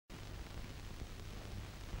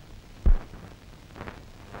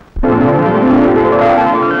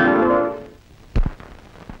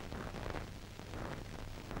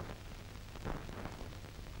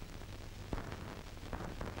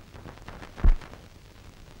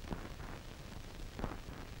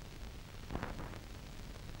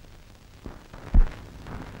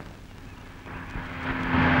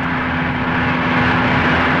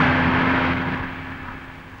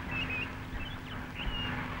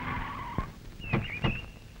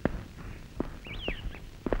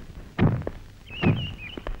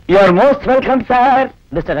You are most welcome, sir.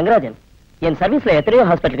 Mister Rangarajan, என் சர்வீஸ்ல எத்தனையோ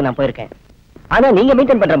ஹாஸ்பிட்டலுக்கு நான் போயிருக்கேன். ஆனா நீங்க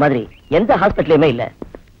மெயின்டைன் பண்ற மாதிரி எந்த ஹாஸ்பிட்டலுமே இல்ல.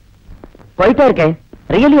 போயிட்டே இருக்கேன்.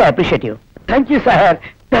 Really I appreciate you. Thank you, sir.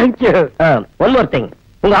 Thank you. One more thing.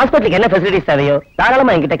 உங்க ஹாஸ்பிட்டலுக்கு என்ன ஃபெசிலிட்டிஸ் தேவையோ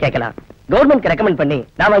தாராளமா என்கிட்ட கேட்கலாம். கவர்மெண்ட்க்கு ரெக்கமெண்ட் பண்ணி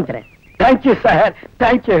நான் வாங்கி தரேன். Thank you, sir.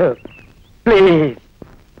 Thank you. Please.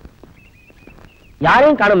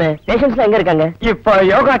 யாரையும் காணுமே. பேஷண்ட்ஸ்லாம் எங்க இருக்காங்க? இப்போ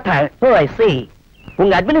yoga time. Oh, I see.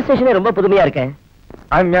 உங்க அட்மினிஸ்ட்ரேஷனே ரொம்ப புதுமையா இருக்கு.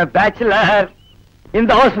 I'm a bachelor.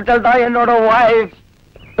 இந்த ஹாஸ்பிடல் தான் என்னோட வைஃப்.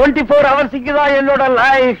 24 hours இங்க தான் என்னோட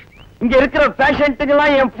லைஃப். இங்க இருக்கிற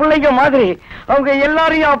பேஷண்ட்டுங்கெல்லாம் என் பிள்ளைங்க மாதிரி. அவங்க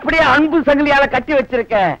எல்லாரையும் அப்படியே அன்பு சங்கிலியால கட்டி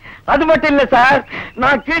வச்சிருக்கேன். அது மட்டும் இல்ல சார்,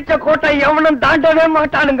 நான் கீழ்ச்ச கோட்டை எவனும் தாண்டவே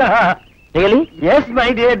மாட்டானுங்க. Really? Yes, my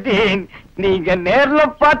dear Dean. நீங்க நேர்ல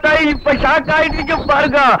பார்த்தா இப்ப ஷாக் ஆயிட்டீங்க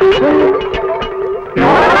பாருங்க.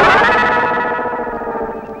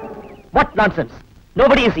 What nonsense.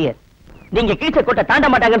 Nobody is here. நீங்க கீழ்ச்ச கோட்டை தாண்ட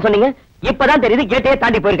மாட்டாங்கன்னு சொன்னீங்க. இப்பதான் தெரியுது கேட்டே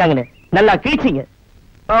தாண்டி போயிருக்காங்கன்னு. நல்லா கீழ்ச்சிங்க.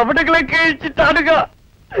 அவனுங்களை கீழ்ச்சிட்டானுங்க.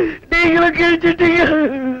 நீங்களும் கீழ்ச்சிட்டீங்க.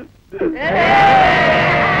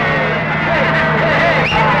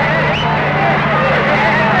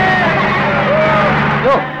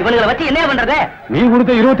 இவனுங்களை வச்சு என்ன பண்றது? நீ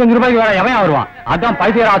கொடுத்த 25 ரூபாய்க்கு வேற எவன் வருவான்? அதான்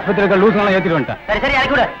பைத்தியர் ஆஸ்பத்திரிக்கு லூசுங்களா ஏத்திட்டு வந்துட்டேன். சரி சரி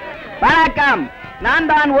அழைக்கூட. வணக்கம், நான்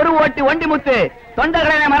தான் ஒரு ஓட்டு ஒண்டிமுத்து.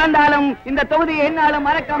 தொண்டர்களை மறந்தாலும் இந்த தொகுதியை என்னாலும்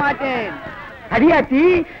மறக்க மாட்டேன். அடியாத்தி,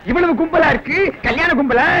 இவ்வளவு கும்பலா இருக்கு. கல்யாண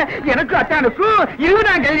கும்பல எனக்கு அத்தானுக்கும்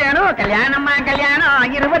 20ஆம் கல்யாணம். கல்யாணமா கல்யாணம்,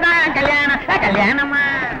 20ஆம் கல்யாணம், கல்யாணமா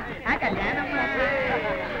கல்யாணமா.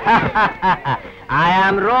 I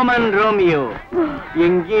am Roman Romeo.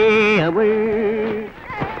 எங்கே அவள்?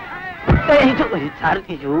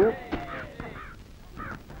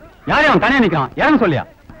 யாரே அவன் தனியா நிக்கிறான்? ஏன்னு சொல்லியா?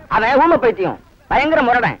 அவன் ஊமை பைத்தியம், பயங்கர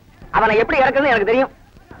முரடன். அவனை எப்படி இறக்குதுன்னு எனக்கு தெரியும்.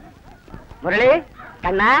 முரளி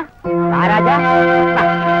கண்ணா, ராஜா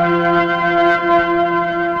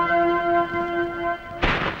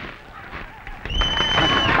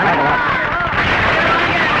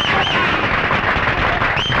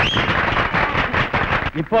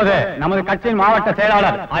இப்போது நமது கட்சியின் மாவட்ட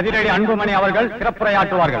செயலாளர் அதிரடி அன்புமணி அவர்கள்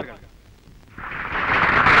சிறப்புரையாற்றுவார்கள்.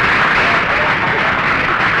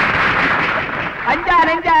 அஞ்சான்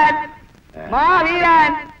நெஞ்சான்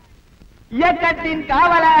மாவீரன், இயக்கத்தின்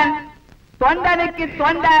காவலன், தொண்டனுக்கு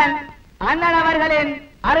தொண்டன் அண்ணன் அவர்களின்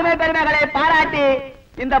அருமை பெருமைகளை பாராட்டி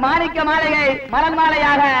இந்த மாணிக்க மாலையை மலர்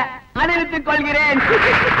மாலையாக அணிவித்துக் கொள்கிறேன்.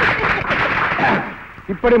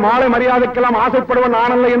 இப்படி மாலை மரியாதைக்கெல்லாம் ஆசைப்படுவன்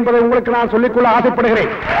நான் அல்ல என்பதை உங்களுக்கு நான் சொல்லிக்கொள்ள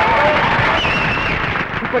ஆசைப்படுகிறேன்.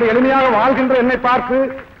 இப்படி எளிமையாக வாழ்கின்ற என்னை பார்த்து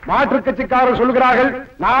மாற்றுக் கட்சிக்காரர் சொல்கிறார்கள்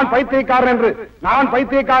நான் பைத்தியக்காரன் என்று. நான்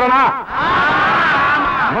பைத்தியக்காரனா?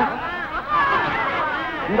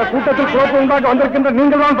 இந்த கூட்டத்தில் குழப்பம் உண்டாக்க வந்திருக்கின்ற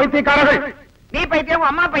நீங்கள் தான் பைத்தியக்காரர்கள். நீ பைத்தியம்,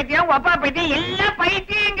 அம்மா பைத்தியம், அப்பா பைத்தியம், எல்லாம்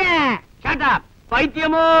பைத்தியங்க. Shut up.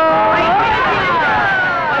 பைத்தியமோ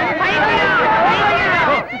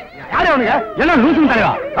யாரு அவனுங்க? எல்லாம் லூசும்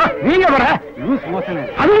தலைவா. நீங்க வர லூஸ் மோசன்.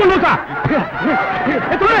 அதுவும் லூசா?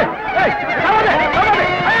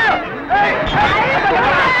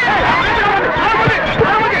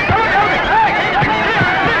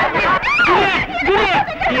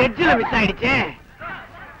 எட்ஜில் மிஸ் ஆயிடுச்சு.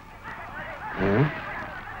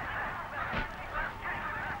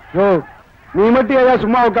 நீ மட்டும் ஏதாவது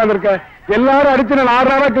சும்மா உட்கார்ந்து இருக்க? எல்லாரும் அடிச்சு நான் 6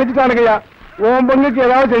 நாளா கிழிச்சுட்டானுங்கய்யா. உன் பொண்ணுக்கு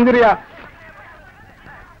ஏதாவது செஞ்சிரியா?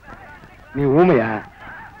 நீ ஊமையா?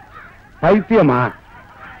 பைத்தியமா?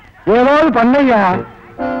 ஏதாவது பண்ணையா?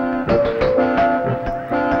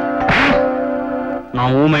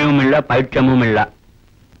 நான் ஊமையும் இல்ல, பைத்தியமும் இல்ல.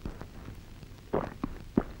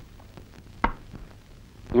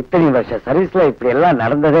 இத்தனை வருஷ சர்வீஸ்ல இப்படி எல்லாம்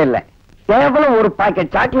நடந்ததே இல்ல. கேவலம் ஒரு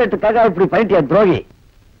பாக்கெட் சாக்லேட்டுக்காக இப்படி பண்ணிட்டிய துரோகி.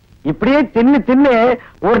 இப்படியே தின்னு தின்னு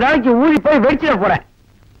ஒரு நாளைக்கு ஊறி போய் வெடிச்சிட போறேன்.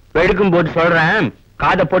 வெடுக்கும் போட்டு சொல்றேன்,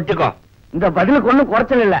 காதை பொட்டுக்கோ. இந்த பதிலுக்கு ஒண்ணும்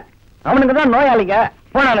குறைச்சல் இல்ல. அவனுக்கு தான் நோயாளிங்க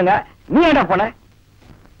போனானுங்க. நீ என்ன போன?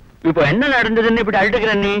 இப்போ என்ன நடந்ததுன்னு இப்படி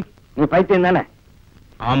அழுட்டுக்கிற நீ? நீ பைத்தியம் தானே?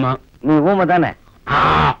 ஆமா. நீ ஊமை தானே?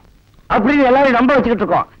 அப்படின்னு எல்லாரும் நம்ப வச்சுக்கிட்டு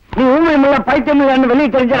இருக்கோம். நீ ஊமை இல்ல பைத்தியம் இல்லன்னு வெளியே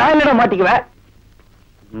தெரிஞ்ச நான் என்னடா மாட்டிக்குவேன்?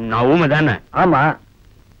 நான் ஊமை தானே? ஆமா.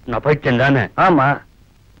 நான் பைத்தியம் தானே? ஆமா.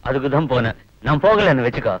 அதுக்குதான் போனேன். நான் போகலன்னு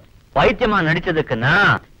வச்சுக்கோ. பைத்தியமா நடிச்சதுக்குன்னா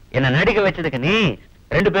என்ன நடிக்க வச்சதுக்கு நீ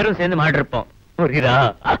 2 பேரும் சேர்ந்து மாட்டிருப்போம். புரியுதா?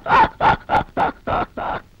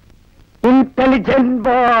 இன்டெலிஜென்ட்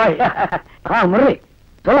பாய். முரளி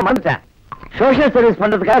சொல்ல மாட்டேன். சோசியல் சர்வீஸ்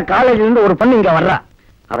பண்றதுக்காக காலேஜ்ல இருந்து ஒரு பொண்ணு இங்க வர்றா.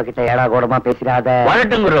 அவகிட்ட ஏடா கூடமா பேசிடாத.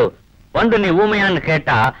 வரட்டும் குரு. வந்து நீ ஊமையான்னு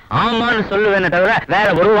கேட்டா ஆமான்னு சொல்லுவேன்னு தவிர வேற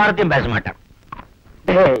ஒரு வாரத்தையும் பேச மாட்டேன்.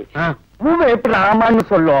 ஊமை எப்படி ஆமான்னு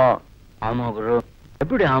சொல்லும்? ஆமா குரு,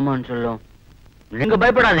 எப்படி ஆமான்னு சொல்லும்? நீங்க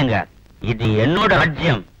பயப்படாதீங்க. இது என்னோட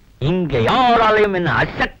ராஜ்யம். இங்க யாராலையும் என்ன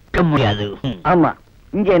அசைக்க முடியாது. ஆமா,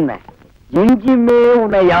 இங்க என்ன எங்கேயுமே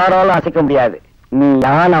உன்னை யாராலும் அசைக்க முடியாது. நீ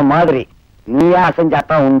யானை மாதிரி நீயா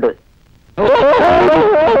அசைஞ்சாத்தான் உண்டு.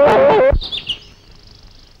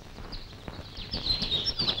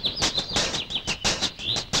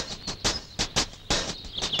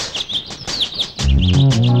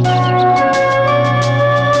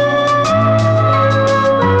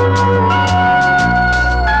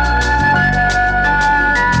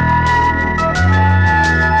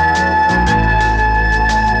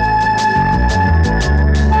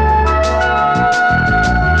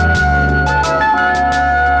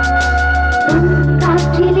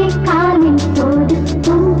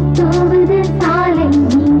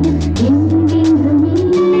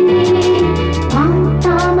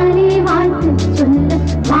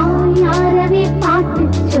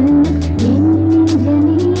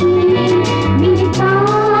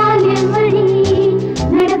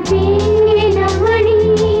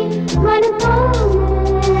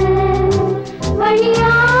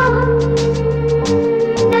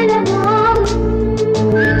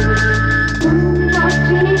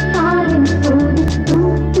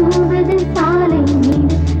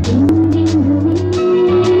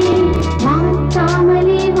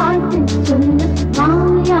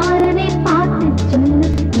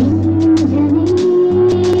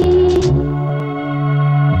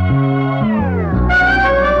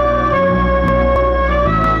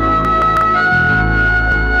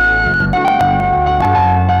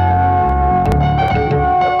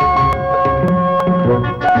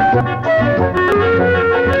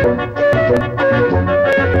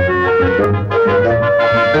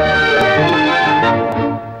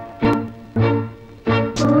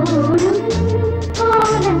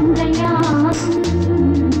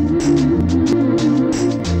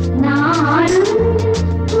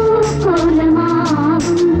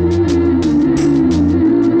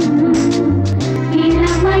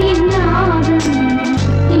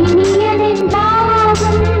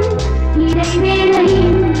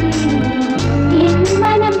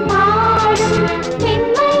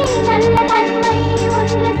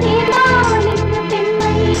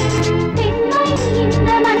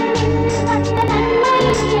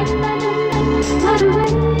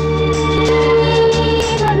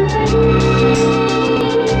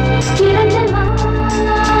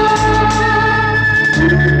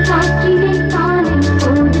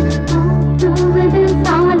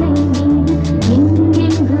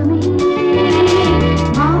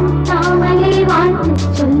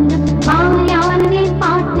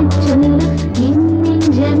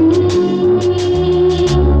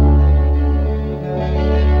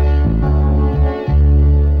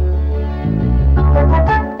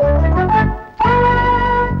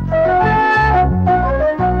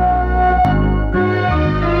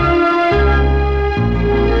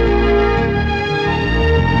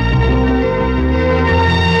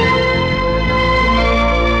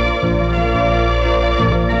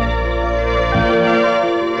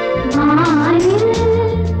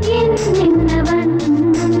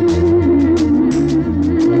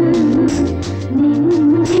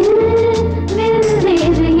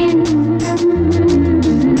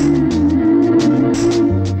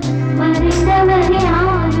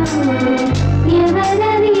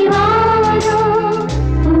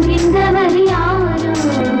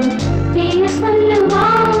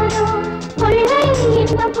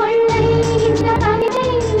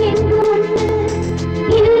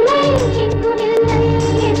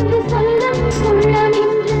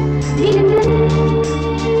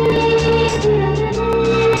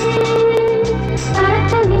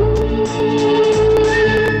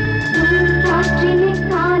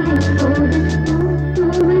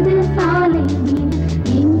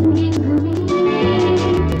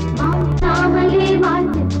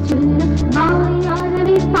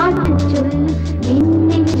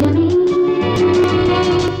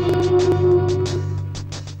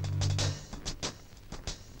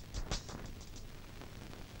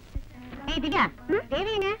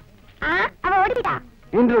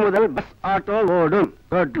 இன்று முதல் பஸ் ஆட்டோ ஓடும்.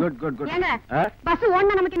 Good good good good. ஏங்க பஸ்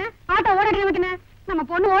ஓடுனா நமக்கு என்ன, ஆட்டோ ஓடடி நமக்கு என்ன? நம்ம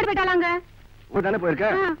பொண்ணு ஓடி போயிட்டாளாங்க. ஓடானே போயிருக்க,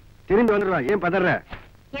 திரும்பி வந்துடுவா. ஏன் பதற?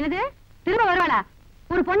 என்னது திரும்ப வருவாளா?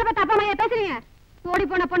 ஒரு பொண்ணை பத்தி தப்பா மையா பேசுறீங்க? ஓடி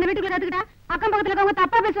போன பொண்ணு வீட்டுக்குள்ள எடுத்துக்கிட்டா அக்கம் பக்கத்துல இருக்கவங்க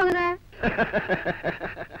தப்பா பேசுவாங்க.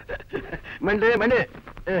 மண்டு மண்டு,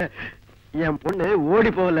 என் பொண்ணு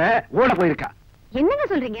ஓடி போகல, ஓட போயிருக்கா. என்னங்க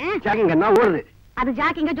சொல்றீங்க? ஜாக்கிங் என்ன ஓடுது? அது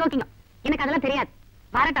ஜாக்கிங்க ஜோக்கிங்க எனக்கு அதெல்லாம் தெரியாது.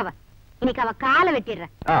 வரட்டவ இன்னைக்கு அவ காலை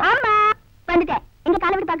வெட்டிடுறேன். ஆமா வந்துட்டேன். எங்க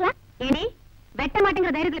காலை வெட்டி பாக்கலாம். ஏடி வெட்ட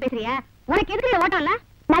மாட்டேங்கிற தைரியத்துல பேசுறியா? உனக்கு எதுக்கு ஓட்டம்ல?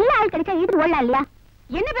 நல்ல ஆள் கிடைச்சா இது ஓடலாம் இல்லையா?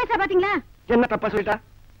 என்ன பேச பாத்தீங்களா? என்ன தப்பா சொல்லிட்டா?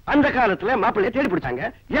 அந்த காலத்துல மாப்பிள்ளைய தேடி பிடிச்சாங்க.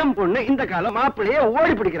 என் பொண்ணு இந்த காலம் மாப்பிள்ளைய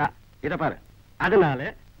ஓடி பிடிக்கிறா. இத பாரு. அதனால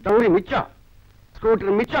கௌரி மிச்சம்,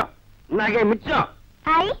 ஸ்கூட்டர் மிச்சம், நகை மிச்சம்.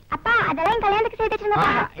 ஐ அப்பா அதெல்லாம் கல்யாணத்துக்கு சேர்த்து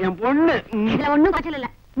வச்சிருந்தா. என் பொண்ணு இதுல ஒண்ணும் குறைச்சல் இல்ல.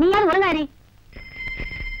 நீ யாரு ஒழுங்காரி.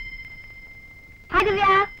 ஹாய்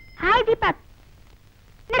திவ்யா. ஹாய் தீபக்.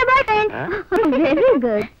 என்னோட பாய் friend. Very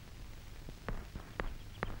good.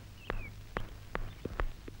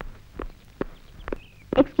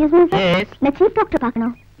 Excuse me sir. நான் சீஃப் டாக்டர்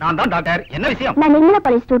பார்க்கணும். நான் தான் டாக்டர். என்ன விஷயம்? நான் நிர்மலா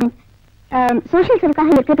காலேஜ் ஸ்டூடெண்ட். சோஷியல்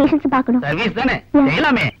சர்வீஸ்க்காக இருக்கிற பேஷண்ட்ஸ் பார்க்கணும். சர்வீஸ் தானே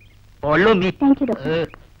செய்யலாமே. follow me. Thank you doctor.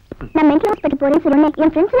 நான் மென்டல் ஹாஸ்பிட்டல் போறேன்னு சொன்னேன்.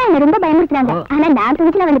 என் ஃப்ரெண்ட்ஸ் எல்லாம் என்ன ரொம்ப பயமுறுத்துறாங்க. ஆனா நான்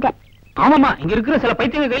துணிச்சலா வந்துட்டேன். ஆமாமா, இங்க இருக்கிற சில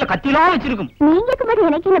பைத்தியங்க கையில கத்திலாம் வச்சிருக்கும். நீங்க இருக்கும்போது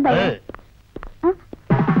எனக்கு என்ன பயம்?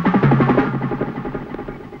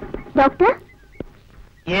 டாக்டர்.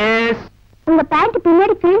 எஸ். உங்க பேண்ட்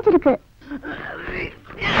பின்னாடி கிழிஞ்சிருக்கு.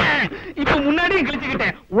 இப்ப முன்னாடியே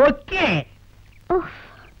கிழிச்சுக்கிட்டேன். Okay.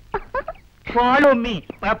 follow me.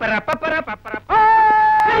 பப்பர பப்பர பப்பர.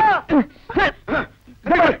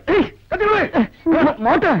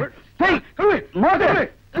 Motor. Motor.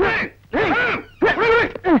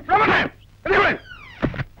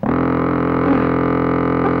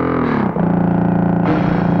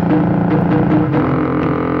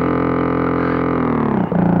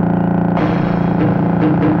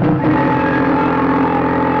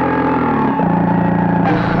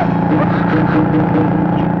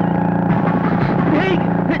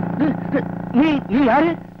 நீ யாரு?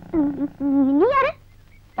 நீ யாரு?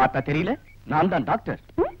 பார்த்தா தெரியல. நான் தான் டாக்டர்.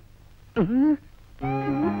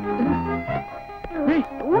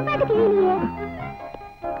 உன் பேண்ட் கிழியலையே.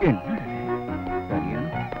 என்ன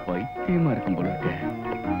சரியான பைத்தியமா இருக்கும் போல இருக்கு.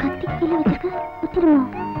 கத்தி கீழே வச்சிருக்க. குத்திடுமா?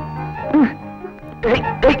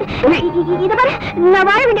 இத பாரு, நான்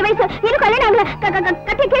வாழ வேண்டிய வயசு. எனக்கு கல்யாணம் ஆகல.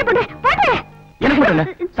 கத்தி கீழே போட்டு போட்டு. எனக்கு மட்டும் இல்ல,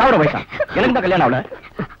 சாவர வயசா. எனக்கு தான் கல்யாணம் ஆகல.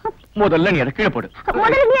 முதல்ல நீ அதை கீழே போடு.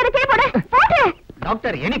 முதல்ல நீ அதை கீழே போடு. போட்டு.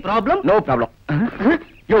 Doctor, any problem? No problem.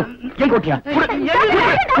 யோ, ஏன் கோட்டியா?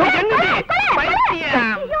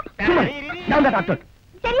 நான் தான் டாக்டர்.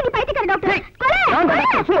 சரி, நீ பைத்தியக்கார டாக்டர். நான் தான்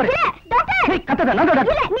டாக்டர். சும்மா இரு. டாக்டர். கத்தத, நான் தான்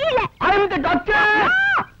டாக்டர். இல்ல, நீ இல்ல. I am the doctor.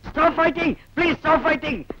 Stop fighting. Please stop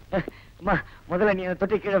fighting. அம்மா, முதல்ல நீ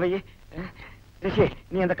தொட்டி கீழே வை. ரிஷி,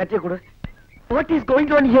 நீ அந்த கத்தியை கொடு. What is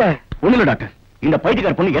going on here? ஒண்ணுல டாக்டர், இந்த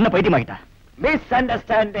பைத்தியக்கார பொண்ணு என்ன பைத்தியமாகிட்டா? Miss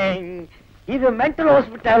understanding. இது மென்டல்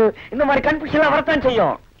ஹாஸ்பிட்டல். இந்த மாதிரி கன்ஃபியூஷன் வரத்தான்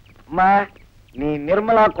செய்யும். அம்மா, நீ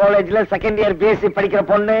நிர்மலா காலேஜ்ல செகண்ட் இயர் பிஎஸ்சி படிக்கிற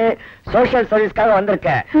பொண்ணு. சோஷியல் சர்வீஸ்க்காக வந்திருக்க.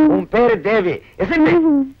 உன் பேரு தேவி.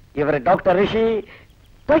 இவர் டாக்டர் ரிஷி,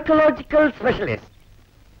 சைக்காலஜிக்கல் ஸ்பெஷலிஸ்ட்.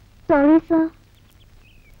 Sorry sir.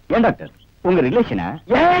 ஏன் டாக்டர், உங்க ரிலேஷனா?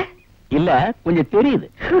 ஏன் இல்ல, கொஞ்சம் தெரியுது.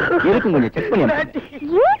 இருக்கும், கொஞ்சம் செக் பண்ணி.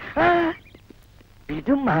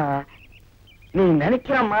 இதுமா, நீ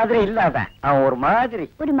நினைக்கிற மாதிரி இல்லாத அவன் ஒரு மாதிரி.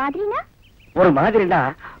 ஒரு மாதிரினா? ஒரு மாதிரினா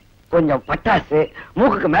கொஞ்சம் பட்டாசு,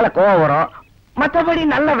 மூக்குக்கு மேல கோவம் வரும். மத்தபடி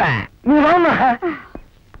நல்லவன். நீ வாமா.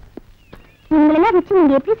 நீங்களெல்லாம் வச்சு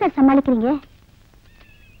நீங்க எப்படி சார் சமாளிக்கிறீங்க?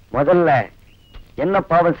 முதல்ல என்ன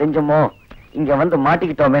பாவம் செஞ்சோமோ இங்க வந்து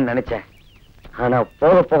மாட்டிக்கிட்டோமே நினைச்சேன். ஆனா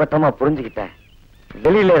போக போகத்தமா புரிஞ்சுக்கிட்டேன்.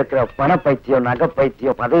 வெளியில இருக்கிற பண பைத்தியம், நகை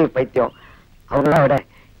பைத்தியம், பதவி பைத்தியம், அவங்கள விட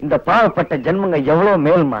இந்த பாவப்பட்ட ஜென்மங்க எவ்வளவு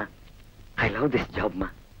மேல்மா. I love this job, ma.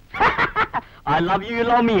 I love you, you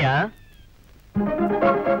love me, huh?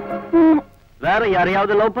 வேற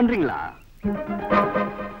யாரையாவது லவ் பண்றீங்களா?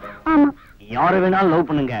 ஆமா. யார வேணாலும் லவ்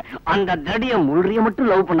பண்ணுங்க. அந்த தடிய முள்றிய மட்டும்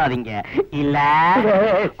லவ் பண்ணாதீங்க. இல்ல,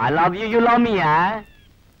 I love you, you love me, huh?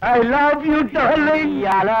 I love you, darling.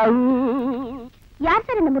 யார்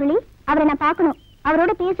சார் இந்த முரளி? அவரை நான் பார்க்கணும்.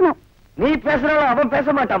 அவரோட பேசணும். நீ பேசுறாலும் அவன்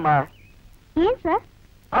பேச மாட்டாமா. ஏன் சார்?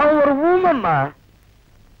 அவன் ஒரு ஊமம்மா.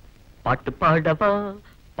 பாட்டு பாடவா,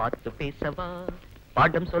 பாட்டு பேசவா,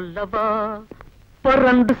 பாடம் சொல்லவா,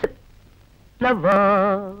 பறந்து செல்லவா,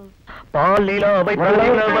 பாலிலாவை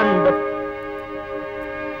வந்த.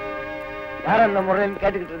 யார் அந்த முறைன்னு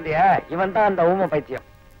கேட்டுக்கிட்டு இருந்தியா? இவன் தான் அந்த ஊம பைத்தியம்.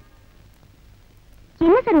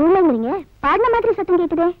 என்ன சார் ஊமைங்கிறீங்க? பாடின மாதிரி சத்தம்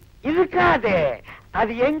கேக்குதே. இருக்காது,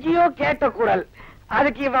 அது எங்கேயோ கேட்ட குரல்.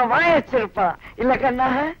 அதுக்கு இவன் வாயச்சிருப்பான். இல்ல கண்ணா?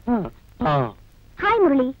 ஹாய்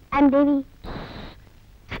முரளி, ஐ அம் தேவி.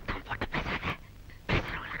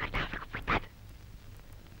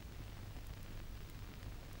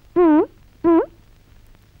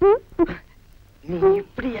 நீ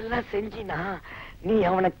இப்படி எல்லாம் செஞ்சினா நீ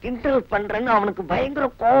அவனை கிண்டல் பண்றன்னு அவனுக்கு பயங்கர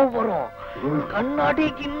கோபம் வரும். கண்ணாடி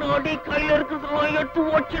கிண்ணாடி கையில இருக்கிறதெல்லாம் எடுத்து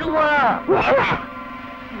வச்சிடுவான்.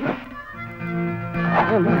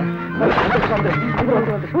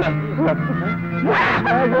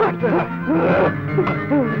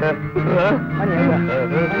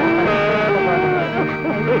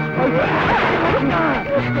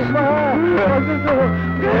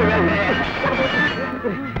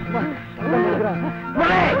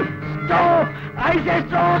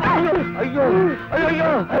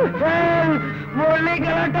 முரளி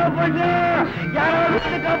கலாட்டா பண்ணு,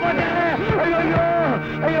 யாராவது காப்பாற்று.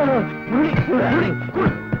 ஐயோ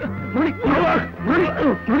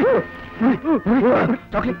ஐயோ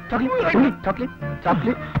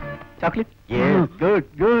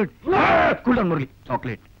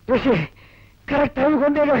கரெக்ட் டைமுக்கு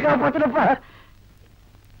வந்து எங்களை காப்பாத்துறப்பா.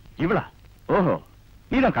 இவ்வளா? ஓஹோ,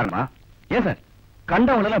 நீதான் காரணமா? ஏன் சார்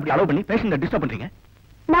கண்டவங்களெல்லாம் இப்படி அலோவ் பண்ணி பேஷண்ட டிஸ்டர்ப் பண்றீங்க?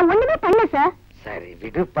 நான் ஒண்ணுமே பண்ணல சார். சரி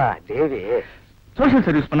விடுப்பா தேவி. சோசியல்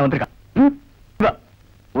சர்வீஸ் பண்ண வந்திருக்கா.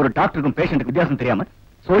 ஒரு டாக்டருக்கும் பேஷண்ட்டுக்கு வித்தியாசம் தெரியாம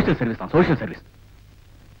சோசியல் சர்வீஸ் தான், சோசியல் சர்வீஸ்.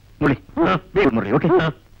 முரளி, ஓகே.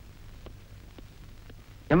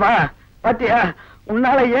 ஏம்மா பாத்தியா,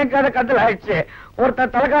 உன்னால ஏன் கதை கத்தல் ஆயிடுச்சு.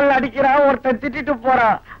 ஒருத்தன் தலைக்கால அடிக்கிறான், ஒருத்தன் திட்டிட்டு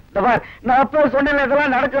போறான். நான் அப்போ சொன்னேன்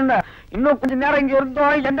இதெல்லாம் நடக்குன்னு. இன்னும் கொஞ்ச நேரம் இங்க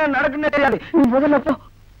இருந்தோம், என்ன நடக்குன்னு தெரியாது. நீ முதல்ல போ.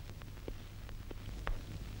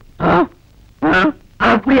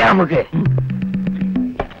 அப்படியா நமக்கு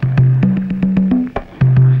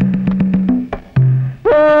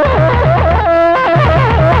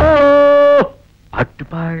பாட்டு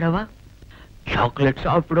பாடவா, சாக்லேட்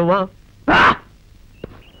சாப்பிடுவா.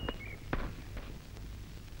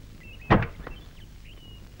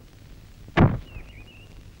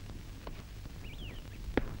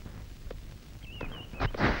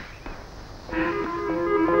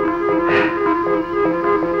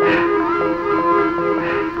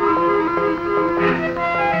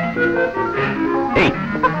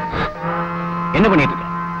 என்ன பண்ணிட்டு இருக்க?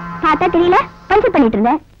 பார்த்தா தெரியல, பஞ்சு பண்ணிட்டு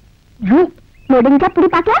இருந்தேன். முடிஞ்சா புடி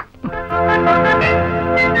பாக்கலாம்.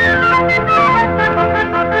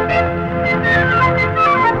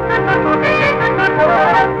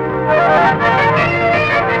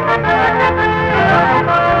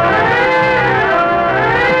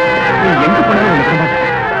 எங்க போனாலும்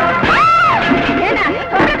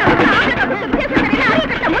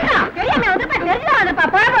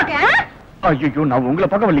ஐயோ, நான் உங்களை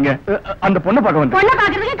பார்க்க வரலீங்க, அந்த பொண்ணை பார்க்க வந்தேன். பொண்ணை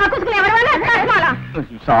பாக்குறதுக்கு கக்கூசுக்குள்ள எவரவானா?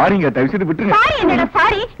 சாரிங்க, தயவு செய்து விட்டுருங்க. சாரி என்னடா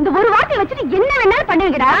சாரி? இந்த ஒரு வார்த்தை வச்சுட்டு என்ன வேணாலும்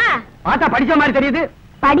பண்ணுவீங்கடா. பார்த்தா படிச்ச மாதிரி தெரியுது.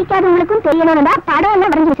 படிக்காதவங்களுக்கும் தெரியணும்னா படம்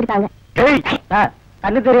எல்லாம் வரைஞ்சு வச்சிருக்காங்க.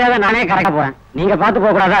 கண்ணு தெரியாத நானே கரெக்டா போறேன், நீங்க பாத்து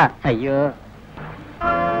போக கூடாதா? ஐயோ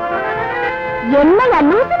என்னையா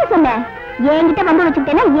லூசுன்னு சொன்னேன். என்கிட்ட வந்து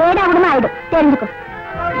வச்சுக்கிட்டேன்னா ஏடா உடனே ஆயிடும், தெரிஞ்சுக்கோ.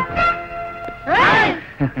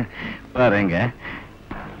 வரேங்க.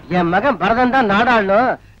 என் மகன் பரதன் தான்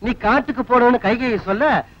நாடாளணும், நீ காட்டுக்கு போடணும்னு கைகையை சொல்ல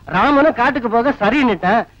ராமனும் காட்டுக்கு போக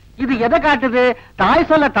சரின்னுட்டேன். இது எதை காட்டுது? தாய்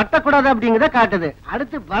சொல்ல தட்டக்கூடாது அப்படிங்கறத காட்டுது.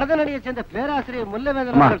 அடுத்து பரதநடியை சேர்ந்த பேராசிரியர்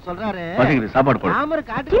முல்லவேந்தன் சொல்றாரு, சாப்பாடு போடு. ராமர்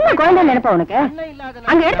காட்டுக்கு சின்ன குழந்தை நினைப்பா உனக்கு.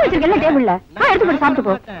 அங்க எடுத்து வச்சிருக்கல டேபிள்ல, எடுத்து போய் சாப்பிட்டு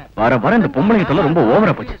போ. வர வர இந்த பொம்பளைங்க தொல்லை ரொம்ப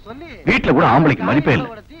ஓவரா போச்சு. வீட்டுல கூட ஆம்பளைக்கு மதிப்பே இல்ல.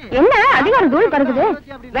 என்ன அதிகாரம் தூள் பறக்குது?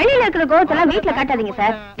 வெளியில இருக்கிற கோவத்தெல்லாம் வீட்டுல காட்டாதீங்க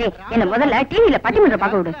சார். என்ன முதல்ல டிவில பட்டிமன்றம்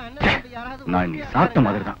பார்க்க விடு. நான் நீ சாப்பிட்ட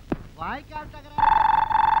மாதிரி தான்.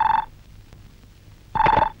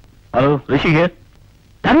 Hello, Rishi here.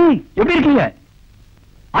 டாடி, எப்படி இருக்கீங்க?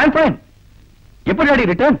 ஐ அம் ஃபைன். எப்ப டாடி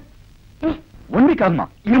ரிட்டர்ன்? 1 வீக் ஆகுமா?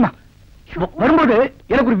 இருமா, வரும்போது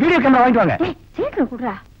எனக்கு ஒரு வீடியோ கேமரா வாங்கிட்டு வாங்க. சீக்கிரம்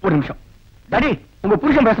குடுறா. ஒரு நிமிஷம். டாடி, உங்க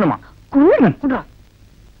புருஷன் பேசணுமா? குடுறா.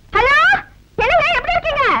 ஹலோ, என்னங்க எப்படி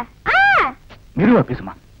இருக்கீங்க? மெதுவா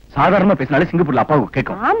பேசுமா, சாதாரணமா பேசினாலே சிங்கப்பூர்ல அப்பாவுக்கு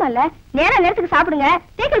கேட்கும். ஆமால, நேரத்துக்கு சாப்பிடுங்க,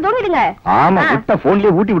 சீக்கிரம் தூங்கிடுங்க. ஆமா, விட்டா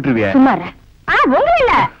போன்லயே ஊட்டி விட்டுருவிய. சும்மாரா. உங்க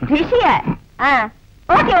இல்ல ரிஷிய.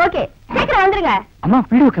 ஓகே ஓகே, சீக்கிரம் வந்துருங்க. அம்மா,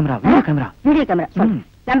 video camera, video camera, video camera.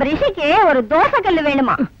 நம்ம ரிஷிக்கு ஒரு தோசை கல்லு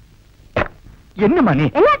வேணுமா? என்னம்மா நீ?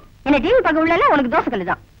 என்ன டிவி பார்க்க உள்ளல, உனக்கு தோசை கல்லு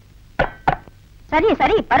தான். சரி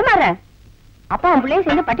சரி, பரமாற. அப்பா உன் பிள்ளைய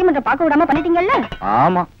சேர்ந்து பட்டிமன்றம் பார்க்க விடாம பண்ணிட்டீங்கல்ல?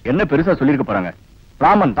 ஆமா, என்ன பெருசா சொல்லிருக்க போறாங்க?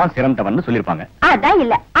 ராமன் தான் சிறந்தவன் சொல்லிருப்பாங்க. அதான்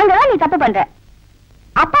இல்ல, அங்கதான் நீ தப்பு பண்ற.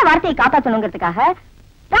 அப்பா வார்த்தையை காப்பாத்தணுங்கிறதுக்காக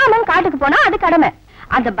ராமன் காட்டுக்கு போனா அது கடமை.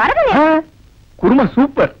 அந்த பரதனே குருமா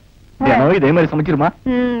சூப்பர். இதே மாதிரி சமைச்சிருமா?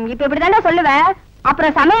 இப்ப இப்படிதானே சொல்லுவேன்.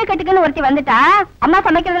 அப்புறம் சமையல் கட்டுக்குன்னு ஒருத்தி வந்துட்டா அம்மா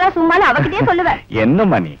சமைக்கிறதெல்லாம் சும்மானு அவகிட்டே சொல்லுவேன்.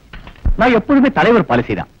 என்னம்மா நீ? நான் எப்பொழுதுமே தலைவர்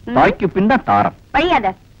பாலிசி தான், தாய்க்கு பின் தான் தாரம். பையாத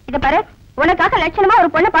இத பாரு, உனக்காக லட்சணமா ஒரு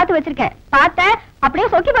பொண்ணை பார்த்து வச்சிருக்கேன். பார்த்த அப்படியே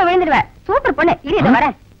சொக்கி போய் விழுந்துருவேன். சூப்பர் பொண்ணு, இரு இத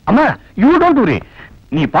வரேன். அம்மா, யூ டோன்ட் வரி.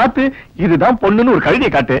 நீ பார்த்து இதுதான் பொண்ணுன்னு ஒரு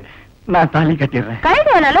கழுதையை காட்டு, நான் தாலி கட்டிடுறேன்.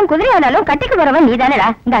 கழுதை ஆனாலும் குதிரை ஆனாலும் கட்டிக்கு வரவன் நீ தானடா.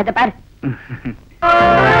 இந்த இத பாரு.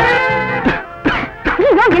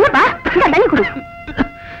 என்னப்பா, தண்ணி குடு.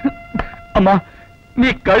 அம்மா, நீ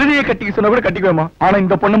கழுதையை கட்டிக்க சொன்ன கூட கட்டிக்குவேமா, ஆனா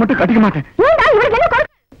இந்த பொண்ணை மட்டும் கட்டிக்க மாட்டேன்.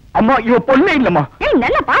 அம்மா, இவ பொண்ணே இல்லம்மா.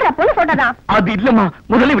 நல்ல பாரு, பொண்ணு போட்டோதான். அது இல்லம்மா,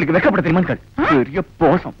 முதல்ல இவளுக்கு வெக்கப்பட தெரியுமா? பெரிய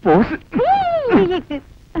போசம் போசு.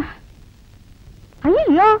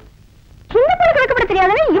 ஐயோ, சின்ன பொண்ணுக்கு வைக்கப்பட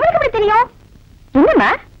தெரியாதுன்னு இவனுக்கு எப்படி தெரியும்? என்னம்மா?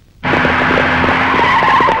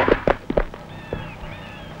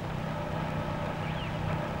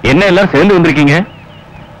 என்ன எல்லாம் சேர்ந்து வந்திருக்கீங்க?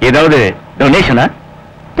 ஏதாவது டொனேஷனா?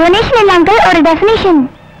 டொனேஷன் இல்ல அங்கிள், ஒரு டெஃபினிஷன்.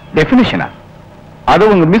 டெஃபினிஷனா? அது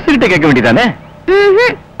உங்க மிஸ் கிட்ட கேட்க வேண்டியதானே?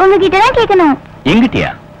 உங்ககிட்ட தான் கேட்கணும்.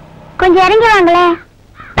 எங்கிட்டயா? கொஞ்சம் இறங்கி வாங்களே.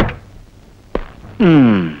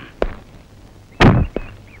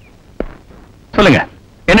 சொல்லுங்க,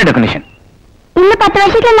 என்ன டெஃபினிஷன்? இன்னும் 10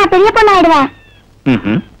 வருஷத்துல நான் பெரிய பொண்ணு ஆயிடுவேன்.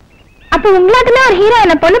 அப்ப உங்களுக்குமே ஒரு ஹீரோ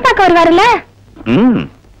என்ன பொண்ணு பார்க்க வருவாருல்ல,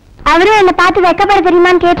 அவரும் என்ன பார்த்து வெக்கப்பட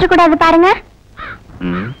தெரியுமான்னு கேட்டுக்கூடாது பாருங்க.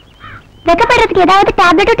 வெக்கப்படுறதுக்கு ஏதாவது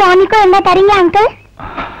டேப்லெட்டோ டானிக்கோ என்ன தரீங்க அங்கிள்?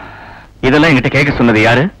 இதெல்லாம் என்கிட்ட கேட்க சொன்னது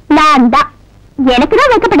யாரு? நான் தான். எனக்கு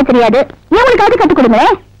தான் வெக்கப்பட தெரியாது, உங்களுக்காவது கத்து கொடுங்க.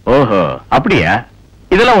 ஓஹோ, அப்படியா?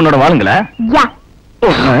 இதெல்லாம் உன்னோட வாளுங்களா? யா.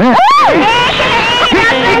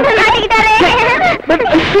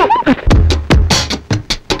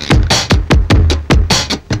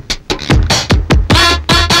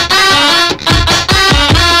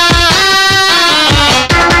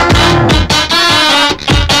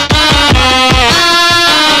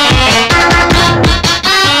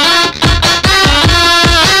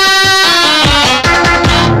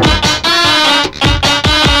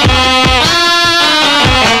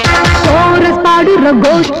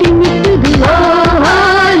 கோஷ்டி நிக்குது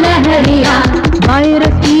லஹரியா,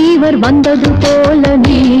 வைரஸ் ஃபீவர் வந்தது போல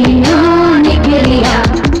நீயா நிக்கிறியா.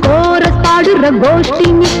 கோரஸ் பாடுற கோஷ்டி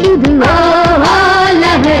நிக்குது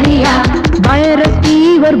லஹரியா, வைரஸ்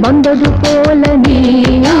ஃபீவர் வந்தது போல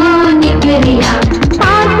நீயா நிக்கிறியா.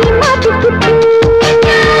 பாட்டி மாட்டிக்கிட்டு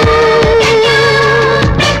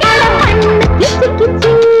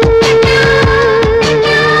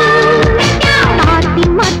பாட்டி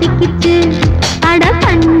மாட்டிக்கிட்டு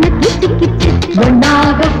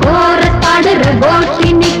ஒன்னாக கோரஸ் பாடுற கோஷ்டி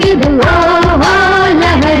நிக்குது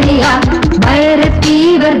லஹரியா, வைரஸ்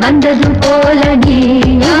ஃபீவர் வந்தது போல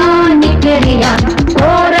நீயா நிக்கிறியா.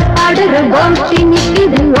 கோரஸ் பாடுற கோஷ்டி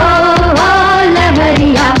நிக்குது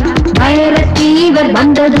லஹரியா, வைரஸ் ஃபீவர்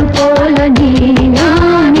வந்தது போல நீயா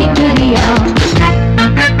நிக்கிறியா.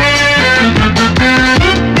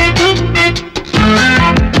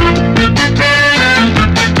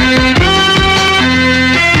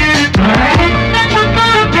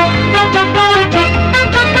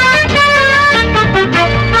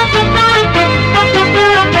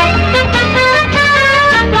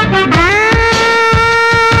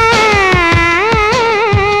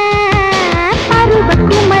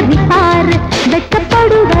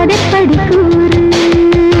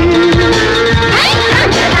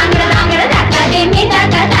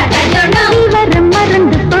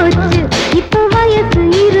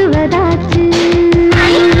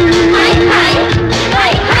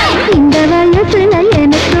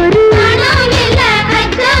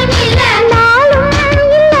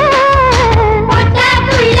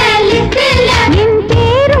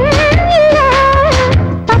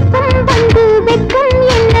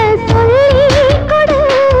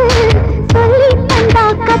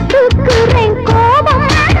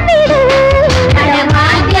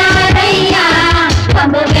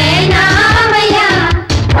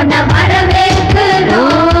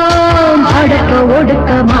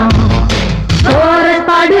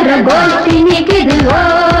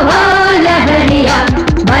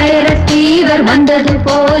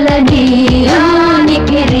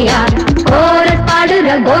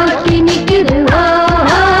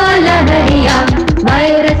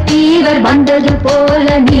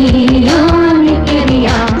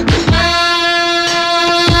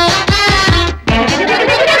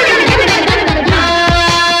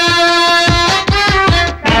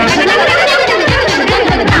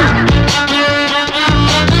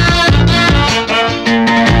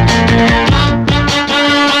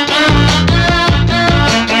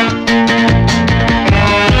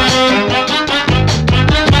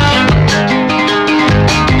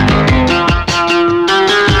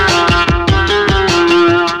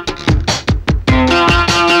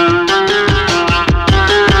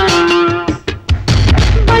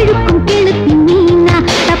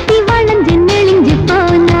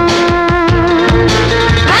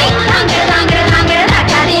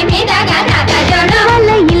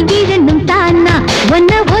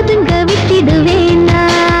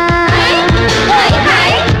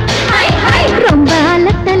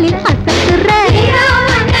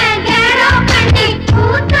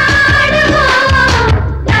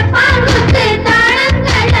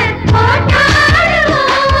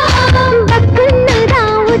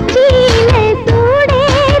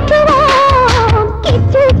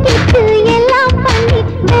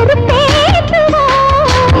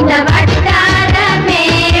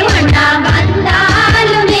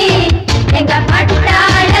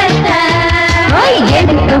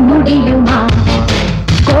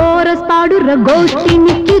 பாடுற கோஷ்டி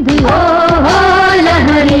நிக்குது ஓஹோ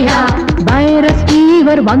லஹரியா வைரஸ்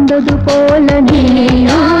ஃபீவர் வந்தது போல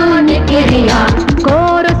நீயா நிக்கிறியா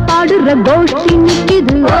கோரஸ் பாடுற கோஷ்டி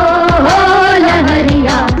நிக்குது ஓஹோ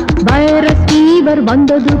லஹரியா வைரஸ் ஃபீவர்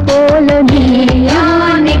வந்தது போல நீயா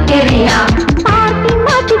நிக்கிறியா பாட்டி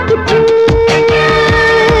மாட்டிக்கிச்சு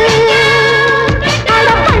அட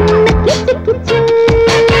பண்ணு கிச்சு கிச்சு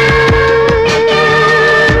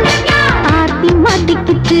பாட்டி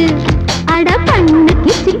மாட்டிக்கிச்சு அட பண்ணு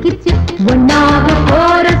கிச்சு கிச்சு ஒன்னாக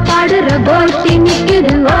கோரஸ் பாடுற கோஷ்டி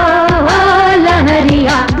நிக்குது ஓஹோ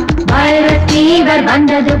லஹரியா வைரஸ் ஃபீவர்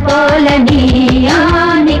வந்தது போல நீயா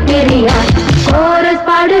நிக்கிறியா கோரஸ்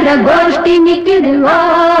பாடுற கோஷ்டி நிக்குது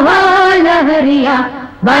ஓஹோ லஹரியா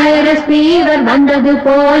வைரஸ் ஃபீவர் வந்தது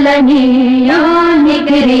போல நீயா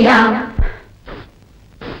நிக்கிறியா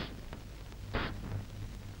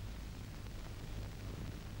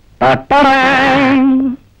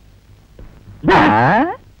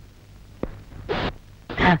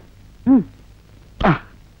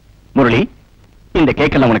முரளி, இந்த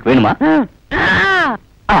கேக்கெல்லாம் உனக்கு வேணுமா?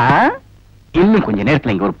 இன்னும் கொஞ்ச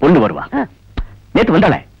நேரத்துல இங்க ஒரு பொண்ணு வருவா. நேத்து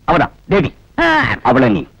வந்தாளே அவதான் தேவி. அவளை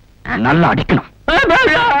நீ நல்லா அடிக்கணும்.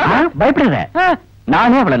 பயப்படாத,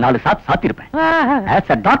 நானே அவளை 4 சாத்து சாத்திருப்பேன்.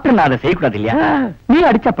 ஆஸ் அ டாக்டர் நான் அதை செய்யக்கூடாது இல்லையா? நீ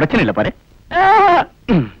அடிச்சா பிரச்சனை இல்ல பாரு.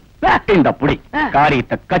 இந்த புடி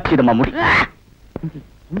காரியத்தை கச்சிதமா முடி.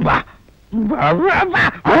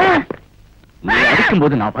 நீ அடிக்கும்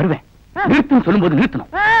போது நான் வருவேன். நிறுத்துன்னு சொல்லும் போது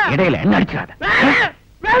நிறுத்தணும். இடையில என்ன அடிச்சிடாத.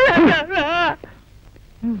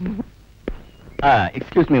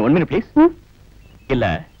 Excuse me 1 minute please. இல்ல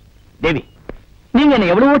தேவி, நீங்க என்ன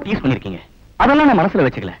எவ்வளவோ டீஸ் பண்ணிருக்கீங்க. அதெல்லாம் நான் மனசுல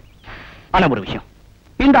வச்சுக்கல. ஆனா ஒரு விஷயம்,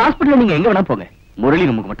 இந்த ஹாஸ்பிடல்ல நீங்க எங்க வேணா போங்க, முரளி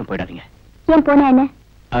ரூமுக்கு மட்டும் போயிடாதீங்க. ஏன் போனா என்ன?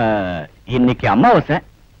 இன்னைக்கு அமாவாசை,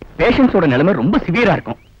 பேஷண்ட்ஸோட நிலைமை ரொம்ப சிவியரா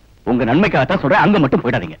இருக்கும். உங்க நன்மைக்காகத்தான் சொல்றேன், அங்க மட்டும்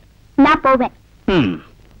போயிடாதீங்க. நான் போவேன்.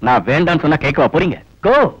 நான் வேண்டான்னு சொன்னா கேட்கவா போறீங்க?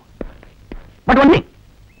 கோ. பட் ஒன் திங்,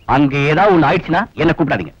 அங்க ஏதாவது ஒண்ணு ஆயிடுச்சுன்னா என்ன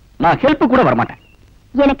கூப்பிடாதீங்க. நான் ஹெல்ப் கூட வரமாட்டேன்.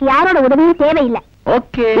 எனக்கு யாரோட உதவியும் தேவையில்லை.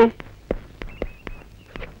 ஓகே.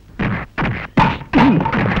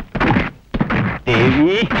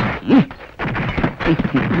 தேவி,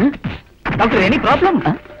 doctor, any problem?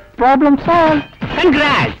 Problem solve.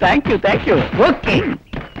 Congrats. Thank you thank you. Okay.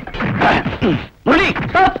 Murali,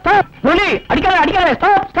 stop stop. Murali, அடிக்காத அடிக்காத.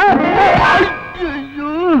 Stop stop.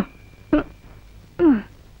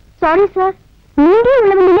 சாரி சார், நீங்க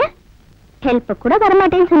விழுந்தீங்க. ஹெல்ப் கூட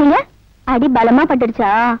வரமாட்டேன்னு சொன்னீங்க. அடி பலமா பட்டுடுச்சா?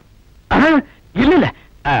 இல்ல இல்ல,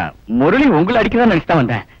 முரளி உங்களை அடிக்கதான் நினைச்சுதான்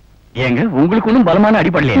வந்தேன். ஏங்க, உங்களுக்கு ஒண்ணும் பலமான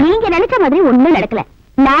அடிப்படலையா? நீங்க நினைச்ச மாதிரி ஒண்ணும் நடக்கல.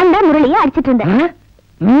 நான் தான் முரளியை அடிச்சிட்டு இருந்தேன்.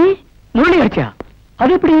 நீ முரளி அடிச்சா?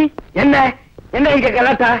 அது எப்படி? என்ன என்ன இங்க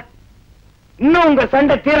கலாட்டா? இன்னும் உங்க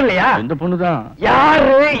சண்டை தீரலையா? இந்த பொண்ணுதான்.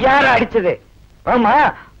 யாரு யார அடிச்சது? ஆமா,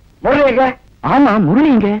 முரளி எங்க? ஆமா, முரளி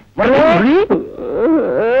எங்க? முரளி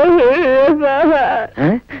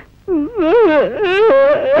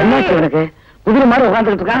என்னாச்சு உனக்கு? குதிரை மாதிரி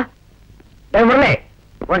உட்காந்துட்டு இருக்கா? முரளி,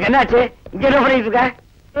 உனக்கு என்னாச்சு? இங்க என்ன பண்ணிட்டு இருக்க?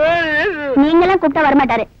 நீங்கெல்லாம் கூப்பிட்டா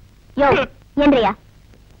வரமாட்டாரு. யோ, ஏந்திரியா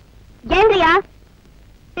ஏந்திரியா.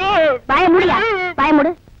 வாய முடியா, வாய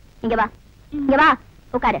முடு. இங்க வா, இங்க வா.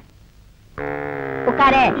 உட்காரு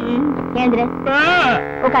உட்காரு. ஏந்திரு.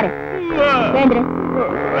 உட்காரு. ஏந்திரு.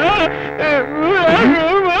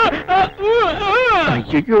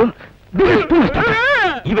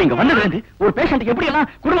 இவ இங்க வந்ததுல இருந்து ஒரு பேஷண்ட்டுக்கு எப்படி எல்லாம்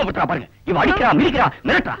குடும்பம் பற்றா பாருங்க. இவ அடிக்கிறா, மிதிக்கிறா,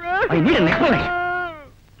 மிரட்டா.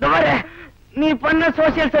 நீ பண்ண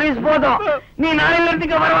சோசியல் சர்வீஸ் போதும். நீ நாளையில இருந்து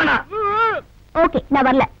இங்க வரவேனா? ஓகே, நான்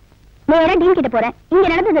வரல. நேரா டீன் கிட்ட போறேன். இங்க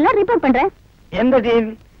நடந்ததெல்லாம் ரிப்போர்ட் பண்றேன். எந்த டீன்?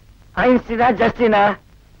 ஐன்ஸ்டீனா ஜஸ்டினா?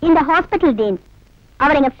 இந்த ஹாஸ்பிடல் டீன்.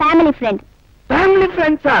 அவர் எங்க ஃபேமிலி ஃப்ரெண்ட். ஃபேமிலி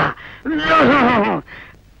ஃப்ரெண்ட்ஸா?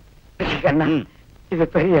 கண்ணா, இது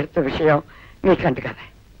பெரிய எடுத்த விஷயம். நீ கண்டுக்காத.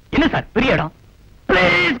 என்ன சார் பெரிய இடம்?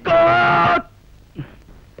 Please go.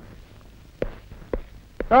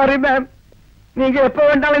 சாரி மேம், நீங்க எப்ப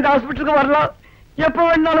வேண்டாலும் இந்த ஹாஸ்பிட்டலுக்கு வரலாம், எப்ப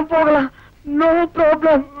வேண்டாலும் போகலாம். No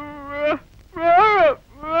problem.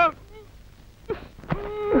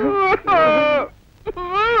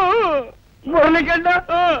 முரளி கண்டா,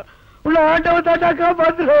 உள்ள ஆட்டோ தாட்டா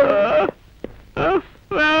காப்பாத்து.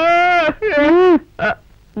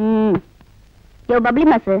 யோ பப்ளி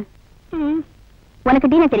மாசு, உனக்கு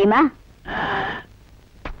டீன தெரியுமா?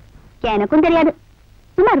 எனக்கும் தெரியாது,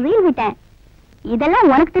 சும்மா ரீல் விட்டேன். இதெல்லாம்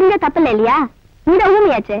உனக்கு தெரிஞ்ச தப்பில்ல இல்லையா? இந்த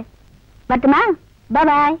ஊமையாச்சு. வரட்டுமா?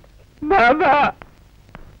 பாய் பாபா.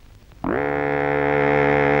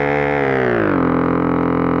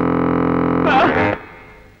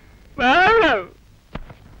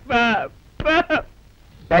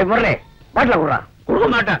 முரளி, பாட்டில குடுறா. கொடுக்க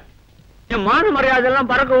மாட்டேன். என் மான மரியாதை எல்லாம்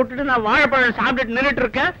பறக்க விட்டுட்டு நான் வாழைப்பழம் சாப்பிட்டுட்டு நின்றுட்டு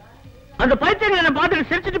இருக்கேன். அந்த பைத்தியம் என்ன பார்த்துட்டு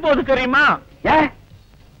சிரிச்சுட்டு போகுது தெரியுமா?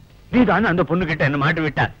 நீ தானே அந்த பொண்ணு கிட்ட என்ன மாட்டி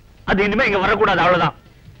விட்ட. அது இனிமே இங்க வரக்கூடாது, அவ்வளவுதான்.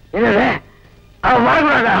 அவன்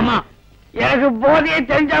வரக்கூடாது. ஆமா, எனக்கு போதையே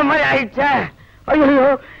தெரிஞ்ச மாதிரி ஆயிடுச்ச. ஐயோ,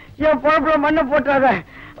 என் பொழப்புல மண்ணை போட்டாத.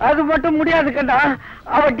 அது மட்டும் முடியாது கண்டா.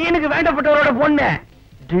 அவ டீனுக்கு வேண்டப்பட்டவரோட பொண்ணு.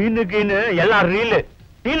 டீனுக்குன்னு எல்லாம் ரீலு.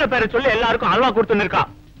 டீன பேரை சொல்லி எல்லாருக்கும் அல்வா கொடுத்துன்னு இருக்கா.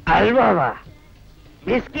 அல்வாவா?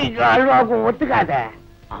 பிஸ்கிக்கு அல்வாவுக்கும் ஒத்துக்காத.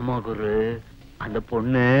 ஆமா குரு, அந்த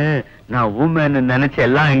பொண்ணு நான் ஊமேன்னு நினைச்சு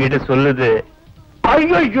எல்லாம் என்கிட்ட சொல்லுது.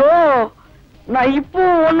 ஐயோ, நான் இப்போ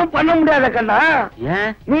ஒண்ணும் பண்ண முடியாத கண்ணா.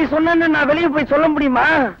 ஏன்? நீ சொன்ன நான் வெளியே போய் சொல்ல முடியுமா?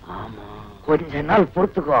 ஆமா, கொஞ்ச நாள்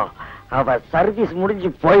பொறுத்துக்கோ. அவ சர்வீஸ் முடிஞ்சு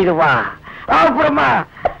போயிடுவா. அப்புறமா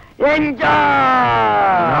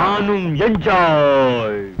என்ஜாய். நானும்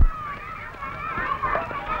என்ஜாய்.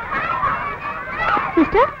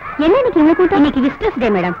 சிஸ்டர், என்ன இன்னைக்கு இவங்க கூட்டம்? இன்னைக்கு விசிட்டர்ஸ்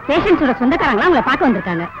டே மேடம். பேஷண்ட்ஸோட சொந்தக்காரங்களா உங்களை பார்க்க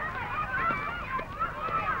வந்திருக்காங்க.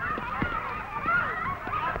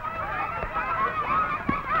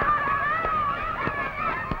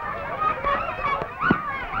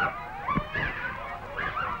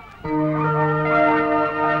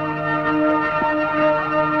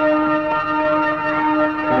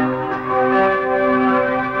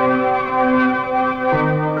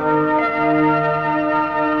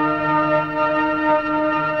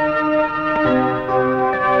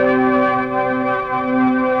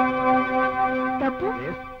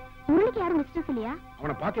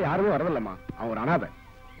 யாருமே வரதில்லம்மா, அவன் ஒரு அனாதை.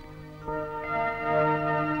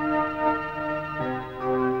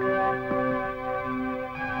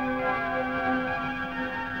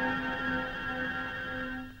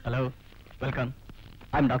 Hello, welcome.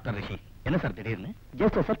 I am doctor ரிஷி. என்ன சார் திடீர்னு?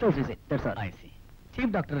 Just a surprise visit, that's all. I see.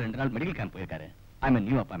 Chief doctor 2 நாள் மெடிக்கல் கேம்ப் போயிருக்காரு. I am a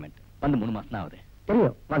new appointment. வந்து 3 மாசம் தான் ஆகுது.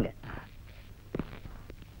 தெரியும், வாங்க.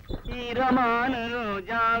 ஈரமான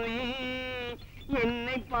ரோஜாவே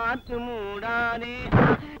என்னை பார்த்து மூடாதே.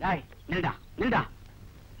 நில்டா நில்டா.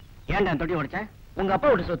 ஏன்டா தொட்டி உடைச்ச? உங்க அப்பா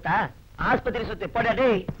விட்டு சொத்தா? ஆஸ்பத்திரி சொத்து போடா.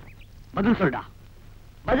 டேய், பதில் சொல்டா.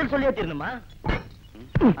 பதில் சொல்லியே தீரணுமா?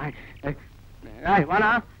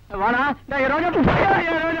 வாடா வாடா. ரோஜா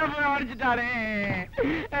அடிச்சுட்டானே.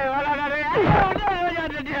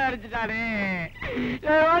 அடிச்சுட்டானே.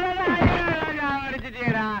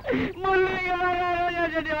 அடிச்சுட்டா முல்லைங்க ரோஜா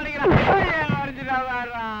செட்டி வலிக்கிறான். அடிச்சுட்டா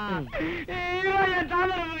வாடா.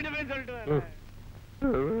 தாமரை கிட்ட போய் சொல்லிட்டு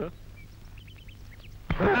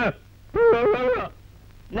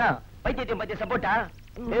பைத்தியம் பத்திய சப்போட்டா.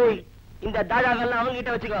 ஏய், இந்த தாதாவெல்லாம் அவங்க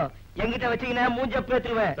கிட்ட வச்சுக்கோ. என்கிட்ட வச்சீங்கன்னா மூஞ்ச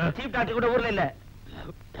பேத்துருவேன். சீஃப் டாக்டர் கூட ஊர்ல இல்ல.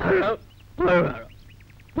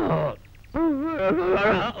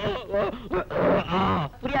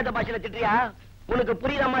 புரியாத பாஷையில திட்டுறியா? உனக்கு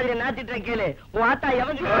புரியுற மாதிரி நான் திட்டுறேன் கேளு. உன் ஆத்தா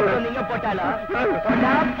எவங்க நீங்க போட்டாலும்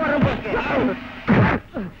போக்கு.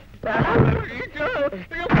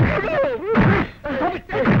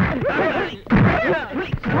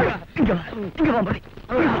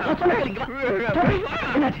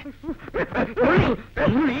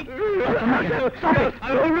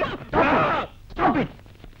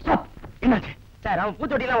 என்னாச்சு சார்? அவன்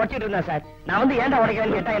பூத்தொட்டிலாம் உடைச்சிட்டு இருந்தான் சார். நான் வந்து ஏன்டா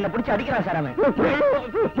உடைக்கிறேன்னு கேட்டா என்ன பிடிச்சி அடிக்கிறான் சார் அவன்.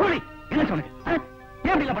 என்ன சொன்ன?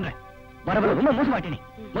 ஏன் அப்படி பண்ற? வரவர ரொம்ப மோசமாயிட்டே. நீ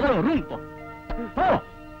முதல்ல ரூம் போ. போ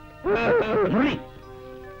முரளி,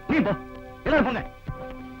 நீ போ. எல்லாரும் போங்க.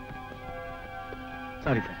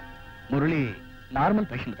 Sorry sir, Murali normal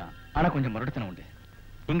patient தான். ஆனா கொஞ்சம் முரடத்தனம் உண்டு.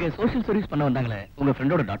 இங்க சோசியல் சர்வீஸ் பண்ண வந்தாங்களே உங்க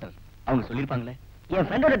ஃப்ரெண்டோட டாக்டர், அவங்க சொல்லிருப்பாங்களே. என்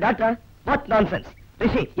ஃப்ரெண்டோட டாக்டர்? What nonsense.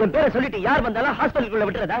 ரிஷி, என் பேரை சொல்லிட்டு யார் வந்தாலும் ஹாஸ்பிட்டலுக்குள்ள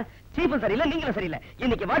விட்டுறதா? சீஃபும் சரியில்லை, நீங்களும் சரியில்லை.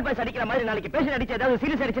 இன்னைக்கு வார்ட் பாய்ஸ் அடிக்கிற மாதிரி நாளைக்கு பேஷண்ட் அடிச்சு ஏதாவது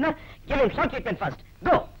சீரியஸ் ஆயிடுச்சுன்னா give him short treatment first.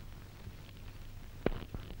 Go.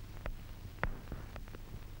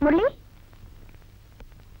 Murali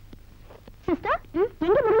sister,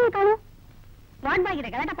 எங்க முரளியை காணோம்? வார்ட் பாய்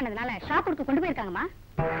கிட்ட கலாட்டா பண்ணதுனால ஷாப் கொடுத்து கொண்டு போயிருக்காங்கம்மா.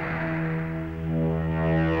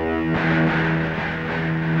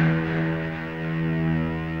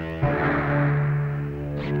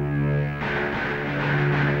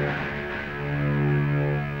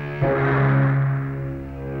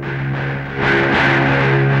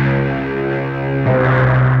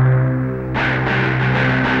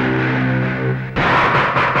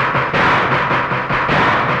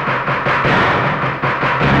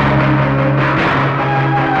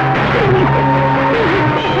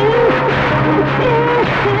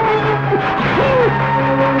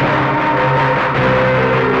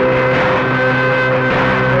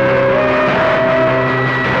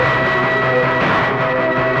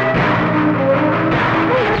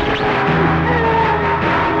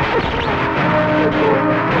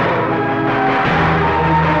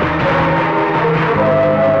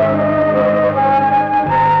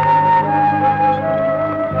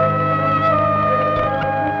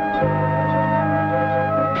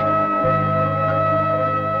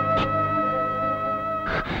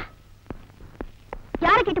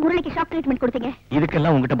 ட்ரீட்மெண்ட் கொடுத்தீங்க?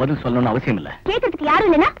 இதுக்கெல்லாம் உங்ககிட்ட பதில் சொல்லணும்னு அவசியம் இல்ல. கேட்கறதுக்கு யாரும்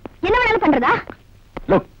இல்லைன்னா என்ன வேணாலும் பண்றதா?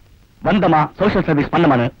 லோக், வந்தமா சோஷியல் சர்வீஸ்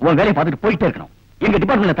பண்ணமான்னு உன் வேலையை பார்த்துட்டு போயிட்டே இருக்கணும். எங்க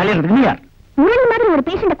டிபார்ட்மெண்ட்ல தலையிறதுக்கு நீ யார்? முரளி மாதிரி ஒரு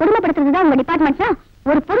பேஷண்ட கொடுமைப்படுத்துறதுதான் உங்க டிபார்ட்மெண்ட்னா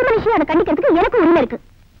ஒரு பொது மனுஷன் அதை கண்டிக்கிறதுக்கு எனக்கு உரிமை இருக்கு.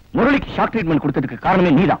 முரளிக்கு ஷாக் ட்ரீட்மெண்ட் கொடுத்ததுக்கு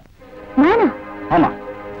காரணமே நீதான். நானா? ஆமா,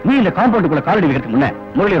 நீ இந்த காம்பவுண்டுக்குள்ள காலடி வைக்கிறதுக்கு முன்ன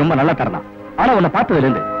முரளி ரொம்ப நல்லா தரலாம். ஆனா உன்னை பார்த்ததுல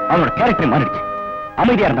இருந்து அவனோட கேரக்டர் மாறிடுச்சு.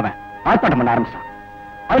 அமைதியா இருந்தவன் ஆர்ப்பாட்டம் பண்ண ஆரம்பிச்சான்.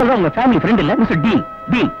 அவர்தான் உங்க ஃபேமிலி ஃப்ரெண்ட் இல்ல, மிஸ்டர்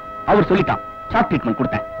டீன். அவர் சொல்லிட்டான் ஷாக் ட்ரீட்மெண்ட்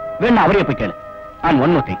கொடுத்தேன், வேணா அவரே போய் கேளு. அண்ட்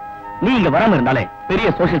ஒன் மோர் திங், நீ இங்க வராம இருந்தாலே பெரிய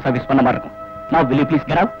சோஷியல் சர்வீஸ் பண்ண மாதிரி இருக்கும். Now will you please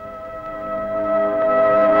get out?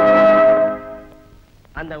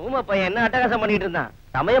 அந்த ஊமை பையன் என்ன அட்டகாசம் பண்ணிட்டு இருந்தான்,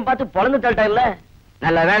 சமயம் பார்த்து பொழந்து தள்ளிட்டா இல்ல.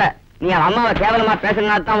 நல்ல வேலை நீ அம்மாவை கேவலமா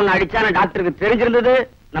பேசினா தான் உன்னை அடிச்சான டாக்டருக்கு தெரிஞ்சிருந்தது,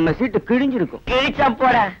 நம்ம சீட்டு கிழிஞ்சிருக்கும். கிழிச்சா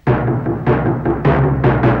போட.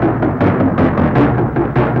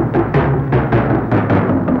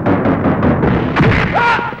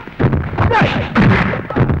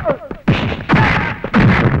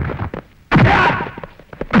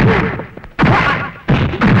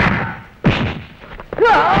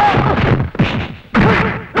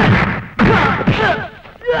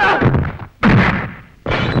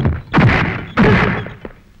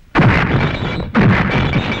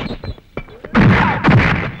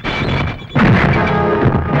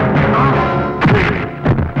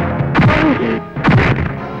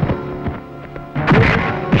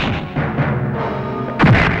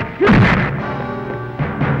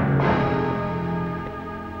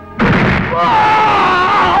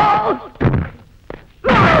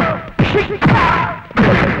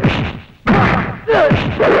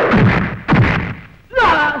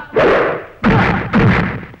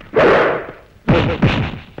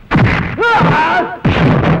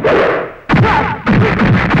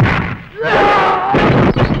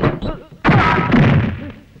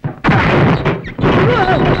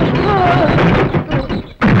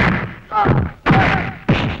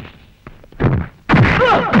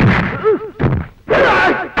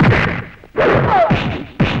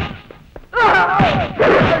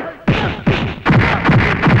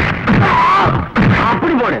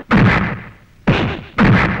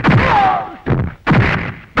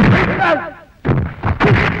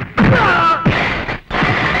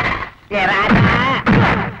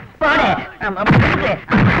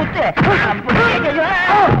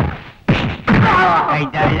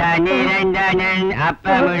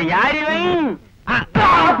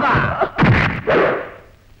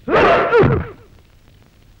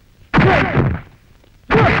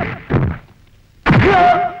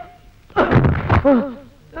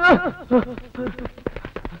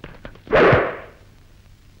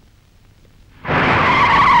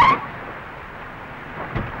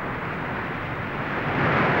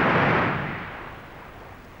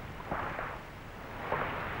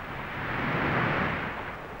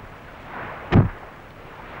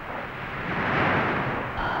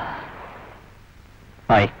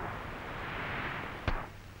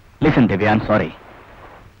 Listen, Devi, I'm sorry.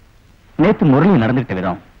 நேத்து முரளி நடந்துகிட்ட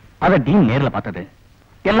விதம், அத டீன் நேர்ல பார்த்தது,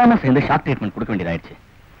 எல்லாமே சேர்ந்து ஷாக் ட்ரீட்மெண்ட் கொடுக்க வேண்டியதாயிடுச்சு.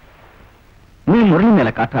 நீ முரளி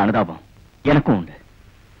மேல காட்டுற அனுதாபம் எனக்கும் உண்டு.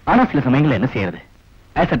 ஆனா சில சமயங்கள்ல என்ன செய்யறது?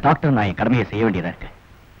 ஆஸ் அ டாக்டர் நான் என் கடமையை செய்ய வேண்டியதா இருக்கு.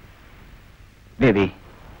 தேவி,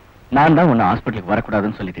 நான் தான் உன்னை ஹாஸ்பிட்டலுக்கு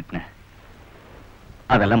வரக்கூடாதுன்னு சொல்லி திட்டினேன்.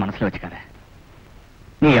 அதெல்லாம் மனசுல வச்சுக்காத.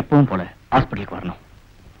 நீ எப்பவும் போல ஹாஸ்பிட்டலுக்கு வரணும்.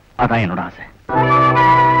 அதான் என்னோட ஆசை.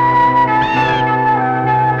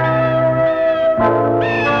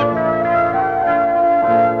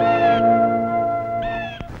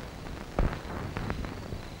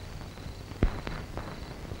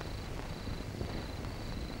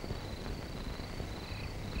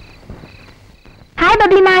 Hi,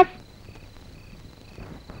 Bubbly Mas.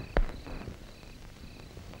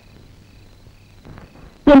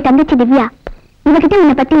 என் தங்கச்சி திவ்யா, இவகிட்ட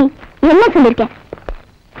உன்னை பத்தி என்ன சொல்லிருக்கேன்?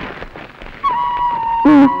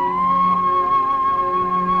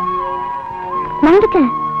 வந்துக்க.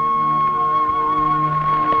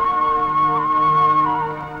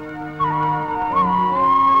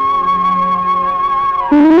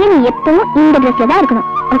 இனிமே நீ எப்பவும் இந்த ட்ரெஸ்ல தான் இருக்கணும்,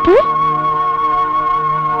 ஓகே?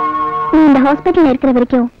 நீ இந்த ஹாஸ்பிட்டல்ல இருக்கிற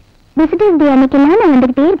வரைக்கும் விசிட்டர்ஸ் டே அன்னைக்கெல்லாம் நான்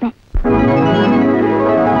வந்துகிட்டே இருப்பேன்.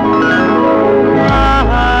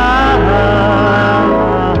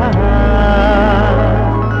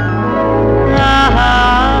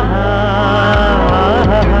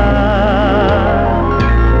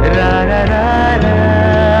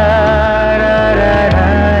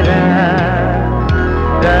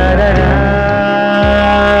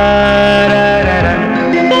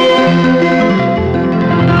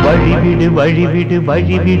 வழிவிடு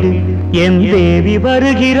வழிவிடு என் தேவி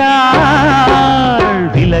வருகிறாள்,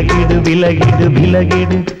 விலகிடு விலகிடு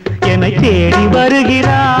விலகிடு என்னை தேடி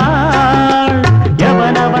வருகிறாள்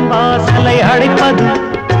எவனவன் வாசலை அடைப்பது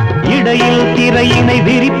இடையில் திரையினை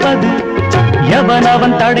விரிப்பது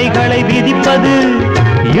எவனவன் தடைகளை விதிப்பது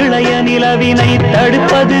இளைய நிலவினை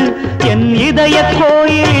தடுப்பது என் இதய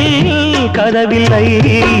கோயில் கதவில்லை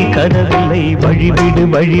கதவில்லை வழிவிடு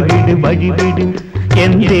வழிவிடு வழிவிடு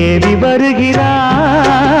என் தேவி வருகிறாள்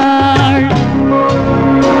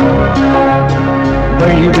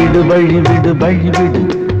வழிவிடு வழிவிடு வழிவிடு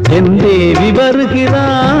என் தேவி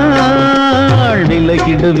வருகிறாள்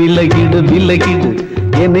விலகிடு விலகிடு விலகிடு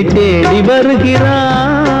என்னை தேடி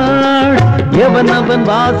வருகிறாள் எவனவன்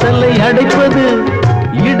வாசலை அடைப்பது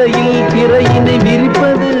இடையில் திரையினை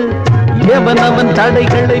விரிப்பது எவனவன்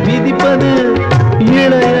தடைகளை விதிப்பது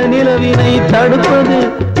இளைய நிலவினை தடுப்பது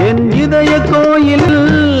என் இதய கோயில்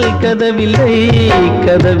கதவில்லை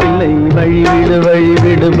கதவில்லை வழிவிடு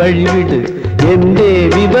வழிவிடு வழிவிடு என்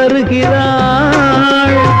தேவி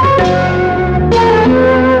வருகிறாள்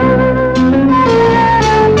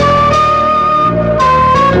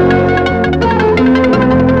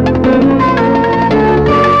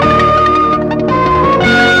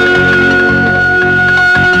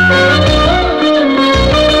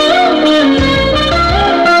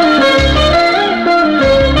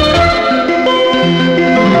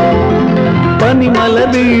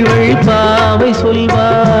பனிமலர் வீழ்வழி பாவை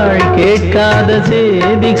சொல்வாள் கேட்காத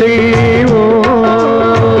செய்திகள்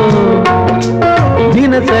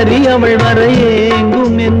தினசரி அவள் வர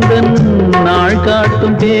ஏங்கும் எந்த நாள்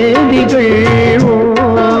காட்டும் தேதிகள்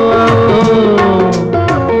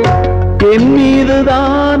என்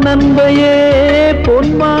மீதுதான் அன்பையே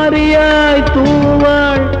பொன்மாரியாய்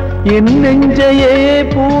தூவாள் என் நெஞ்சையே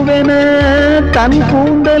பூவென தன்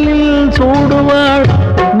கூந்தலில் சூடுவாள்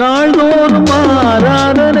நாள்தோறும்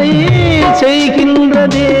ஆராதனை செய்கின்ற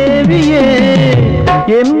தேவியே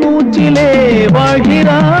என் மூச்சிலே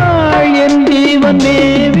வாழ்கிறாள் என் ஜீவன்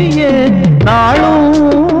தேவியே நாளும்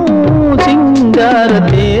சிங்கார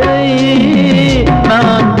தேரை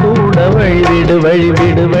நான் கூட வழிவிடு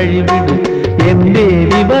வழிவிடு வழிவிடு என்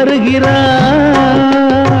தேவி வருகிறாள்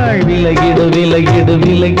விலகிடு விலகிடு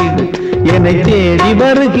விலகிடு என்னை தேடி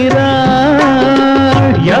வருகிறாள்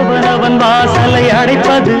எவனவன் வாசலை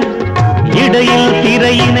அடைப்பது இடையில்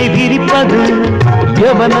திரையினை விரிப்பது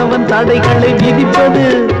எவனவன் தடைகளை விதிப்பது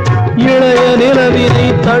இளைய நிலவினை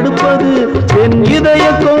தடுப்பது என் இதய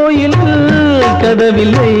கோயில்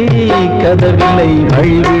கதவில்லை கதவில்லை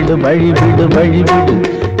வழிவிடு வழிவிடு வழிவிடு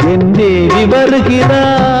என் தேவி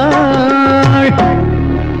வருகிறாள்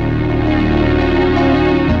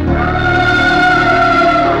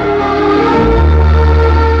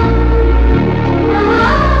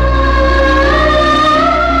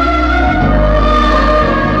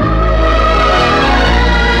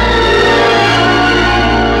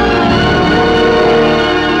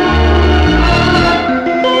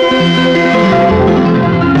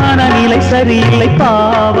சரியில்லை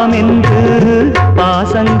பாவம் என்று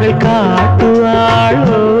பாசங்கள்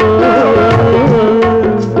காட்டுவாளோ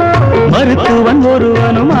மருத்துவன்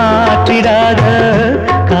ஒருவனும் ஆற்றிடாத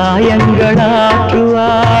காயங்களாற்றுவாளோ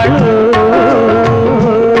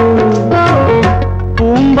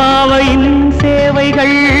பூம்பாவையின்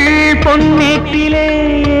சேவைகள் பொன்னேற்றிலே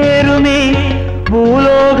ஏறுமே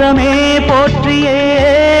பூலோகமே போற்றியே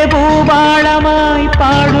பூபாளமாய்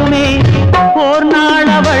பாடுமே ஓர் நாள்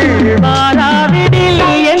அவள் வாராவிடில்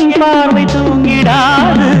என் பார்வை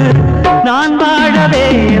தூங்கிடாது நான் வாழவே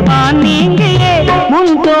வான் நீங்கியே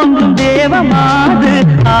முன் தோன்றும் தேவமாது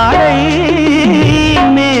ஆடை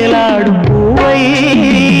மேலாடும் பூவை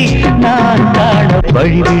நான் காண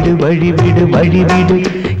வழிவிடு வழிவிடு வழிவிடு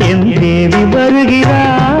என் தேவி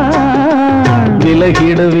வருகிறாள்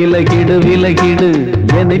விலகிடு விலகிடு விலகிடு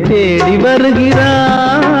என்னை தேடி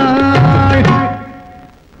வருகிறாள்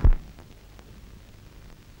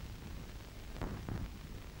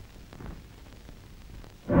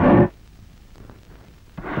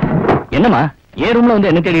என்னம்மா ஏன் ரூம்ல வந்து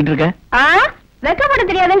என்ன தேடிட்டு இருக்க? வெக்கப்பட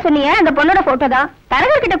தெரியாதுன்னு சொன்னீங்க. அந்த பொண்ணோட போட்டோ தான்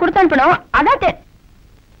தரகர் கிட்ட கொடுத்து அனுப்பணும். அதான்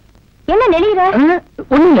என்ன நெளிகிற?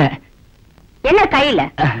 ஒண்ணும் இல்ல. என்ன கையில?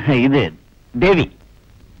 இது தேவி.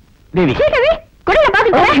 தேவி தேவி குடில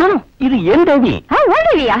பாத்துக்கிறேன். இது என் தேவி. உன்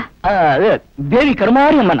தேவியா? தேவி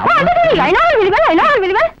கருமாரி அம்மன்.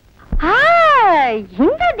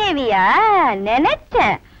 இந்த தேவியா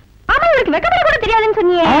நினைச்சேன். ஆமா உங்களுக்கு வெக்கப்பட கூட தெரியாதுன்னு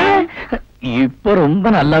சொன்னீங்க. இப்ப ரொம்ப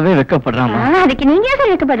நல்லாவே வெக்கப்படுறாமா? அதுக்கு நீங்க ஏன்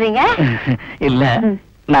சார் வெக்கப்படுறீங்க? இல்ல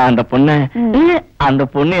நான் அந்த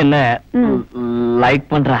பொண்ணு என்ன லைக்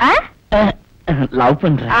பண்றா. லவ்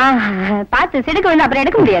பண்றேன். பார்த்து சிடுக்க வந்து அப்புறம்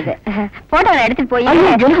எடுக்க முடியாது. போட்டோல எடுத்துட்டு போய்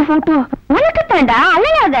போட்டோ உனக்கு தாண்டா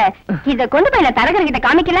அலையாத. இத கொண்டு போய் நான் தரகர் கிட்ட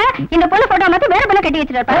காமிக்கல, இந்த பொண்ணு போட்டோ மட்டும் வேற பொண்ணு கட்டி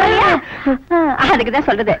வச்சிருப்பா. அதுக்குதான்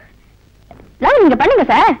சொல்றது. லவ் நீங்க பண்ணுங்க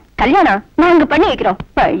சார், கல்யாணம் நாங்க பண்ணி வைக்கிறோம்.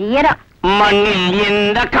 பழியறா மண்ணில்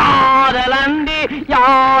இந்த காதலண்டி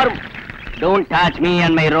யார். Don't touch me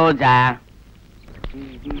and my ரோஜா.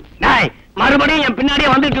 டேய், மறுபடியும் என்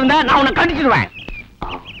பின்னாடியே வந்துட்டு இருந்தா நான் உன்னை கடிச்சிடுவேன்.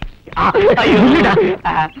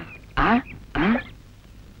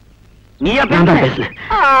 நீ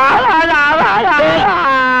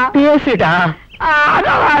பேசுடா.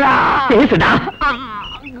 பேசுடா.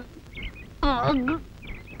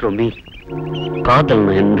 ரொமி,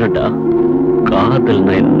 காதல்னா என்னடா?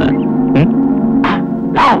 காதல்னா என்ன?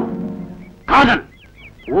 காதல்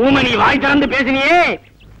ஊமணி வாய் திறந்து பேசினியே,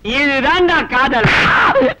 இதுதான்டா காதல்.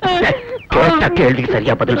 கேட்ட கேள்விக்கு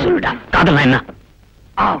சரியா பதில் சொல்லுடா. காதல்னா என்ன?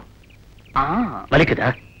 வலிக்குதா?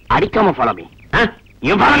 அடிக்காம ஃபாலோ மீ.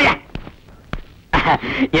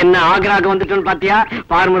 என்ன ஆக்ராக்கு வந்துட்டோன்னு பாத்தியா?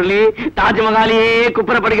 பார் முரளி, தாஜ்மஹாலையே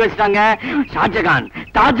குப்புற படிக்க வச்சுட்டாங்க. ஷாஜகான்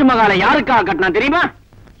தாஜ்மஹாலை யாருக்காக கட்டினா தெரியுமா?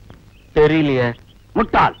 தெரியலையே.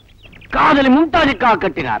 முட்டாள், காதலி மும்தாஜுக்காக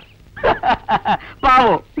கட்டினார்.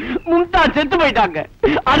 பாவம், மும்தாஜ் செத்து போயிட்டாங்க.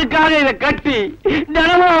 அதுக்காக இதை கட்டி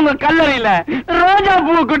தினமும் அவங்க கல்லறையில ரோஜா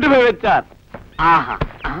பூ கொண்டு போய் வச்சார். ஆஹா,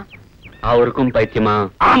 அவருக்கும் பைத்தியமா?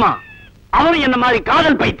 ஆமா, அவரும் என்ன மாதிரி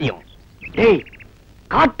காதல் பைத்தியம். டேய்,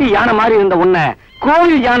 காட்டு யானை மாதிரி இருந்த உன்னை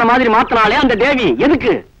கோவில் யானை மாதிரி மாத்தினாலே அந்த தேவி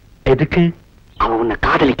எதுக்கு? எதுக்கு? அவ உன்னை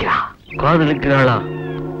காதலிக்கிறா. காதலிக்கிறாளா?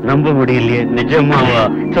 நம்ப முடியலையே. நிஜமாவா?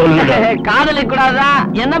 சொல்லுங்க. காதலிக்க கூடாதா?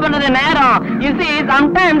 என்ன பண்றது நேரம். You see,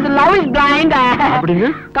 sometimes love is blind. அப்படின்னா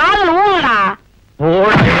காதல் ஊமடா.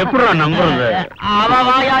 எப்படா நம்புறது? அவ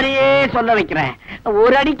வாயாரியே சொல்ல வைக்கிறேன்.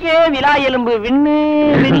 ஒரு அடிக்கே விலா எலும்பு விண்ணு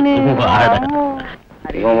விண்ணு.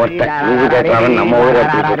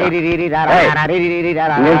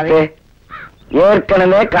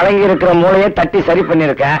 ஏற்கனவே கலங்கி இருக்கிற மூளையை தட்டி சரி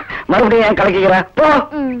பண்ணிருக்க, மறுபடியும் ஏன் கலக்கிக்கிற?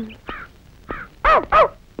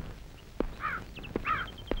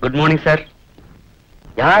 Good morning sir.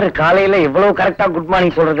 யாரு காலையில இவ்வளவு கரெக்டா குட்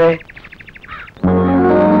மார்னிங் சொல்றது?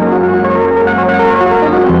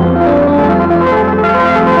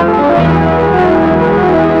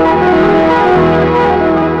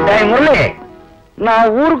 முரளி,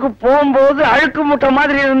 நான் ஊருக்கு போகும்போது அழுக்கு முட்டை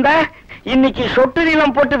மாதிரி இருந்த, இன்னைக்கு சொட்டு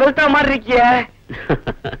நீளம் போட்டு வெளுத்த மாதிரி இருக்கிய.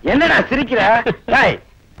 என்னடா சிரிக்கிற?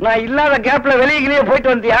 நான் இல்லாத கேப்ல வெளியே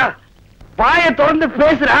போயிட்டு வந்தியா? வாயை திறந்து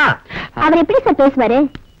பேசுறா. அவர் எப்படி சார் பேசுவாரு?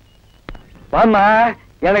 வாமா,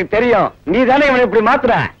 எனக்கு தெரியும். நீ தானே இவனை இப்படி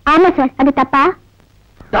மாத்துற. ஆமா சார், அது தப்பா?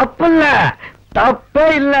 தப்பு இல்ல, தப்பே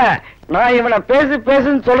இல்ல. நான் இவனை பேசு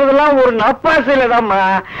பேசுன்னு சொல்றதெல்லாம் ஒரு நப்பாசையிலதாம்மா.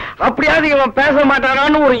 அப்படியாவது இவன் பேச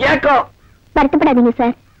மாட்டானான்னு ஒரு ஏக்கம். வருத்தப்படாதீங்க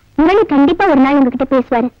சார், முரளி கண்டிப்பா ஒரு நாள் உங்ககிட்ட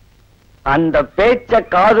பேசுவாரு. அந்த பேச்ச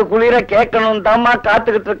காது குளிர கேட்கணும் தாம்மா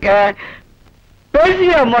காத்துக்கிட்டு இருக்க.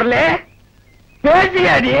 பேசியா முரளி?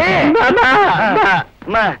 பேசியா நீ?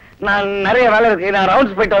 நான் நிறைய வேலை இருக்கு, நான்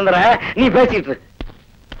ரவுண்ட்ஸ் போயிட்டு வந்துடுறேன், நீ பேசிட்டு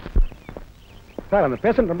சார். அந்த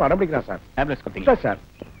பேஷண்ட் ரொம்ப அடம்பிடிக்கிறான் சார். டேப்லெட்ஸ் கொடுத்தீங்க சார்.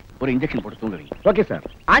 ஒரு இன்ஜெக்ஷன் போட்டு தூங்குவீங்க. Okay sir.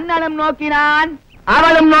 அண்ணனும் நோக்கினான்,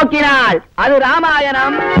 அவளும் நோக்கினாள். அது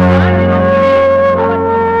ராமாயணம்.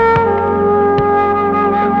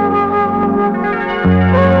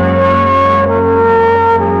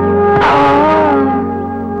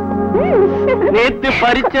 நேத்து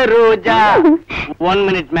பறிச்ச ரோஜா. 1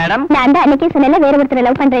 minute மேடம். நான் தான் அன்னைக்கே சொன்னல வேற ஒருத்தரை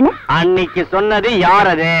லவ் பண்றேன்னு. அன்னைக்கு சொன்னது யார்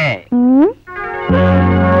அது?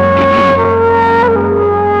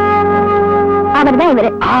 அவர்தான் இவரு.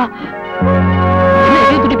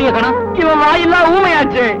 இவன் வாயெல்லாம்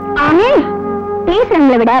ஊமையாச்சு.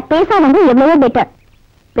 பேசுறவங்களை விட பேசாதவங்க எவ்வளவோ பெட்டர்.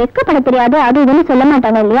 வெக்கப்பட தெரியாது, அது இதுன்னு சொல்ல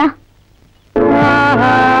மாட்டாங்க இல்லையா?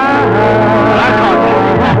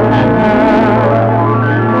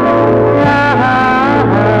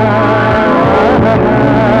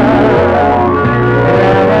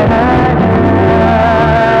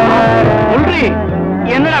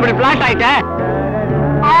 என்னடா அப்படி பிளாட் ஆயிட்ட?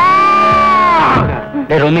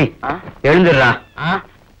 ரோமி, எழுந்துடுறா.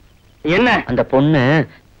 என்ன? அந்த பொண்ணு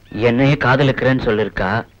என்னையே காதலிக்கிறேன்னு சொல்லிருக்கா.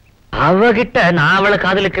 அவகிட்ட நான் அவளை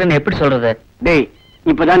காதலிக்கிறேன்னு எப்படி சொல்றது? டேய்,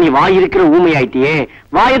 இப்பதான் நீ வாய் இருக்கிற ஊமை ஆயிட்டியே.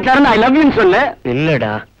 வாயை திறந்து ஐ லவ் யூன்னு சொல்லு.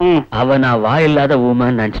 இல்லடா, அவ நான் வாய் இல்லாத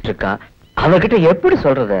ஊமைன்னு நினைச்சிட்டு இருக்கா. அவகிட்ட எப்படி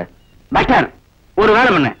சொல்றது? பெட்டர் ஒரு வேலை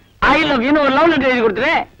பண்ணு, ஐ லவ் யூன்னு ஒரு லவ் லெட்டர் எழுதி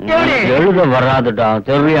கொடுத்துரு. எழுத வராதுடா,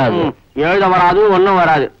 தெரியாது. எழுத வராது, ஒண்ணும்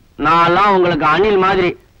வராது. நான் உங்களுக்கு அணில்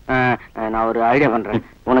மாதிரி. நான் ஒரு ஐடியா பண்றேன்,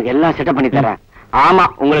 உனக்கு எல்லாம் செட்டப் பண்ணி தரேன். ஆமா,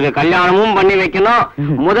 உங்களுக்கு கல்யாணமும் பண்ணி வைக்கணும்.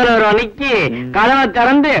 முதல்வர் அன்னைக்கு கதவை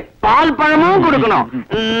திறந்து பால் பழமும் கொடுக்கணும்.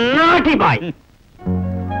 நாட்டி பாய்.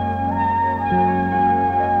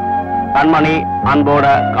 கண்மணி அன்போட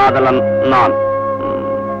காதலன் நான்.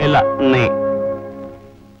 இல்ல நீ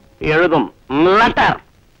எழுதும் லெட்டர்.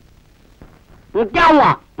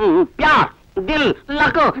 प्यार दिल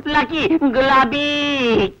लको लकी गुलाबी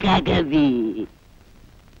कागजी.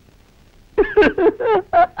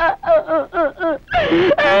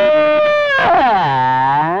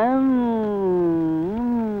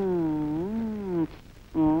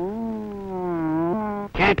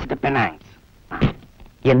 Catch the penance.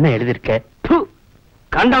 என்ன எழுதிருக்க?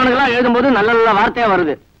 கண்டவனுக்கெல்லாம் எழுதும் போது நல்ல நல்ல வார்த்தையா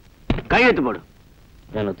வருது. கையெழுத்து போடு.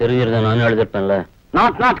 எனக்கு தெரிஞ்சிருந்தா நானும் எழுதிருப்பேன்ல.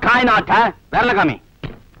 நாட் காய் நாட் வேற காமி.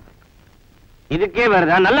 இதுக்கே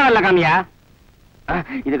வருதா? நல்ல வெள்ள காமியா?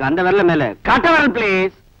 இதுக்கு அந்த வெள்ள மேல கட்ட வரல்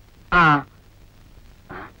பிளீஸ்.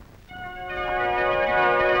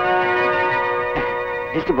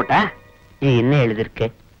 லிஸ்ட் போட்ட என்ன எழுதிருக்க?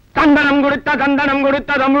 தந்தனம் கொடுத்த தந்தனம்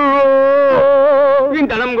கொடுத்த தமிழோ,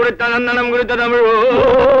 இந்தனம் கொடுத்த தந்தனம் கொடுத்த தமிழோ.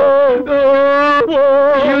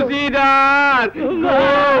 You see that?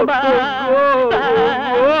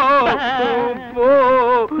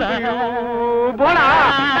 போடா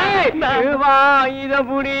வா, இத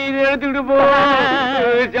புடி, இத எடுத்துட்டு போ.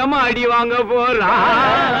 ஜமாடி வாங்க போறா.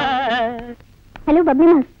 ஹலோ பப்ளி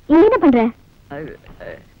மாஸ், இங்க என்ன பண்ற?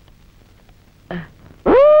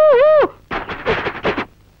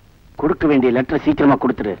 கொடுக்க வேண்டிய லெட்டர் சீக்கிரமா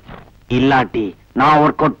கொடுத்துரு, இல்லாட்டி நான்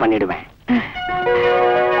ஒர்க் அவுட் பண்ணிடுவேன்.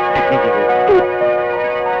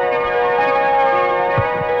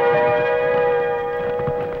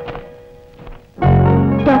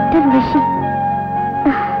 டாக்டர் ரிஷி.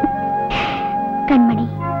 கண்மணி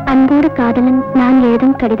அன்போடு காதலன் நான்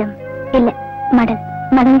எழுதும் கடிதம். இல்ல மடல்,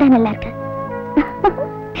 மடல் தான் நல்லா இருக்கு.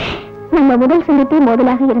 நம்ம முதல் சந்திப்பே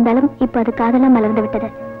மோதலாக இருந்தாலும் இப்ப அது காதலா மலர்ந்து விட்டது.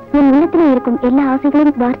 என் உள்ளத்துல இருக்கும் எல்லா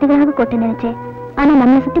ஆசைகளையும் வார்த்தைகளாக கொட்ட நினைச்சேன். ஆனா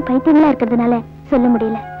நம்மளை சுத்தி பைத்தியங்களா இருக்கிறதுனால சொல்ல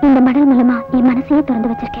முடியல. இந்த மடல் மூலமா என் மனசையே திறந்து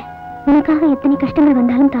வச்சிருக்கேன். உனக்காக எத்தனை கஷ்டங்கள்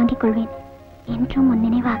வந்தாலும் தாங்கிக் கொள்வேன் என்றும் உன்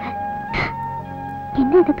நினைவாக.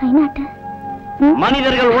 என்ன இது கை நாட்டு?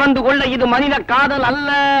 மனிதர்கள் உணர்ந்து கொள்ள இது மனித காதல்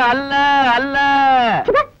அல்ல அல்ல அல்ல.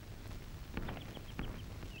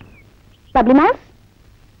 பப்ளி மாஸ்,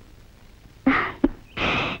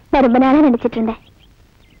 நான் ரொம்ப நாளா நினைச்சிட்டு இருந்தேன்.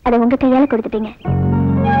 அதை உங்க கையால கொடுத்துட்டீங்க.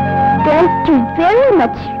 Thank you very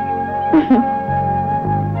much.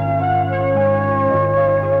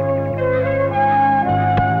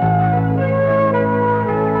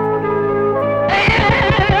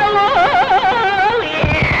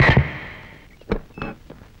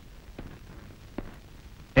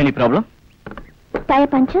 Any problem? Tire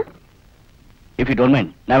puncture? If you don't mind,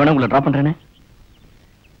 நான் வேணா உங்களை drop பண்றேனே.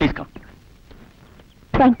 Please come.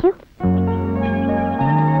 Thank you.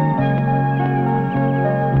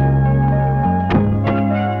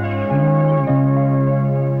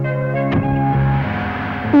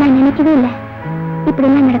 நான் நினைக்கவே இல்லை இப்படி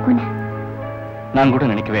எல்லாம் நடக்கும்னு. நான் கூட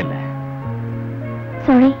நினைக்கவே இல்லை.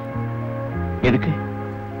 சாரி. எதுக்கு?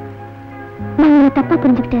 நான் உங்களை தப்பா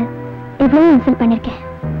புரிஞ்சுக்கிட்டு எவ்வளவு இன்சல்ட் பண்ணிருக்கேன்.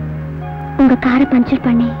 உங்க காரை பஞ்சர்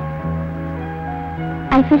பண்ணி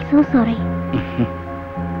I feel so sorry.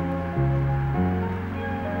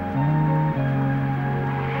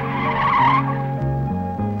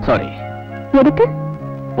 Sorry. எதுக்கு?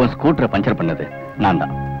 உன் ஸ்கூட்டரை பஞ்சர் பண்ணது நான்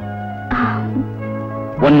தான்.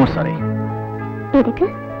 One more sorry. எதுக்கு?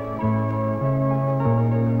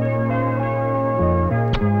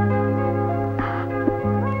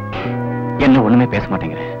 என்ன ஒண்ணுமே பேச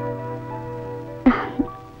மாட்டேங்கிற?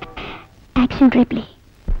 Action replay.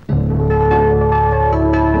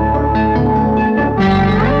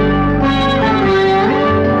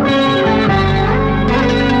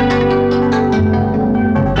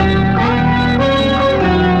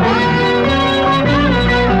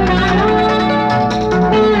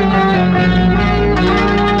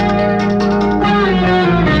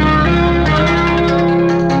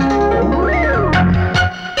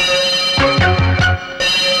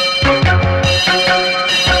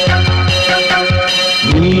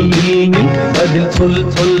 சொல்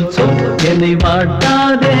சொல் சொல் என்னை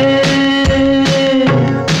வாட்டாதே.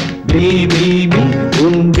 பிபி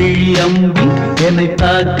உன் விழி அம்பி என்னை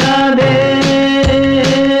தாக்காதே.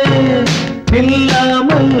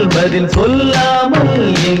 இல்லாமல் பதில் சொல்லாமல்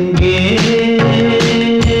எங்கே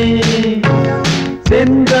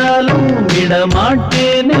சென்றாலும்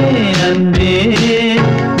விடமாட்டேனே அன்பே.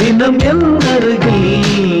 தினம் என் அருகில்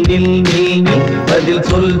நில் நில் நில் பதில்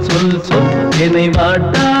சொல் சொல் சொல் என்னை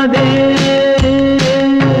வாட்டாதே.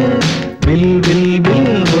 வில் வில்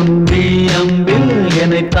வில் உன் விழி அம்பில்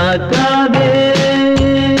என்னை தாக்காதே.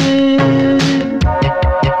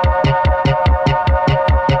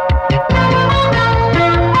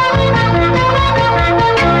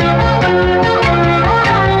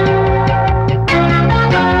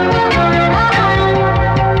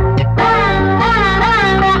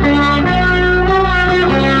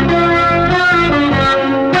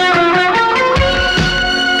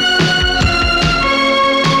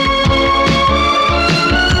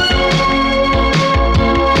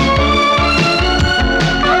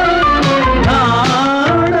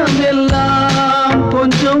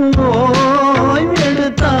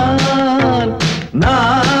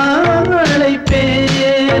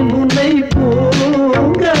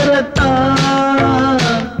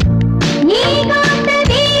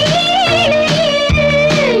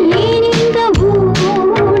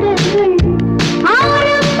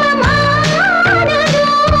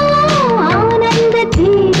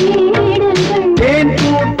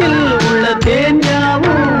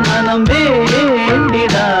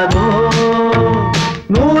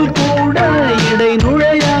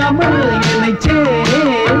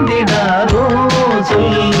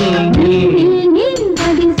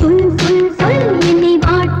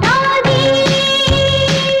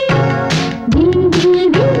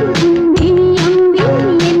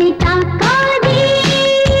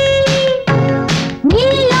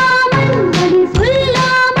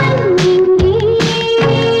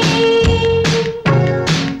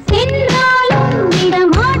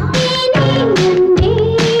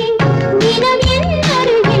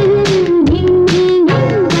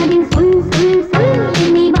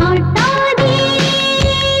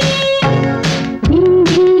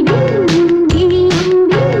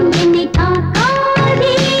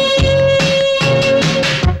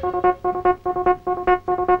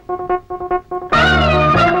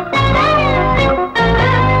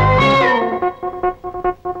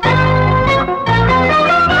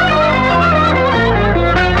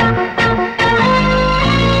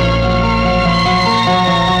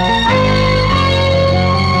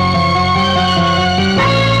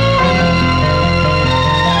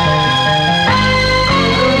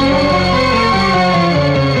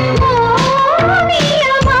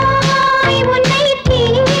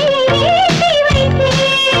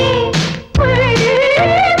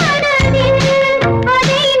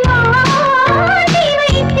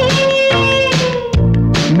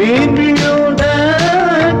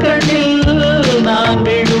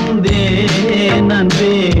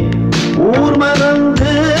 ஊர்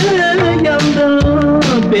மறந்து எந்த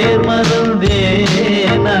பேர் மறந்தே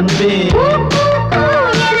நன்பே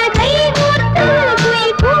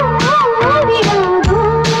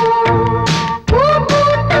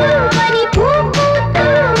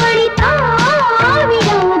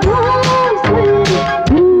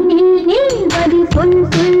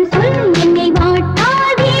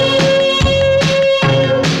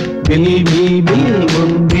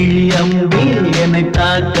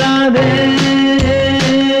தாக்காதே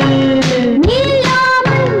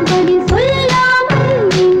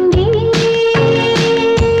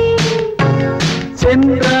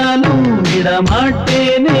சென்றாலும்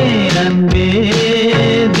விடமாட்டேனே அன்பே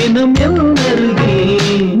தினம் எந்தருகே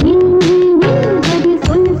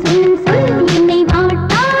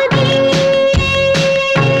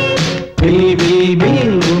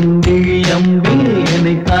உண்டியம்பில்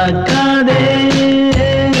என்னை தாக்காதே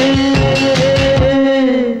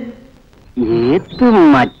ஏத்து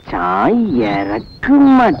மச்சான் இறக்கு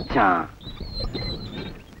மச்சான்.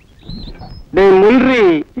 டேய் முல்ரி,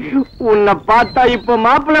 உன்னை பார்த்தா இப்ப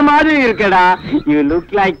மாப்பிள்ள மாதிரி இருக்கடா. You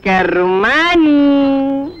look like a Rumani.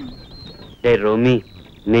 டேய் ரோமி,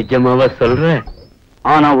 நிஜமாவா சொல்ற?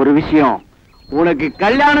 ஆனா ஒரு விஷயம், உனக்கு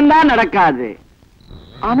கல்யாணம் தான் நடக்காது.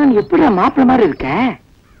 ஆனா நீ எப்படி மாப்பிள்ள மாதிரி இருக்க?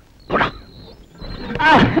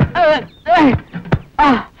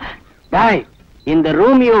 டேய், இந்த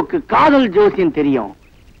ரோமியோக்கு காதல் ஜோசியம் தெரியும்.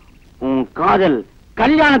 உன் காதல்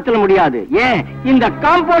கல்யாணத்துல முடியாது. ஏன் இந்த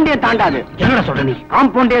காம்பவுண்டே தாண்டாது. என்ன சொல்ற நீ?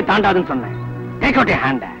 காம்பவுண்டே தாண்டாதுன்னு சொன்னேன். Take out your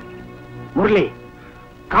hand. Murali,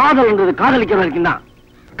 காதல்ன்றது காதலிக்கிற வரைக்கும் தான்,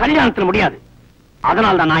 கல்யாணத்துல முடியாது.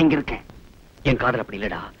 அதனால தான் நான் இங்க இருக்கேன். என் காதல் அப்படி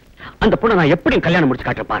இல்லடா. அந்த பொண்ணை நான் எப்படியும் கல்யாணம் முடிச்சு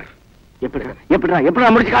காட்டுறேன் பாரு. எப்படி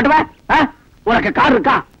முடிச்சு காட்டுவேன்? உனக்கு கார்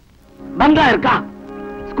இருக்கா? பங்களா இருக்கா?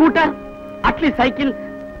 Scooter, at least cycle?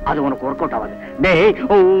 அது உனக்கு ஒர்க் அவுட் ஆகாது. டேய்,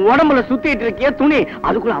 உடம்புல சுத்திட்டு இருக்கிய துணி,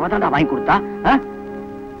 அதுக்குள்ள அவ தான் வாங்கி கொடுத்தா.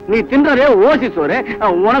 நீ தின்றதே ஓசி சோறு,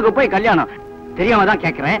 உனக்கு போய் கல்யாணம் தெரியாம தான்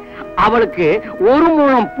கேக்குறேன். அவளுக்கு ஒரு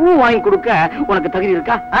முழம் பூ வாங்கி கொடுக்க உனக்கு தகுதி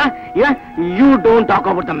இருக்கா? You don't talk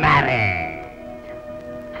about the marriage.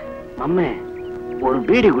 மம்மே, ஒரு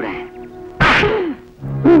பீடி கூட.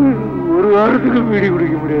 ஒரு வாரத்துக்கு பீடி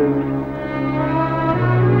குடிக்க முடியாது.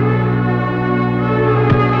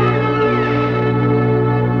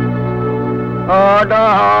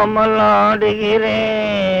 ஆடாமல்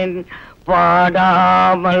ஆடுகிறேன்,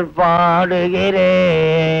 பாடாமல்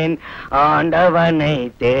பாடுகிறேன், ஆண்டவனை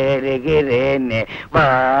தேடுகிறேன். வா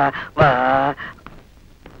வா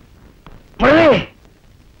முரளி,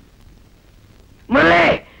 முரளி,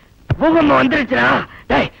 பூகம்பம் வந்துருச்சுடா.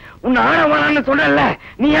 டேய், உன்னை ஆட வேணான்னு சொன்னல,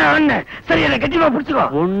 நீ ஏன் ஆன? சரி, என்ன கட்டிமா பிடிச்சுக்கோ.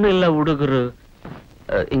 ஒண்ணு இல்ல உடுகுரு,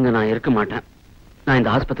 இங்க நான் இருக்க மாட்டேன். நான் இந்த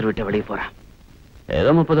ஆஸ்பத்திரி விட்டு வெளியே போறேன். ஏதோ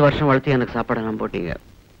 30 வருஷம் வளர்த்து எனக்கு சாப்பாடெல்லாம் போட்டீங்க.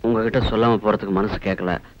 உங்ககிட்ட சொல்லாம போறதுக்கு மனசு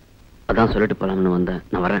கேட்கல. அதான் சொல்லிட்டு போலாம்னு வந்தேன்.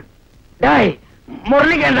 நான் வரேன். டேய்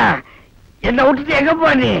முரளிகண்ணா, என்ன விட்டுட்டு எங்க போ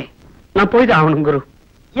நீ? நான் போய்தான் ஆகணும் குரு.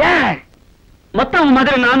 ஏன்? மொத்தம்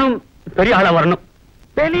மாதிரி நானும் பெரிய ஆளா வரணும்.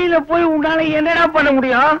 வெளியில போய் உன்னால என்னடா பண்ண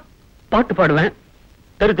முடியும்? பாட்டு பாடுவேன்,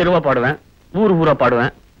 தெரு தெருவா பாடுவேன், ஊரு ஊரா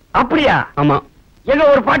பாடுவேன். அப்படியா? ஆமா. எங்க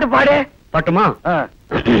ஒரு பாட்டு பாடு. பாட்டுமா?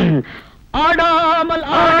 ஆடாமல்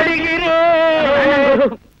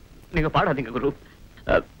ஆடுகிறேன். நீங்க பாடாதீங்க குரு,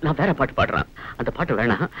 நான் வேற பாட்டு பாடுறேன். அந்த பாட்டு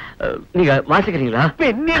வேணாம், நீங்க வாசிக்கிறீங்களா?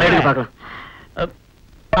 பார்க்கலாம்.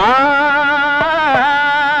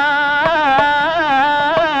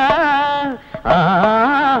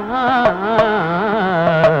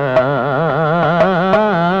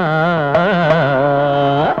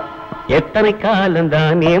 எத்தனை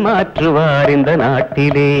காலம்தான் ஏமாற்றுவார் இந்த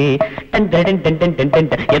நாட்டிலே,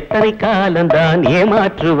 எத்தனை காலம்தான்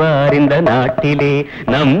ஏமாற்றுவார் இந்த நாட்டிலே,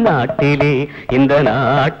 நம் நாட்டிலே, இந்த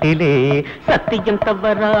நாட்டிலே. சத்தியம்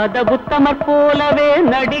தவறாத புத்தமர் போலவே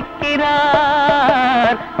நடிக்கிறார்,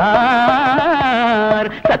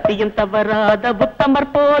 சத்தியம் தவறாத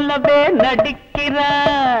புத்தமர் போலவே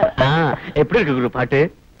நடிக்கிறார். எப்படி இருக்கு குரு பாட்டு?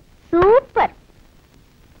 சூப்பர்.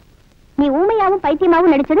 நீ ஊமையாவும்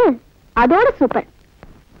பைத்தியமாவும் நடிச்சது அதோட சூப்பர்.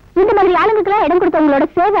 இந்த மாதிரி ஆளுங்களுக்கெல்லாம் இடம் கொடுத்தவங்களோட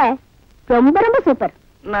சேவை ரொம்ப ரொம்ப சூப்பர்.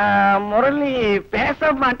 நான் முரளி பேச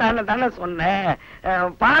மாட்டான்னு தானே சொன்னேன்,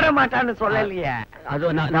 பாட மாட்டான்னு சொல்லலையே.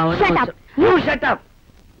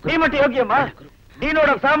 நீ மட்டும் யோக்கியமா?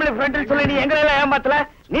 நீனோட ஃபேமிலி ஃப்ரெண்ட் சொல்லி நீ எங்களை எல்லாம் ஏமாத்தல.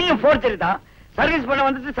 நீயும் போர்ச்சரி தான். சர்வீஸ் பண்ண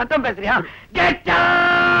வந்துட்டு சத்தம் பேசுறியா?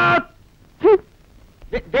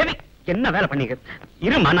 தேவி, என்ன வேலை பண்ணீங்க?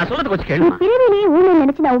 இருமா, நான் சொல்றது கொஞ்சம் கேளுமா. பிரிவிலேயே ஊழல்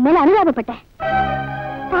நினைச்சு நான் உன் மேல அனுதாபப்பட்டேன்.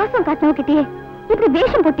 பாசம் காட்டினவகிட்டே இப்படி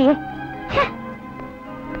வேஷம் போட்டியே.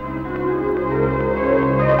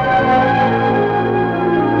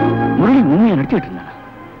 முரளி உண்மையை நடிச்சுட்டு இருந்தானா?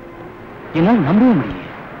 என்னால நம்பவே முடியல.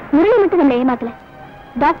 முரளி மட்டும் நம்மளை ஏமாத்தல,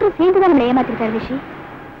 டாக்டர் சேர்ந்துதான் நம்மளை ஏமாத்திருக்காரு ரிஷி.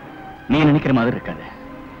 நீ நினைக்கிற மாதிரி இருக்காது.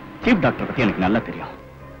 சீஃப் டாக்டர் பத்தி எனக்கு நல்லா தெரியும்.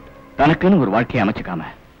 தனக்குன்னு ஒரு வாழ்க்கையை அமைச்சுக்காம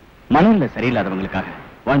மனநிலை சரியில்லாதவங்களுக்காக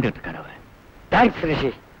வாழ்ந்துட்டு இருக்காரு அவரு. தேங்க்ஸ்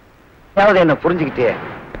ரிஷி. அதாவது என்ன புரிஞ்சுக்கிட்டே.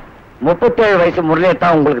 37 வயசு முரளியை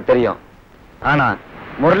தான் உங்களுக்கு தெரியும். ஆனா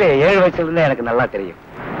முரளியை 7 வயசுல இருந்தே எனக்கு நல்லா தெரியும்.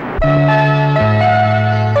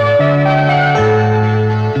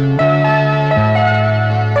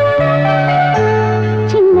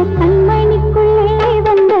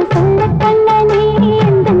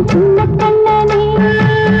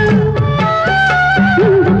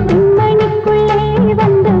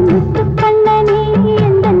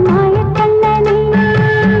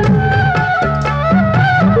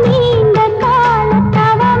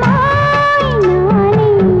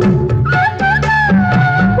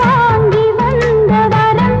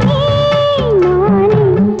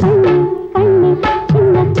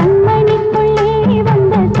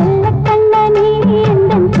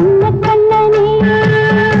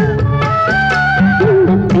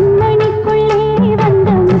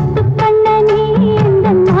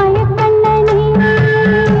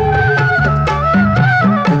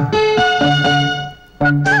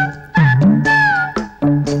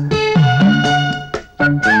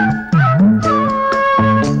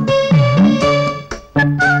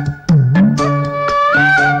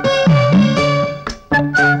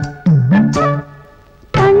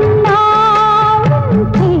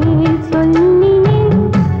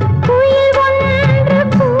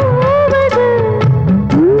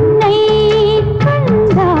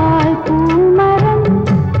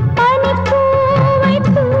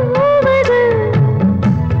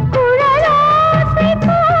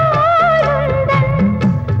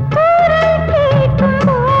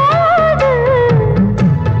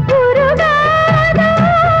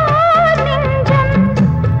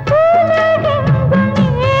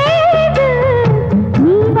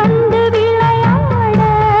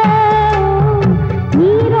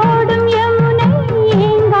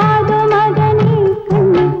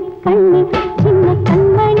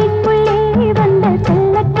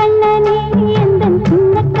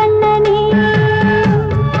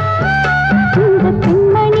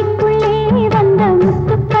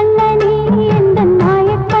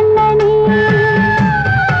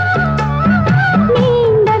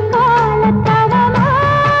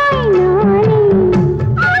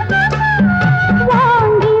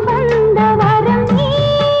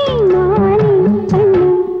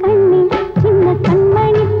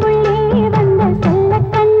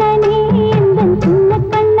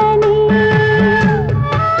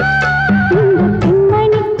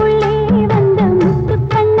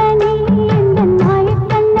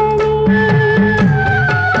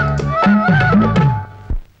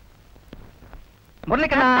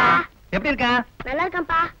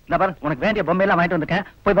 உனக்கு வேண்டிய பொம்மை எல்லாம் வாங்கிட்டு வந்திருக்கேன்.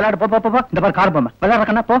 போய் விளையாடு. போ போ. இந்த பாரு கார் பொம்மை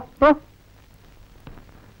விளையாடுறக்கண்ணா. போ போ.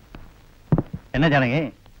 என்ன ஜானகி,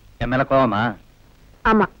 என் மேல கோவமா?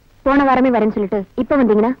 ஆமா, போன வாரமே வரேன்னு சொல்லிட்டு இப்ப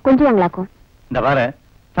வந்தீங்கன்னா கொஞ்சம் வாங்கலாக்கும். இந்த பாரு,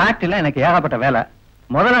 ஃபேக்டரியில எனக்கு ஏகப்பட்ட வேலை.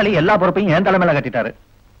 முதலாளி எல்லா பொறுப்பையும் என் தலைமையில கட்டிட்டாரு.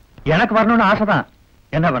 எனக்கு வரணும்னு ஆசைதான்,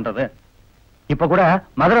 என்ன பண்றது? இப்ப கூட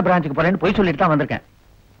மதுரை பிரான்ச்சுக்கு போறேன்னு போய் சொல்லிட்டு தான் வந்திருக்கேன்.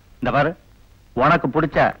 இந்த பாரு, உனக்கு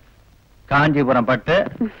பிடிச்ச காஞ்சிபுரம் பட்டு,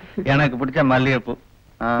 எனக்கு பிடிச்ச மல்லிகைப்பூ.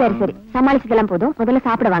 சரி சரி, சமாளிச்சதெல்லாம் போதும், முதல்ல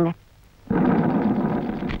சாப்பிட வாங்க.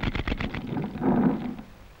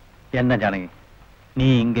 என்ன ஜானகி, நீ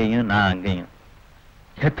இங்கேயும் நான் அங்கேயும்,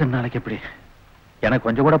 எத்தனை நாளைக்கு எப்படி? எனக்கு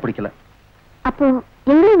கொஞ்சம் கூட பிடிக்கல. அப்போ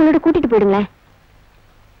எங்களையும் உங்களோட கூட்டிட்டு போயிடுங்களேன்.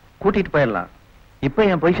 கூட்டிட்டு போயிடலாம். இப்ப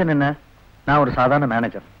என் பொசிஷன் என்ன? நான் ஒரு சாதாரண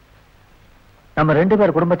மேனேஜர். நம்ம 2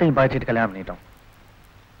 பேர் குடும்பத்தையும் பாய்ச்சிட்டு கல்யாணம் பண்ணிட்டோம்.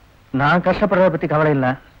 நான் கஷ்டப்படுறத பத்தி கவலை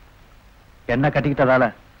இல்லை. என்ன கட்டிக்கிட்டதால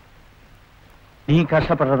நீ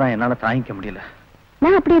கஷ்டப்படுறதா என்னால தாங்கிக்க முடியல.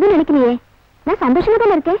 நான் அப்படி எதுவும் நினைக்கலையே, நான் சந்தோஷமா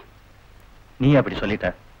தானே இருக்கேன். நீ அப்படி சொல்லிட்ட.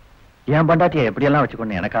 என் பண்டாட்டியை எப்படியெல்லாம்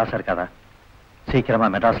வச்சுக்கொண்டு எனக்கு ஆசை இருக்காதா? சீக்கிரமா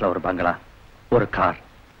மெட்ராஸ்ல ஒரு பங்களா, ஒரு கார்,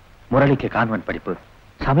 முரளிக்கு கான்வென்ட் படிப்பு,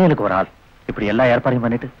 சமையலுக்கு ஒரு ஆள், இப்படி எல்லா ஏற்பாடையும்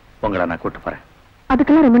பண்ணிட்டு உங்களை நான் கூட்டு போறேன்.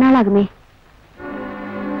 அதுக்கெல்லாம் ரொம்ப நாள் ஆகுமே.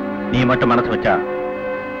 நீ மட்டும் மனசு வச்சா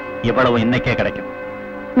இவ்வளவு இன்னைக்கே கிடைக்கும்.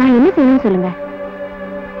 நான் என்ன செய்யணும்னு சொல்லுங்க.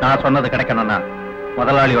 நான் சொன்னது கிடைக்கணும்னா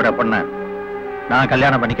முதலாளியோட பொண்ண நான்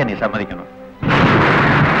கல்யாணம் பண்ணிக்க நீ சம்மதிக்கணும்.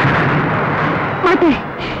 மாட்டேன்,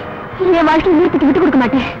 என் வாழ்க்கை உயிர்த்துக்கு விட்டு கொடுக்க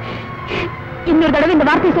மாட்டேன். இன்னொரு தடவை இந்த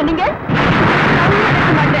வார்த்தையை சொன்னீங்க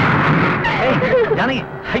மாட்டேன். ஜானகி,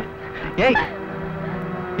 ஏய்,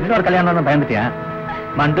 இன்னொரு கல்யாணம் பயந்துட்டியா?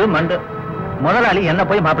 மண்டு மண்டு, முதலாளி என்ன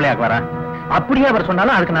போய் மாப்பிள்ளையாக்கு வரா. அப்படியே அவர்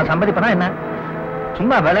சொன்னாலும் அதுக்கு நான் சம்மதிப்பேனா என்ன?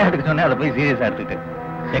 சும்மா விளையாட்டுக்கு சொன்னேன், அதை போய் சீரியஸா எடுத்துட்டு.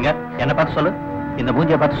 எங்க என்ன பார்த்து சொல்லு, இந்த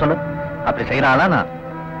மூஞ்சியை பார்த்து சொல்லு. அப்படி செய்யறாளா? நான்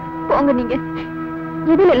போங்க நீங்க.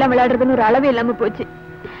 இதுல எல்லாம் விளையாடுறதுன்னு ஒரு அளவே இல்லாம போச்சு.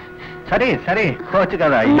 சரி சரி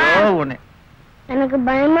கோச்சுக்காத. ஐயோ ஒண்ணு எனக்கு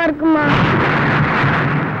பயமா இருக்குமா.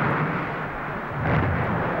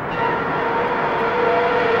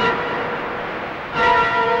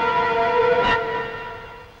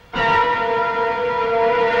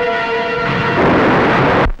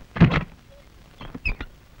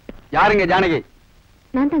 யாருங்க ஜானகி?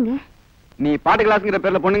 நான் தாங்க. நீ பாட்டு கிளாஸ்ங்கிற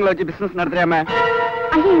பேர்ல பொண்ணுங்களை வச்சு பிசினஸ் நடத்துறியாம?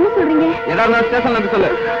 ஐயா என்ன சொல்றீங்க? ஏதாவது ஸ்டேஷன்ல வந்து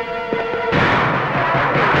சொல்லு.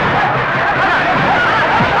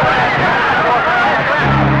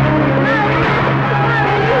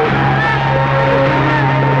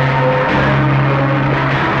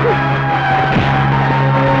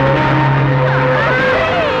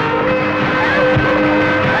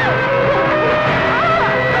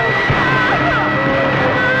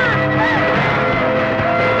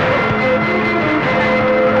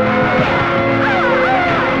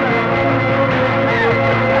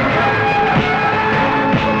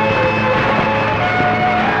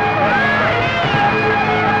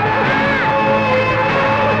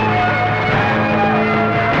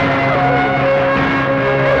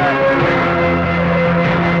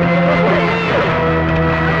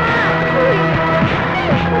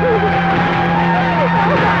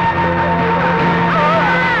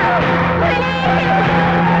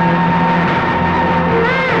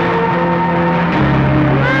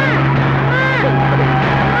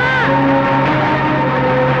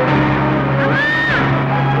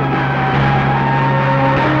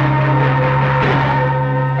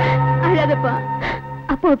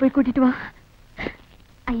 போய் கூட்டிட்டு வா.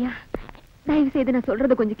 ஐயா தயவு செய்து நான்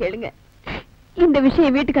சொல்றத கொஞ்சம் கேளுங்க. இந்த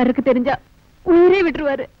விஷயம் வீட்டுக்காரருக்கு தெரிஞ்சா உயிரே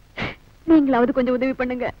விட்டுருவாரு. நீங்களாவது கொஞ்சம் உதவி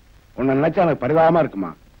பண்ணுங்க. உன்னை நினைச்சா எனக்கு பரிதாபமா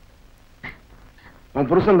இருக்குமா? உன்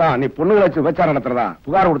புருஷன் தான் நீ பொண்ணுகளை வச்சு விபச்சாரம் நடத்துறதா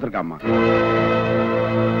புகார் கொடுத்திருக்காமா.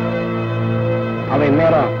 அவன்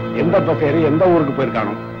நேரம் எந்த பஸ் ஏறி எந்த ஊருக்கு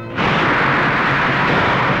போயிருக்கானோ.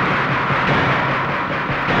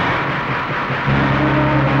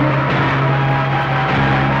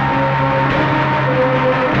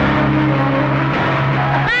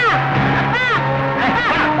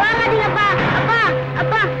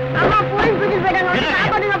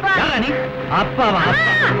 அப்பாவா?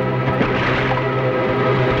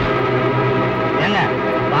 என்ன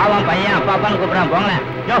பாவம் பையன் அப்பா அப்பான்னு கூப்பிடான் போங்களேன்.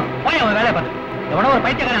 யோ போய் அவன் வேலையை பார்த்து. எவனோ ஒரு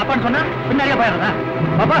பைத்தியக்காரன் அப்பான்னு சொன்னா பின்னாடியே போயிடுறதா?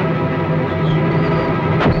 பாப்பா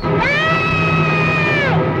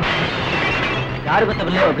யாரு பத்த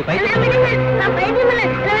பிள்ளையோ அப்படி பைத்தியம்.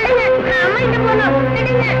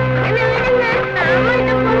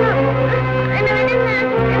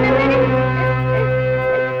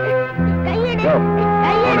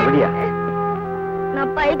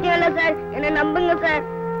 நான் பைத்தியம் இல்ல சார், என்ன நம்புங்க சார்.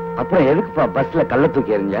 அப்புறம் எதுக்குப்பா பஸ்ல கள்ள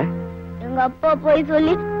தூக்கி எறிஞ்ச? எங்க அப்பா போய்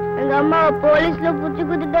சொல்லி எங்க அம்மாவை போலீஸ்ல புடிச்சு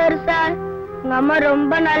குடுத்துட்டாரு சார். எங்க அம்மா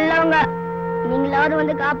ரொம்ப நல்லவங்க. நீங்களாவது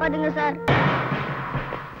வந்து காப்பாத்துங்க சார்.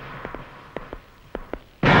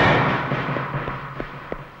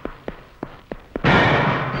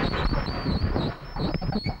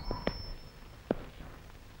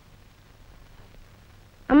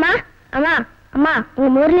 அம்மா அம்மா அம்மா உங்க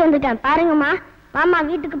முரளி வந்துட்டேன் பாருங்கம்மா. மாமா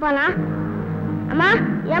வீட்டுக்கு போலாம். அம்மா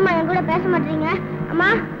ஏமா என் கூட பேச மாட்டீங்க? அம்மா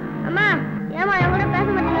அம்மா ஏமா என் கூட பேச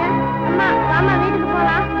மாட்டீங்க? அம்மா மாமா வீட்டுக்கு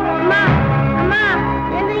போலாம். அம்மா அம்மா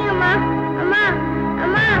எந்திரிங்கம்மா. அம்மா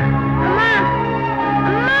அம்மா அம்மா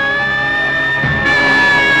அம்மா.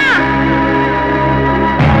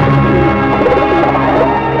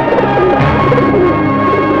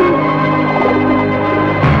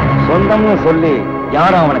 சொந்தம்னு சொல்லி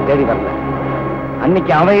யாரும் அவனை தேடி வரல.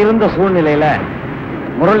 அன்னைக்கு அவன் இருந்த சூழ்நிலையில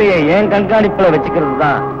முரளியை ஏன் கண்காணிப்புல வச்சுக்கிறது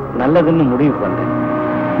தான் நல்லதுன்னு முடிவு பண்ணேன்.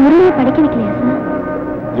 முரளியை படிக்க வைக்கலையா சார்?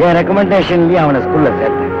 என் ரெக்கமெண்டேஷன்லயே அவனை ஸ்கூல்ல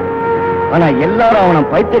சேர்த்தேன். ஆனா எல்லாரும் அவனை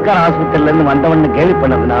பைத்தியக்கார ஆஸ்பத்திரியில இருந்து வந்தவன்னு கேள்வி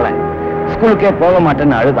பண்ணதுனால ஸ்கூலுக்கே போக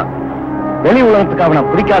மாட்டேன்னு அழுதான். வெளி உலகத்துக்கு அவனை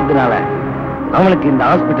பிடிக்காததுனால அவனுக்கு இந்த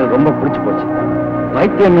ஹாஸ்பிட்டல் ரொம்ப பிடிச்சு போச்சு.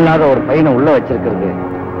 வைத்தியம் இல்லாத ஒரு பையனை உள்ள வச்சிருக்கிறது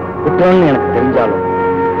குற்றம்னு எனக்கு தெரிஞ்சாலும்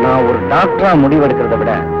நான் ஒரு டாக்டரா முடிவெடுக்கிறத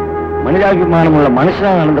விட மனிதாபிமானம் உள்ள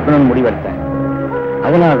மனுஷனா நடந்துக்கணும்னு முடிவெடுத்தேன்.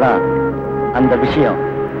 அதனாலதான் அந்த விஷயம்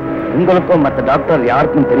உங்களுக்கும் மற்ற டாக்டர்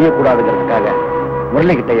யாருக்கும் தெரியக்கூடாதுங்கிறதுக்காக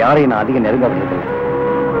முரளி கிட்ட யாரையும் நான் அதிகம் நெருங்க விடுறதில்லை.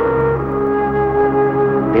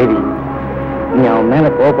 தேவி, நீ அவன் மேல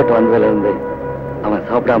கோவப்பட்டு வந்ததுல இருந்து அவன்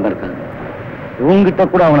சாப்பிடாம இருக்கான். உங்ககிட்ட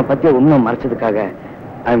கூட அவனை பத்திய உண்மை மறைச்சதுக்காக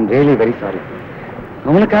I am really very sorry.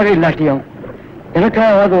 அவனுக்காக இல்லாட்டியும்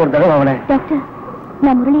எனக்காவது ஒரு தடவை அவனை. டாக்டர்,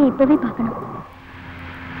 நான் முரளியை இப்பவே பார்க்கணும்.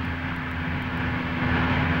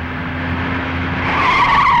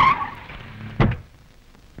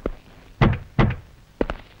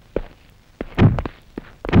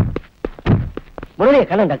 முரளியை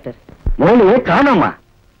காணோம் டாக்டர். முரளியே காணோமா?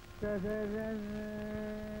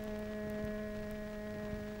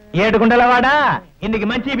 ஏடு குண்டல வாடா, இன்னைக்கு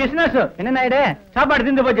மஞ்சி பிசினஸ். என்ன நாயுடு, சாப்பாடு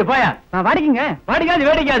திந்து போச்சு, போயா. வாடிக்குங்க, வாடிக்காது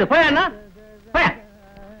வேடிக்காது, போயா அண்ணா, போயா.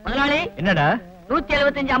 முதலாளி என்னடா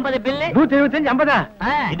 175 பில்லு. 175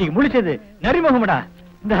 இன்னைக்கு முழிச்சது நரிமுகம்டா.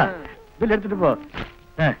 இந்த பில் எடுத்துட்டு போ.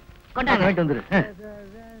 கொண்டாங்க. வாங்கிட்டு வந்துரு.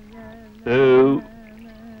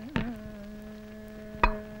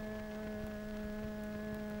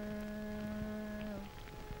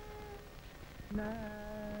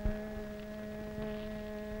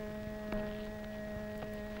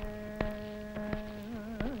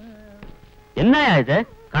 என்ன இது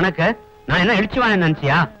கணக்கு? நான் என்ன இழிச்சுவானே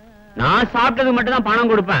நினைச்சியா? நான் சாப்பிட்டதுக்கு மட்டும் தான் பணம்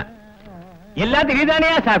கொடுப்பேன். எல்லாத்துக்கும் நீதானே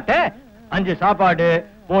சாப்பிட்ட? 5 சாப்பாடு,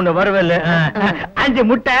 3 வறுவல், 5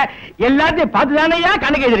 முட்டை, எல்லாத்தையும் பார்த்துதானையா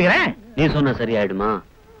கணக்கு எழுதிருக்கிறேன். நீ சொன்ன சரியாயிடுமா?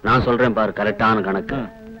 நான் சொல்றேன் பாரு, கரெக்டான கணக்கு.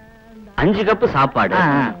 5 கப்பு சாப்பாடு,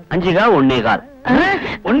 5 கா 1.25.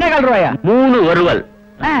 1.25 ரூபாயா? 3 வறுவல்,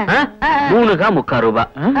 3 கா 3/4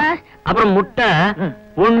 ரூபாய். அப்புறம் முட்டை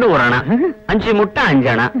 1 1 அணா, 5 முட்டை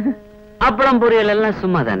 5 அணா. அப்புறம் பொரியல் எல்லாம்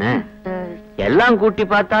சும்மா தானே. எல்லாம் கூட்டி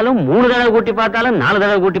பார்த்தாலும் 3 தடவை கூட்டி பார்த்தாலும் 4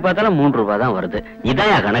 தடவை கூட்டி பார்த்தாலும் 3 ரூபாய் தான் வருது.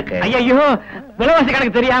 இதான் கணக்கு. ஐயோ, விலைவாசி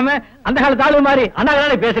கணக்கு தெரியாம அந்த காலத்து ஆளு மாதிரி அண்ணா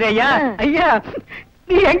பேசுறேன் ஐயா. ஐயா,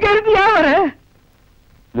 நீ எங்க இருந்தியா? வர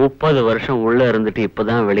 30 வருஷம் உள்ள இருந்துட்டு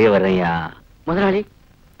இப்பதான் வெளியே வர்றையா. முதலாளி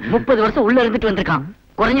 30 வருஷம் உள்ள இருந்துட்டு வந்திருக்கான்.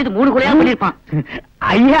 குறைஞ்சது 3 கொலையா பண்ணிருப்பான்.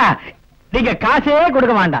 ஐயா, நீங்க காசே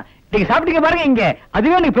கொடுக்க வேண்டாம். நீங்க சாப்பிட்டீங்க பாருங்க இங்க,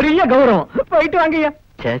 அதுவே எனக்கு பெரிய கௌரவம். போயிட்டு வாங்க ஐயா.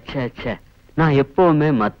 சே, நான் எப்பவுமே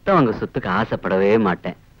மத்தவங்க சொத்துக்கு ஆசைப்படவே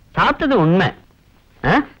மாட்டேன். சாப்பிட்டது உண்மை.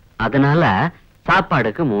 அதனால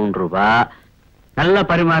சாப்பாடுக்கு 3 ரூபாய். நல்ல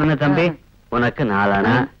பரிமாறின தம்பி, உனக்கு 4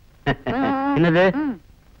 அணா. என்னது?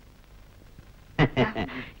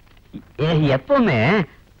 எப்பவுமே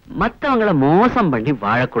மத்தவங்களை மோசம் பண்ணி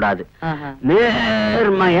வாழக்கூடாது,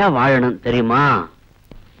 நேர்மையா வாழணும், தெரியுமா?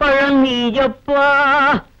 பழனியப்பா,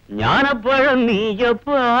 ஞான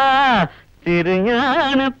பழனியப்பா,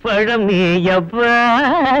 திருஞான பழம் நீயப்பா.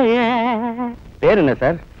 பேர் என்ன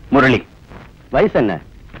சார்? முரளி. வயசு என்ன?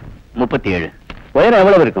 37. உயரம்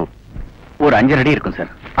எவ்வளவு இருக்கும்? ஒரு 5 அடி இருக்கும் சார்.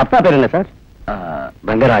 அப்பா பேர் என்ன சார்?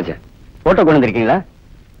 ரங்கராஜ. போட்டோ கொண்டு வந்திருக்கீங்களா?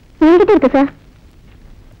 என்கிட்ட இருக்கு சார்.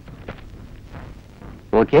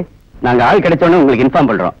 ஓகே, நாங்க ஆள் கிடைச்சோன்னு உங்களுக்கு இன்ஃபார்ம்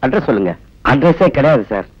பண்றோம். அட்ரஸ் சொல்லுங்க. அட்ரஸே கிடையாது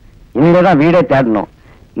சார், இங்கதான் வீடே தேடணும்.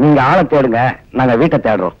 நீங்க ஆளை தேடுங்க, நாங்க வீட்டை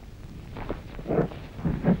தேடுறோம்.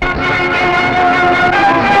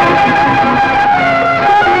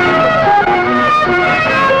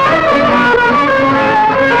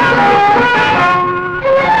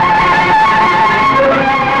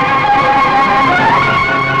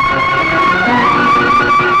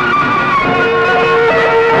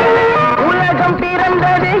 உலகம்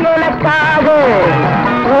பிறந்தது எனக்காக,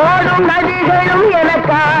 ஓடும் நதிகளும்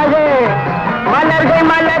எனக்காக, மலர்கள்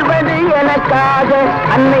மலர்வது எனக்காக,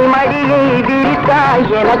 அன்னை மடியை விரித்தாய்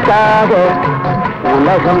எனக்காக.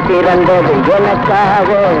 உலகம் பிறந்தது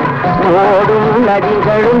எனக்காக, ஓடும்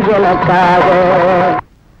நதிகளும் எனக்காக.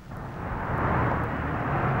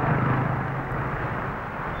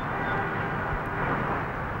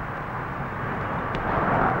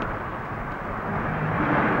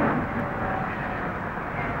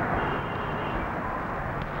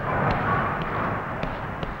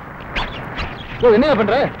 என்ன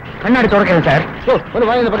பண்ற? கண்ணாடி தொடக்கிறேன் சார்.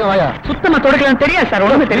 வாயா இந்த பக்கம் வாயா. சுத்தமா தொடக்கலாம் தெரியாது சார்,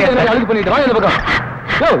 ஒண்ணுமே தெரியாது. அழுக்கு பண்ணிட்டு வாயா இந்த பக்கம்.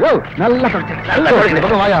 நல்லா தொடச்சேன், நல்லா தொடக்கிறேன். இந்த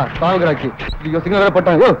பக்கம் வாயா. பாவங்கராக்கி சிக்னல் வேற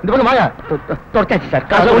போட்டாங்க. இந்த பக்கம் வாயா. தொடச்சாச்சு சார்.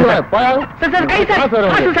 காசு காசு சார். போயா. சார், கை சார்,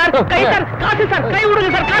 காசு சார், கை சார், காசு சார், கை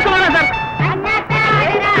விடுங்க சார், காசு வேணாம் சார்.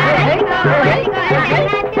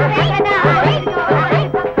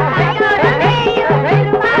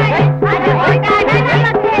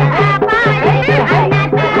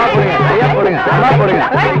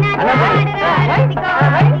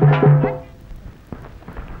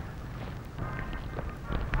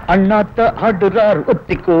 அண்ணாத்த ஆடுறார்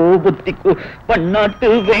ஒத்திக்கோ புத்திக்கோ, பன்னாட்டு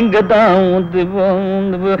வெங்கதான்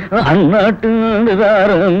அண்ணாட்டு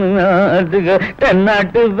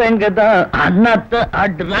தென்னாட்டு வெங்கதான். அண்ணாத்த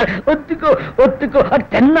ஆடுறார் ஒத்திக்கோ ஒத்திக்கோ,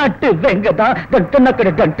 தென்னாட்டு வெங்கதான்.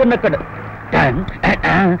 டன்னக்கடை டன்னக்கடை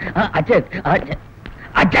அஜத்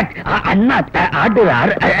அஜத். அண்ணாத்த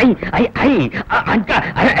ஆடுறார்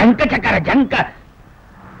அங்க சக்கர ஜங்க.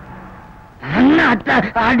 அண்ணாத்த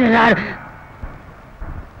ஆடுறார்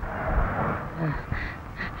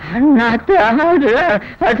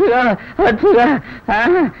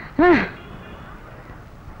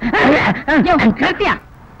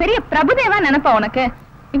பெரிய பிரபுதேவா நினைப்பா உனக்கு?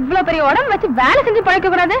 இவ்வளவு பெரிய உடம்பு வச்சு வேலை செஞ்சு பழைக்க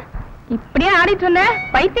கூடாது? இப்படியே ஆடிட்டு இருந்த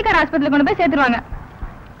பைத்தியக்கார ஆஸ்பத்திரியில கொண்டு போய் சேர்த்துருவாங்க.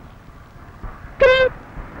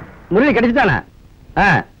 முரளி கிடைச்சுட்டானா?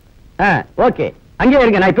 ஓகே, அங்கேயே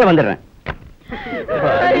இருங்க, நான் இப்ப வந்துடுறேன்.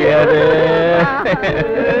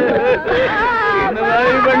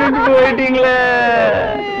 பண்ணிட்டு போயிட்டீங்களே,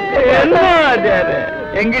 என்ன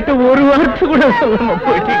என்கிட்ட ஒரு வார்த்தை கூட சொல்லாம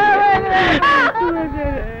போயிட்டீங்க.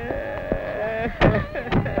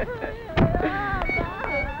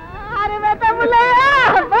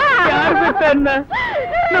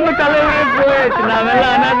 நம்ம தலைவரே போயாச்சு, நாம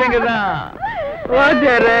எல்லாம் அனாதைங்கதான்.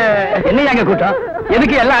 என்ன எங்க கூட்டம்?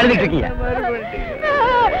 எதுக்கு எல்லாம் அழுதுட்டு இருக்கீங்க?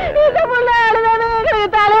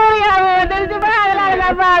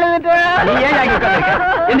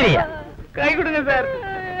 கை கொடுங்க சார்.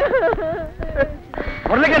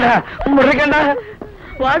 முருகண்டா,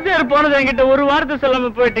 வாத்தியார் போனது என்கிட்ட ஒரு வார்த்தை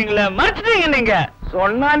சொல்லாம போயிட்டீங்களே, மறைச்சிட்டீங்க. நீங்க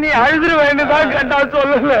சொன்னா நீ அழுதுருவேன்னு தான் கேட்டா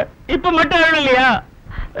சொல்லல. இப்ப மட்டும் அழுலையா?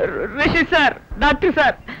 ரிஷி சார், டாக்டர்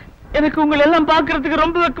சார், எனக்கு உங்களை எல்லாம் பாக்குறதுக்கு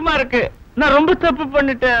ரொம்ப வெக்கமா இருக்கு. நான் ரொம்ப தப்பு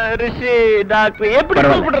பண்ணிட்டேன். ரிஷி, டாக்டர் எப்படி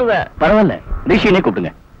கூப்பிடுறத? பரவாயில்ல, ரிஷினே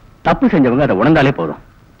கூப்பிடுங்க. தப்பு செஞ்சவங்க அதை உணர்ந்தாலே போதும்.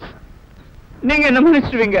 நீங்க என்ன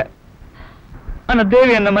மன்னிச்சிடுவீங்க, ஆனா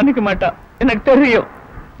தேவி என்ன மன்னிக்க மாட்டா, எனக்கு தெரியும்.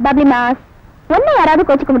 பப்ளி மாஸ், ஒண்ணு யாராவது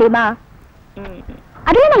கோச்சுக்க முடியுமா?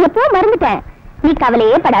 அதுல நான் எப்போ மறந்துட்டேன். நீ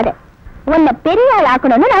கவலையே படாத, உன்னை பெரிய ஆள்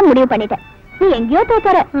ஆக்கணும்னு நான் முடிவு பண்ணிட்டேன். நீ எங்கேயோ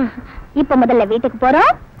தோக்கற. இப்ப முதல்ல வீட்டுக்கு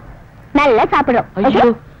போறோம், நல்லா சாப்பிடுறோம். ஐயோ,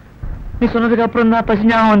 நீ சொன்னதுக்கு அப்புறம் தான்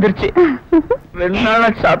பசிஞாபம் வந்துருச்சு. 2 நாளா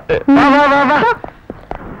சாப்பிட்டு.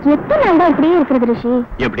 எத்தனை நாள் தான் இப்படியே இருக்கிறது ரிஷி?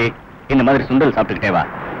 எப்படி இந்த மாதிரி சுண்டல் சாப்பிட்டுக்கிட்டே வா.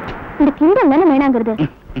 இந்த கிண்டல் தானே வேணாங்கிறது.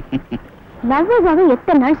 லவ்வாக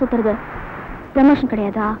எத்தனை நாள் சுத்துறது? ப்ரமோஷன்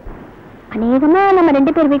கிடையாதா? அநேகமா நம்ம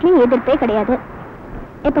 2 பேர் வீட்லயும் எதிர்ப்பே கிடையாது.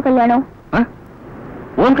 எப்ப கல்யாணம்?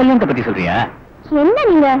 உன் கல்யாணத்தை பத்தி சொல்றியா? என்ன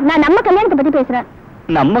நீங்க? நான் நம்ம கல்யாணத்தை பத்தி பேசுறேன்.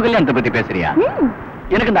 நம்ம கல்யாணத்தை பத்தி பேசுறியா?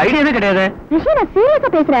 எனக்கு இந்த ஐடியாவே கிடையாது. ரிஷி, நான் சீரியஸா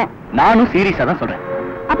பேசுறேன். நானும் சீரியஸா தான் சொல்றேன்.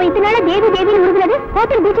 அப்ப இத்தனை நாள் தேவி தேவின்னு உருகுறது,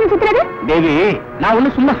 ஹோட்டல் பீச்சில் சுத்துறது? தேவி, நான் ஒண்ணு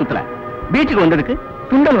சும்மா சுத்தல. பீச்சுக்கு வந்ததுக்கு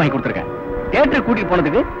சுண்டல் வாங்கி கொடுத்துருக்கேன். தியேட்டர் கூட்டிட்டு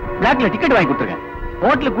போனதுக்கு பிளாக்ல டிக்கெட் வாங்கி கொடுத்துருக்கேன்.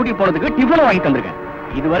 ஹோட்டலுக்கு கூட்டிட்டு போனதுக்கு டிஃபன் வாங்கி தந்திருக்கேன்.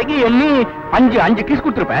 இது வரைக்கும் எண்ணி 5 கிஸ்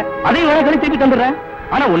கொடுத்துருப்பேன். அதையும் வேலை கழி திருப்பி தந்துடுறேன்.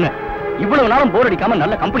 ஆனா ஒண்ணு, இவ்வளவு நாளும் போர் அடிக்காம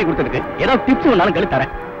நல்ல கம்பெனி கொடுத்ததுக்கு ஏதாவது டிப்ஸ் வேணாலும் கழி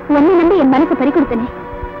தரேன். ஒண்ணு நம்பி என் மனசு பறி கொடுத்தனே,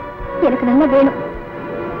 எனக்கு நல்லா வேணும்.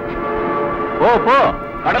 போ,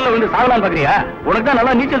 கடல்ல வந்து சாகலாம் பாக்குறியா? உனக்கு தான்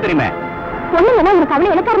நல்லா நீச்சல் தெரியுமே. பொண்ணுங்கன்னா உனக்கு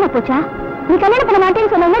அவ்வளவு இலக்காரமா போச்சா? நீ கல்யாணம் பண்ண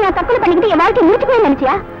மாட்டேன்னு சொன்னா நான் தற்கொலை பண்ணிக்கிட்டு என் வாழ்க்கை முடிச்சு போய்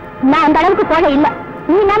நினைச்சியா? நான் அந்த அளவுக்கு போக இல்ல.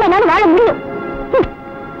 நீ இல்லாம என்னால வாழ முடியும்.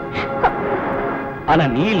 ஆனா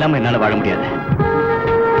நீ இல்லாம என்னால வாழ முடியாது.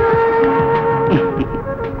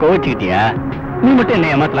 கோச்சுக்கிட்டியா? நீ மட்டும்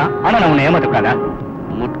என்ன ஏமாத்தலாம், ஆனா நான் உன்னை ஏமாத்தக்கூடாதா?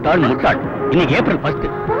 முட்டாள் முட்டாள். இன்னைக்கு ஏப்ரல் 1.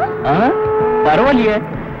 பரவாயில்லையே,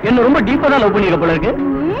 என்ன ரொம்ப டீப்பா தான் லவ் பண்ணிருக்க போல இருக்கு.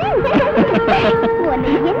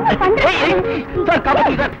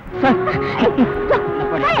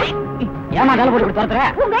 ஏமா கால போட்டு தரத்துற?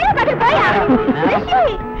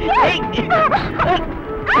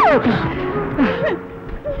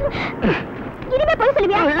 இனிமே போய்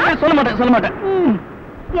சொல்லுவியா? சொல்ல மாட்டேன்.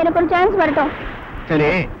 எனக்கு ஒரு சான்ஸ் வரட்டும். சரி,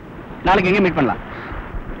 நாளைக்கு எங்க மீட் பண்ணலாம்?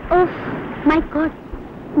 ஓ மை காட்,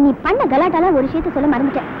 நீ பண்ண கலாட்டால ஒரு விஷயத்தை சொல்ல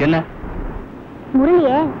மறந்துட்டேன். என்ன?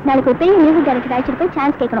 முரளியே நாளைக்கு ஒரு பெரிய மியூசிக் டைரக்டர் அழைச்சிட்டு போய்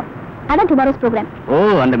சான்ஸ் கேட்கணும். அதான் டுமாரோஸ் ப்ரோக்ராம். ஓ,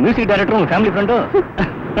 அந்த மியூசிக் டைரக்டர் உங்க ஃபேமிலி ஃப்ரெண்டோ?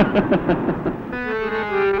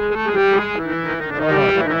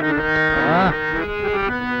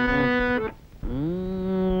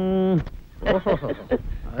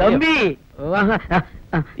 தம்பி,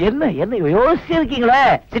 என்ன என்ன யோசிச்சு இருக்கீங்களே?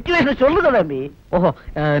 சிச்சுவேஷன் சொல்லுங்க தம்பி. ஓஹோ,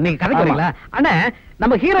 நீங்க கதைக்கு வரீங்களா? அண்ணா,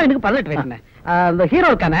 நம்ம ஹீரோயினுக்கு 18 வயசுண்ணே. அந்த ஹீரோ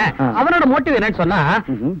இருக்கானே, அவனோட மோட்டிவ் என்னன்னு சொன்னா,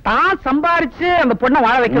 தான் சம்பாரிச்சு அந்த பொண்ணை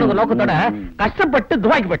வாழ வைக்கணும் நோக்கத்தோட கஷ்டப்பட்டு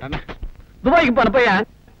துபாய்க்கு போயிட்டான். துபாய்க்கு போன பையன்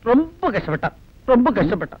ரொம்ப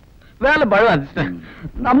கஷ்டப்பட்டான். வேலை பழுவா இருந்துச்சு.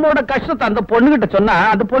 நம்மோட கஷ்டத்தை அந்த பொண்ணுகிட்ட சொன்னா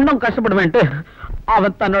அந்த பொண்ணும் கஷ்டப்படுவேன்ட்டு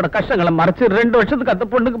அவன் தன்னோட கஷ்டங்களை மறைச்சு 2 வருஷத்துக்கு அந்த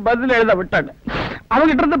பொண்ணுக்கு பதில் எழுத விட்டாங்க.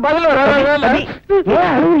 அவங்கிட்ட இருந்து பதில்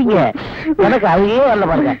எனக்கு அதையே வரல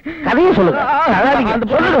பாருங்க. கதையை சொல்லுங்க. அந்த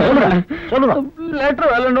பொண்ணு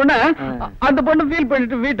லெட்டர் வரலன்னு அந்த பொண்ணு ஃபீல்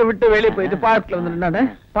பண்ணிட்டு வீட்டை விட்டு வெளியே போயிட்டு பார்க்ல வந்து நின்னானே.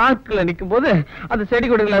 பார்க்ல நிக்கும் போது அந்த செடி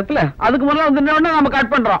கொடிகள் இருக்குல்ல, அதுக்கு முதல்ல வந்து நின்னோடனே நம்ம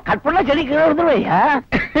கட் பண்றோம். கட் பண்ணா செடி கீழே வந்துருவையா?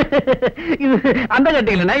 இது அந்த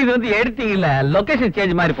கட்டிங் இல்ல, இது வந்து எடிட்டிங் இல்ல, லொகேஷன்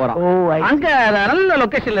சேஞ்ச் மாதிரி போறோம். அங்க நல்ல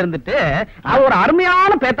லொகேஷன்ல இருந்துட்டு அது ஒரு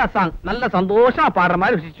அருமையான பேத்தா சாங், நல்ல சந்தோஷமா பாடுற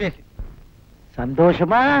மாதிரி ஒரு சிச்சுவேஷன்.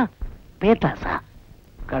 சந்தோஷமா பேத்தாசா?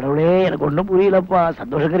 கடவுளே, எனக்கு ஒண்ணும் புரியலப்பா.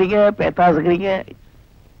 சந்தோஷக்கிறீங்க, பேத்தாசுக்கிறீங்க.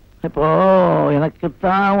 இப்போ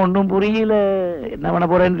எனக்குத்தான் ஒண்ணும் புரியல, என்ன பண்ண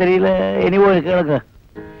போறேன்னு தெரியல. எனிவோ கேளுங்க.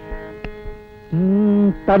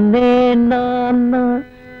 தன்னே நான்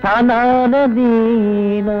தானான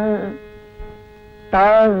நீனா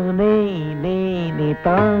தானே நீ நீ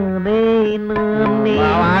தானே நீ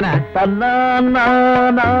தன்னா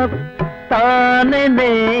தானே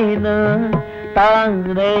நேனா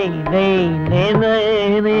தானே நே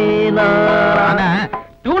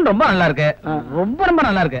டியூன் ரொம்ப நல்லா இருக்கு, ரொம்ப ரொம்ப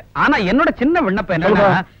நல்லா இருக்கு. ஆனா என்னோட சின்ன விண்ணப்பம் என்னன்னா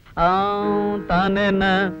தானே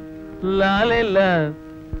லாலேல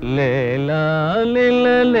லேலா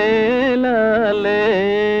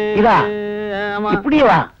இதா இப்படியே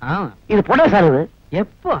வா. இது போட சார் இது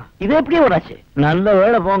எப்போ இது எப்படியே வராச்சு? நல்ல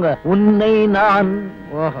வேளை போங்க, உன்னை நான்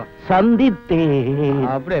சந்தித்தேன்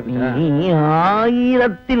நீ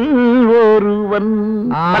ஆயிரத்தில் ஒருவன்.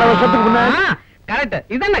 கரெக்ட்,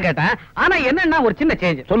 இதென்ன கேட்டேன். ஆனா என்னன்னா ஒரு சின்ன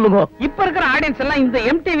சேஞ்ச் சொல்லுங்க. இப்ப இருக்கிற ஆடியன்ஸ் எல்லாம் இந்த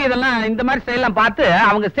MTV இதெல்லாம் இந்த மாதிரி ஸ்டைல் எல்லாம் பார்த்து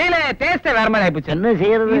அவங்க ஸ்டைல டேஸ்டே வேற மாதிரி ஆயிப்போச்சு. என்ன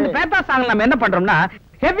செய்யறது? இந்த பேட்டா சாங் நம்ம என்ன பண்றோம்னா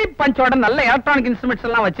ஹெவி பஞ்சோட நல்ல எலக்ட்ரானிக் இன்ஸ்ட்ருமெண்ட்ஸ்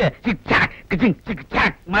எல்லாம் வச்சு சிக் சாக் கிச்சிங் சிக்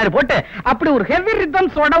சாக் மாதிரி போட்டு அப்படி ஒரு ஹெவி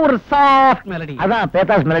ரிதம்ஸோட ஒரு சாஃப்ட் மெலடி. அதான்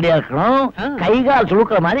பேத்தாஸ் மெலடியா இருக்கணும். கை கால்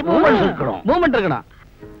சுழுக்கிற மாதிரி மூவ்மெண்ட் இருக்கணும். மூவ்மெண்ட் இருக்கணும்.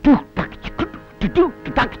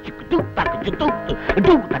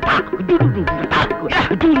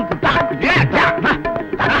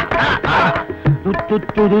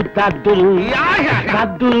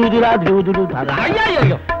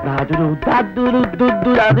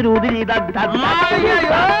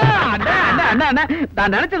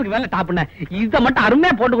 நான் நினைச்சதுக்கு வேலை டாப்னு இத மட்டும்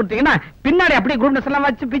அருமையா போட்டு கொடுத்தீங்கன்னா பின்னாடி அப்படியே குரூப்னஸ் எல்லாம்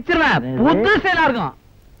வச்சு பிச்சிருவேன். புது சேலா இருக்கும்.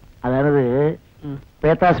 அதாவது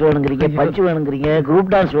பேத்தாஸ் வேணுங்கிறீங்க, பஞ்சு வேணுங்கிறீங்க,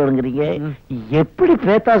 குரூப் டான்ஸ் வேணுங்கிறீங்க. எப்படி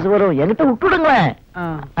பேத்தாஸ் வரும்? என்கிட்ட விட்டுடுங்களேன்.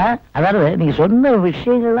 அதாவது நீங்க சொன்ன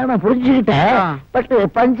விஷயங்கள்லாம் நான் புரிஞ்சுக்கிட்டேன். பட்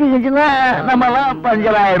பஞ்சு கிஞ்சுனா நம்ம எல்லாம்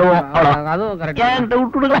பஞ்சர் ஆயிடுவோம். அதுவும் கரெக்ட். என்கிட்ட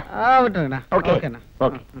விட்டுடுங்களேன். விட்டுருங்கண்ணா. Okay okay.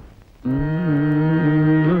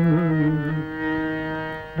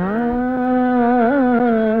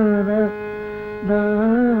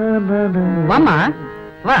 வாமா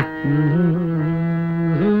வா.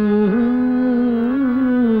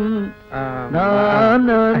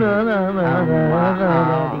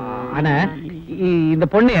 ஆனா இந்த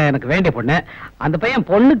பொண்ணு எனக்கு வேண்டிய பொண்ணு. அந்த பையன்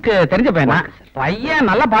பொண்ணுக்கு தெரிஞ்ச பையனா? பையன்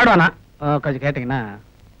நல்லா பாடுவானா? கொஞ்சம் கேட்டீங்கன்னா.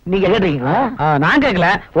 நீங்க கேட்டீங்களா? நான் கேட்கல.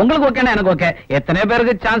 உங்களுக்கு ஓகேனா எனக்கு ஓகே. எத்தனை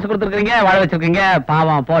பேருக்கு சான்ஸ் கொடுத்துருக்கீங்க, வாழ வச்சிருக்கீங்க.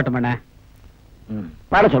 பாவம் போட்டுமண்ணே.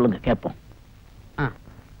 பாட சொல்லுங்க கேட்போம்.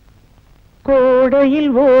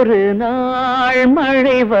 கோடையில் ஒரு நாள்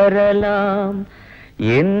மழை வரலாம்,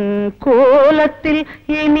 என் கோலத்தில்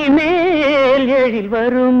இனிமேல் எழில்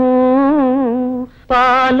வருமோ,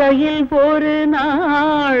 பாலையில் ஒரு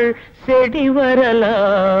நாள் செடி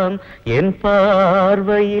வரலாம், என்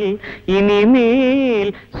பார்வையில்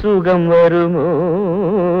இனிமேல் சுகம் வருமோ.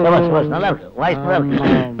 நல்லா இருக்கு, வாய்ஸ்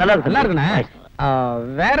நல்லா இருக்குண்ணே.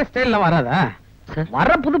 வேற ஸ்டைல்ல வராதா? வர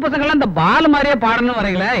புது பசங்க எல்லாம் இந்த பால் மாதிரியே பாடணும்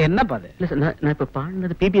வரீங்களா? என்ன பாது? நான் இப்ப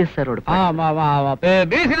பாடினது பிபிஎஸ் சாரோட.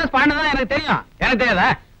 பிசினஸ் பாடினதான் எனக்கு தெரியும். எனக்கு தெரியாதா?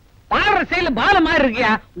 பாடுற ஸ்டைல் பால் மாதிரி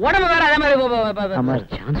இருக்கியா? உடம்பு வேற அதே மாதிரி.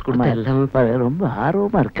 சான்ஸ் கொடுமா எல்லாமே ரொம்ப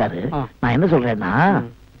ஆர்வமா இருக்காரு. நான் என்ன சொல்றேன்னா,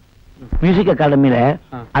 மியூசிக் அகாடமியில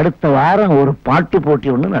அடுத்த வாரம் ஒரு பாட்டு போட்டி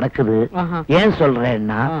ஒண்ணு நடக்குது. ஏன்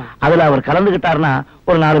சொல்றேன்னா, அதுல அவர் கலந்துகிட்டாருன்னா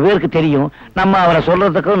ஒரு 4 பேருக்கு தெரியும். நம்ம அவரை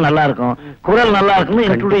சொல்றதுக்கும் நல்லா இருக்கும், குரல் நல்லா இருக்குன்னு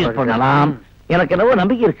இன்ட்ரோடியூஸ் பண்ணலாம். எனக்கு என்னவோ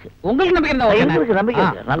நம்பிக்கை இருக்கு. உங்களுக்கு நம்பிக்கை இருந்தா எனக்கு நம்பிக்கை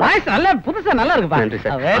இருக்கு. நல்லா புதுசா நல்லா இருக்கு.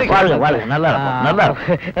 நல்லா நல்லா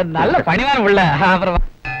நல்ல பணிவான உள்ள. அப்புறம்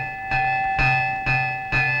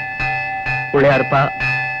பிள்ளையாருப்பா,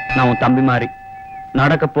 நான் உன் தம்பி மாதிரி.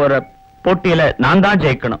 நடக்க போற போட்டியில நான் தான்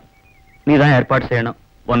ஜெயிக்கணும். நீ தான் ஏற்பாடு செய்யணும்.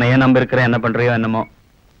 உன்னை ஏன் நம்ப இருக்கிற, என்ன பண்றியோ என்னமோ.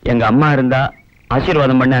 எங்க அம்மா இருந்தா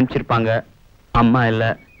ஆசீர்வாதம் பண்ணி அனுப்பிச்சிருப்பாங்க. அம்மா இல்ல,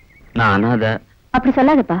 நான் அனாதை. அப்படி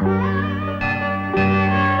சொல்லாதப்பா.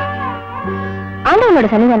 ஆண்டவனோட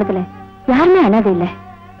சன்னிதானத்துல யாருமே அனாதை இல்ல.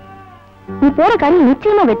 நீ போற காரியம்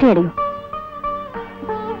நிச்சயமா வெற்றி அடையும்.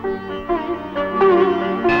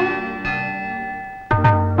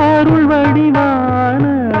 அருள் வடிவான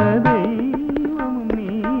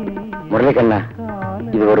முரளிக்கண்ணா,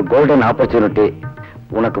 இது ஒரு கோல்டன் ஆப்பர்ச்சுனிட்டி.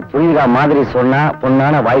 உனக்கு புரியுதா மாதிரி சொன்னா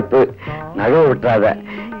பொண்ணான வாய்ப்பு. நழுவ விட்டுறாத.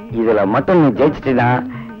 இதுல மட்டும் நீ ஜெயிச்சிட்டா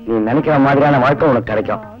நீ நினைக்கிற மாதிரியான வாழ்க்கை உனக்கு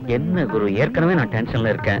கிடைக்கும். என்ன குரு, ஏற்கனவே நான்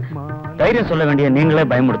டென்ஷன்ல இருக்கேன். தைரியம் சொல்ல வேண்டிய நீங்களே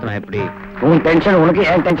பயமுடுத்தணும். எப்படி? உன் டென்ஷன் உனக்கு,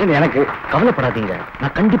 என் டென்ஷன் எனக்கு. கவலைப்படாதீங்க,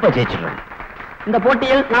 நான் கண்டிப்பா ஜெயிச்சிடுறேன். இந்த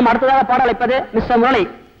போட்டியில் நாம் அடுத்ததாக பாட அழைப்பது மிஸ்டர் முரளி.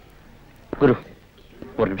 குரு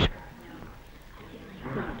ஒரு நிமிஷம்.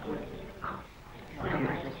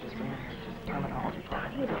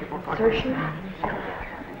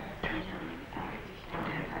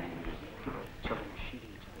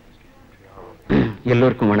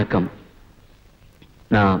 எல்லோருக்கும் வணக்கம்.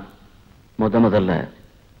 நான் முதல்ல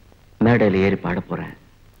மேடையில் ஏறி பாட போறேன்.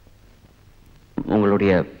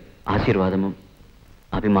 உங்களுடைய ஆசீர்வாதமும்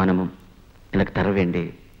அபிமானமும் எனக்கு தர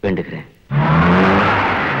வேண்டுகிறேன்.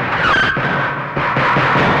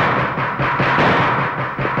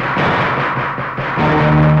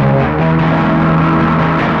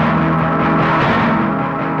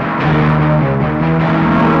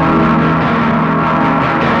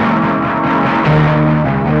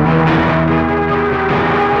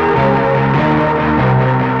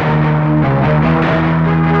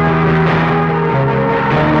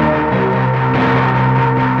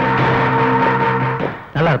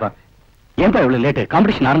 ஏன்பா இவ்வளவு லேட்?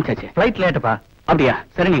 காம்படிஷன் ஆரம்பிச்சாச்சு. ஃளைட் லேட்டுப்பா. அப்படியா?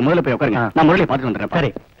 சரி, நீங்க முதல்ல போய் உட்காருங்க. நான் முரளியை பார்த்துட்டு வந்துடுறேன்.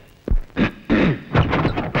 சரி.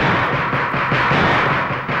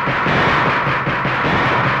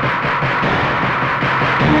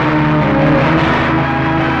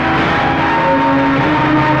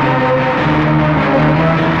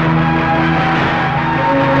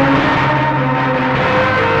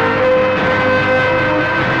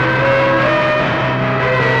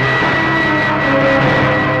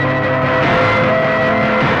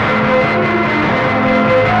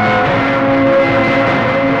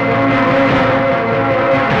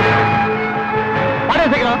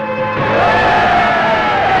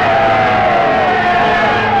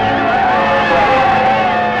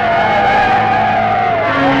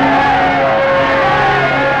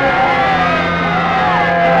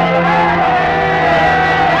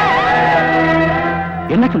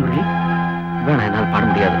 முரளி, வேணாம், என்னால் பாட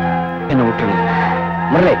முடியாது. என்ன விட்டுருங்க.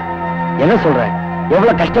 முரளி, என்ன சொல்ற?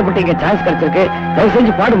 எவ்வளவு கஷ்டப்பட்டு இங்க சான்ஸ் கிடைச்சிருக்கு. தயவு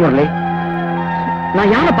செஞ்சு பாடு முரளி.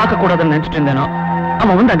 நான் யாரை பார்க்க கூடாதுன்னு நினைச்சிட்டு இருந்தேனோ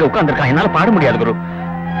அவன் வந்து அங்க உட்கார்ந்துருக்கான். என்னால பாட முடியாது குரு.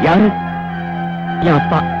 யாரு? என்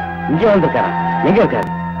அப்பா. இங்க வந்திருக்காரா? எங்க இருக்காரு?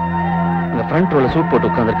 இந்த ஃப்ரண்ட் ரோல சூட்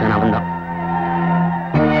போட்டு உட்கார்ந்துருக்கான். அவன் தான்.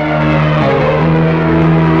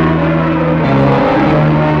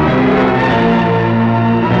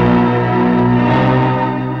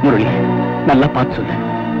 முரளி, நல்லா பார்த்து சொல்ல.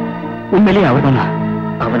 உண்மையிலேயே அவர்தானா?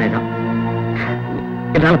 அவனே தான்.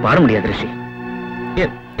 என்னால பாட முடியாது ரிஷி.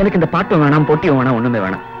 எனக்கு இந்த பாட்டும் வேணாம், போட்டியும் வேணாம், ஒண்ணுமே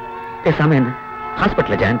வேணாம். பேசாம என்ன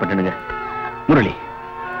ஹாஸ்பிட்டல்ல ஜாயின் பண்ணுங்க. முரளி,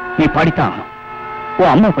 நீ பாடித்தான் ஆகணும்.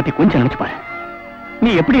 உன் அம்மா பத்தி கொஞ்சம் நினைச்சு பாரு.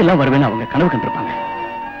 நீ எப்படி எல்லாம் வருவேன்னு அவங்க கனவு கண்டிருப்பாங்க.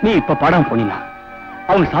 நீ இப்ப பாடாம போனீங்கன்னா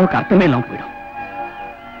அவங்க சாவுக்கு அர்த்தமே இல்லாம போயிடும்.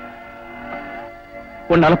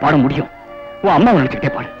 உன்னால பாட முடியும். உன் அம்மா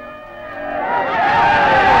நினைச்சுக்கிட்டே பாடு.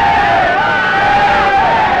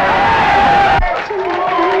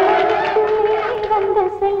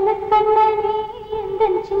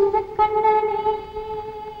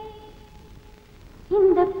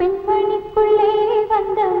 இந்த பெண்மணிக்குள்ளே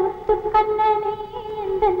வந்த முத்து கண்ணனே,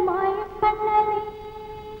 இந்த மாய கண்ணனே.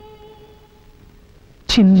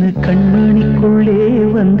 சின்ன கண்மணிக்குள்ளே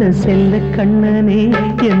வந்த செல்ல கண்ணனே,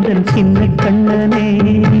 எந்த சின்ன கண்ணனே.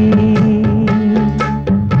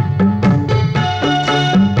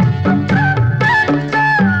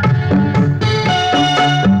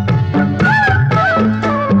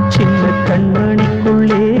 சின்ன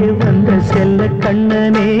கண்மணிக்குள்ளே வந்த செல்ல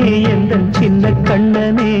கண்ணனே, எந்த சின்ன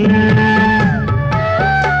கண்ணனே.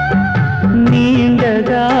 நீண்ட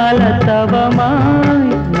கால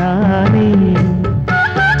தவமாய் நானே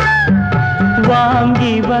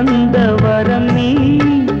வாங்கி வந்த வரம் நீ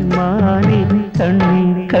மானே. கண்ணே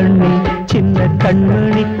கண்ணே, சின்ன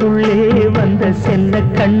கண்மணிக்குள்ளே வந்த செல்ல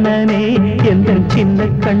கண்ணனே, எந்த சின்ன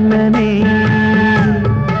கண்ணனே.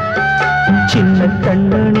 சின்ன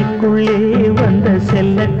கண்மணிக்குள்ளே வந்த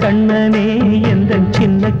செல்ல கண்ணனே, எந்த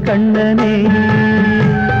சின்ன கண்ணனே.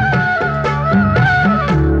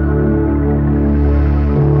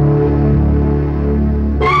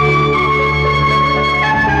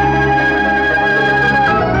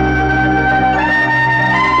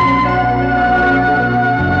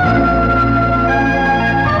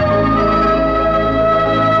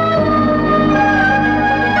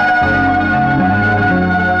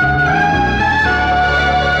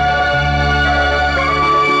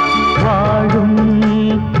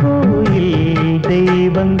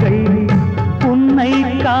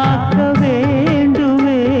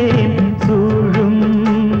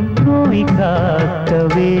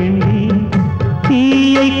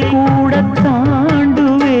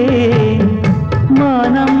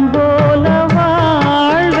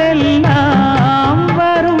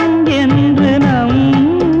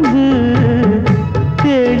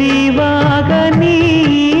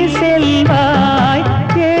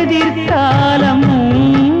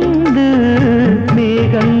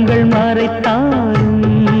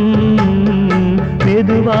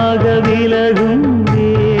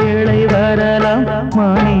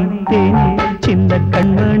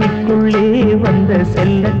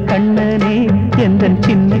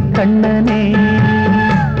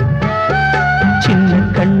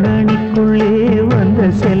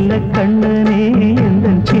 சின்ன கண்ணனே, எந்த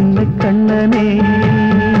சின்ன கண்ணனே.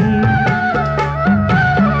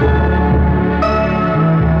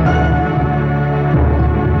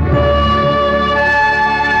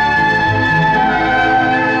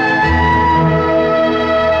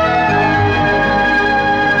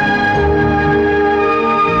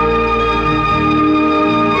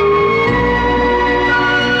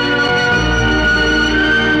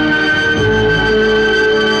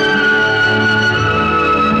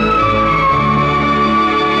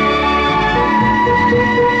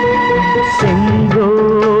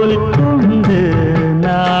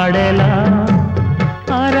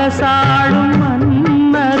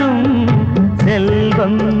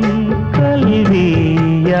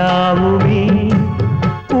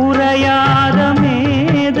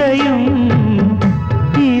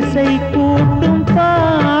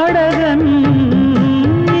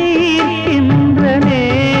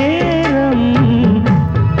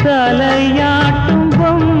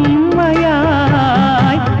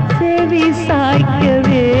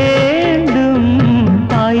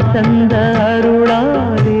 தந்த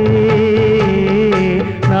அருளாலே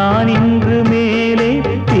நான் இன்று மேலே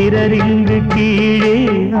பிறரின்று கீழே.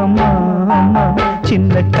 அம்மா அம்மா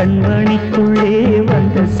சின்ன கண்மணிக்குள்ளே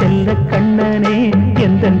வந்த செல்ல கண்ணனே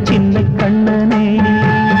எந்தன் சின்ன கண்ணனே.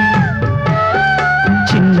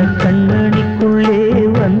 சின்ன கண்ணனிக்குள்ளே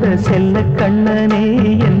வந்த செல்ல கண்ணனே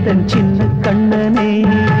எந்தன் சின்ன கண்ணனே.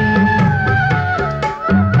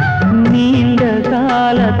 நீண்ட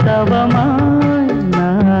கால தவமாய்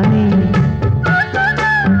நானே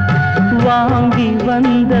வாங்கி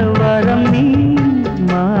வந்த வரம் நீ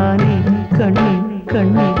மானே. கண்ணி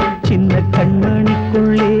கண்ணி சின்ன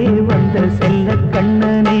கண்ணனிக்குள்ளே வந்த செல்ல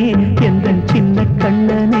கண்ணனே எந்தன் சின்ன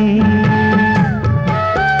கண்ணனே.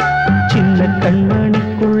 சின்ன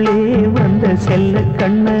கண்ணனிக்குள்ளே வந்த செல்ல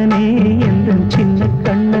கண்ணனே எந்தன் சின்ன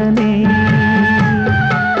கண்ணனே.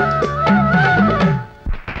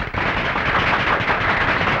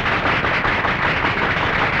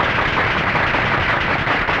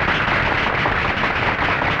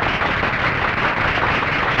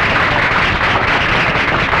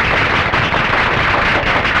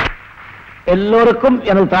 எல்லோருக்கும்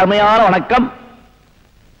எனது தாழ்மையான வணக்கம்.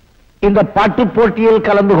 இந்த பாட்டு போட்டியில்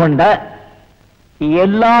கலந்து கொண்ட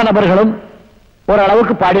எல்லா நபர்களும்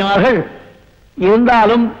ஓரளவுக்கு பாடினார்கள்.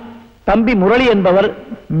 இருந்தாலும் தம்பி முரளி என்பவர்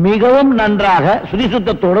மிகவும் நன்றாக சுதி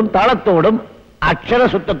சுத்தத்தோடும் தாளத்தோடும் அக்ஷர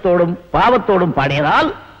சுத்தத்தோடும் பாவத்தோடும்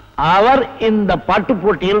பாடியதால் அவர் இந்த பாட்டு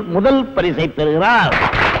போட்டியில் முதல் பரிசை பெறுகிறார்.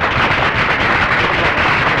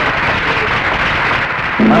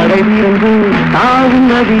 மழை திறந்து தாவும்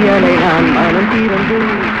நதியலை நான் மனம் திறந்து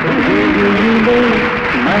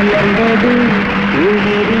மலர்ந்தது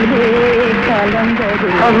உயிரிலே கலந்தது.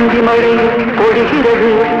 அந்தி மழை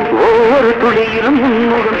பொழிகிறது ஒவ்வொரு துளியிலும்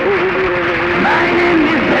முன்முகம்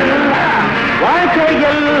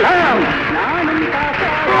வாழ்க்கையெல்லாம்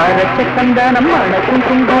அரச்ச கந்தனம் மணக்கும்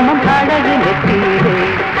குங்குமம் அழகு நெற்றியிலே.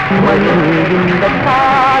 இந்த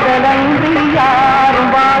காதலன்றி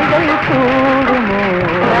யாரும் வாழ்வை கூடுமோ.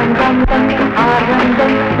 ரங்கந்தம்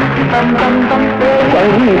ஆனந்தம் சம்பந்தம்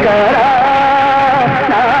சங்கரா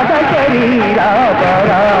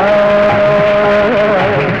நாதகரீராபரா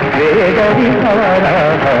வேதவிஹாரா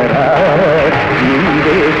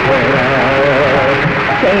ஈரேஸ்வரா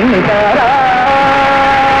சங்கரா.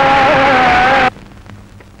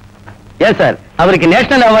 ஏன் சார் அவருக்கு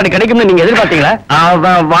நேஷனல் அவார்டு கிடைக்கும்னு நீங்க எதிர்பார்த்தீங்களா?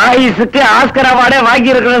 வாய்ஸுக்கு ஆஸ்கர் அவார்டே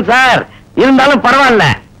வாங்கி இருக்கிறேன் சார். இருந்தாலும் பரவாயில்ல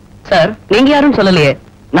சார் நீங்க யாரும் சொல்லலையே.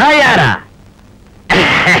 நான் யாரா?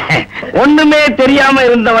 ஒண்ணுமே தெரியாம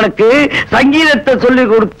இருந்தவனுக்கு சங்கீதத்தை சொல்லி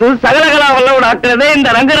கொடுத்து சகலகலா வல்லவன் ஆக்குறதே இந்த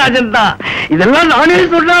ரங்கராஜன் தான். இதெல்லாம் நானே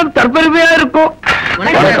சொன்னா தற்பெருமையா இருக்கும்.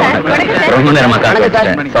 ரொம்ப நேரமா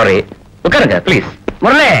சாரி உட்காருங்க ப்ளீஸ்.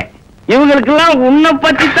 முரளி இவங்களுக்கெல்லாம் உன்னை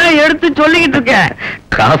பத்தி தான் எடுத்து சொல்லிக்கிட்டு இருக்கேன்.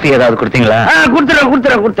 காஃபி ஏதாவது கொடுத்தீங்களா?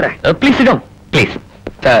 குடுத்துறேன். Please please.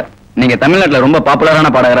 சார் நீங்க தமிழ்நாட்டுல ரொம்ப பாப்புலரான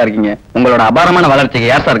பாடகரா இருக்கீங்க. உங்களோட அபாரமான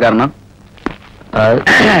வளர்ச்சிக்கு யார் சார் காரணம்?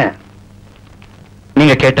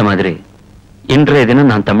 நீங்க கேட்ட மாதிரி இன்றைய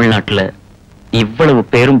தினம் நான் தமிழ்நாட்டுல இவ்வளவு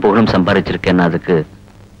பேரும் புகழும் சம்பாதிச்சிருக்கேன். அதுக்கு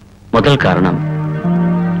முதல் காரணம்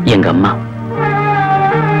எங்க அம்மா.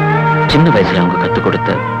 சின்ன வயசுல அவங்க கத்துக் கொடுத்த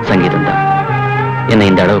சங்கீதம் தான் என்னை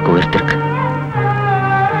இந்த அளவுக்கு உயர்த்திருக்கு.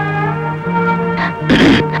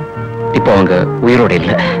 இப்போ அவங்க உயிரோட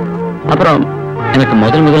இல்ல. அப்புறம் எனக்கு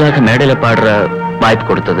முதலாக மேடையில பாடுற வாய்ப்பு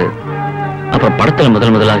கொடுத்தது, அப்புறம் படத்துல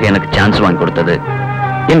முதலாக எனக்கு சான்ஸ் வாங்கி கொடுத்தது,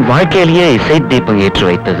 என் வாழ்க்கையிலேயே இசை தீபம் ஏற்றி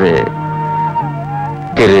வைத்தது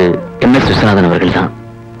திரு MS விஸ்வநாதன் அவர்கள் தான்.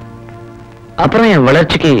 அப்புறம் என்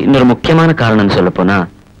வளர்ச்சிக்கு இன்னொரு முக்கியமான காரணம் சொல்ல போனா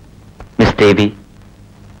மிஸ் தேவி,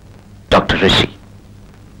 டாக்டர் ரிஷி,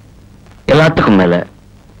 எல்லாத்துக்கும் மேல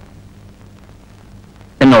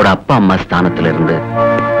என்னோட அப்பா அம்மா ஸ்தானத்துல இருந்து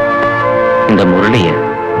இந்த முரளிய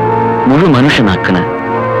முழு மனுஷனாக்குன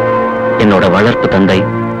என்னோட வளர்ப்பு தந்தை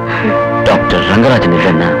டாக்டர் ரங்கராஜன்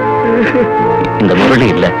இல்லைன்னா இந்த முரளி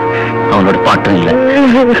இல்ல, அவனோட பாட்டும் இல்ல.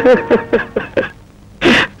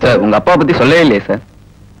 சார் உங்க அப்பா பத்தி சொல்லவே இல்லையே சார்.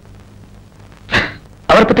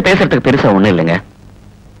 அவரை பத்தி பேசுறதுக்கு பெருசா ஒண்ணும் இல்லைங்க.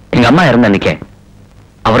 எங்க அம்மா இறந்த அன்னைக்கே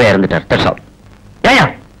அவரே இறந்துட்டார். That's all. ஏயா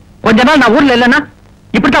கொஞ்ச நாள் நான் ஊர்ல இல்லன்னா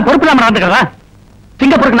இப்படித்தான் பொறுப்பு இல்லாம நடந்துக்கிறா?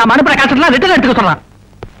 சிங்கப்பூருக்கு நான் அனுப்புற காசெல்லாம் ரிட்டர்ன் எடுத்துக்க சொல்றான்.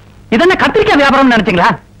 இதென்ன கத்திரிக்காய் வியாபாரம் நினைச்சீங்களா?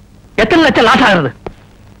 எத்தனை லட்சம் லாஸ் ஆகுறது?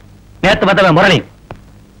 நேத்து பார்த்தவன் முரளி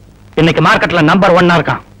இன்னைக்கு மார்க்கெட்ல நம்பர் 1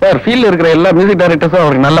 இருக்கான். சார் ஃபீல்ட்ல இருக்கிற எல்லா மியூசிக் டைரக்டர்ஸும்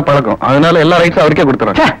அவருக்கு நல்ல பழக்கம். அதனால எல்லா ரைட்ஸும் அவருக்கே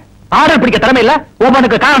கொடுத்துறாங்க. ஆர்டர் பிடிக்க திறமை இல்ல,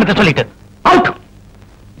 ஒவ்வொன்றுக்கு காரணத்தை சொல்லிட்டு out.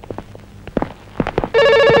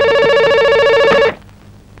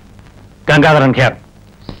 Gangadharan here.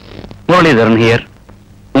 Muralidharan here.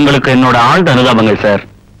 உங்களுக்கு என்னோட ஆழ்ந்த அனுதாபங்கள் சார்.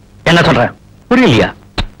 என்ன சொல்ற? புரியலையா?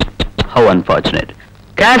 Have unfortunate.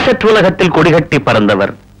 கேசட் உலகத்தில் கொடிகட்டி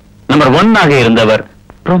பறந்தவர், நம்பர் 1 ஆக இருந்தவர்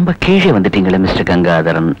ரொம்ப கீழே வந்துட்டீங்களே mister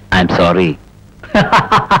Gangadharan. I am sorry.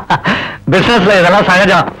 பிசினஸ்ல இதெல்லாம்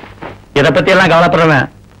சகஜம். இத பத்தி எல்லாம் கவலைப்படுறேன்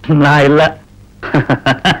நான் இல்ல.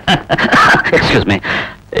 Excuse me.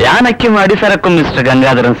 யானைக்கும் அடிசரக்கும் மிஸ்டர்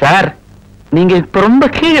கங்காதரன் சார். நீங்க இப்ப ரொம்ப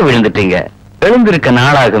கீழே விழுந்துட்டீங்க. எழுந்திருக்க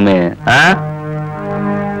நாளாகுமே.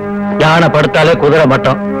 யானை படுத்தாலே குதிரை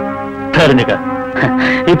மட்டும் தெரிஞ்சுக்க.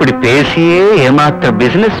 இப்படி பேசியே ஏமாத்த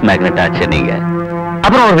பிசினஸ் மேக்னெட் ஆச்சு நீங்க.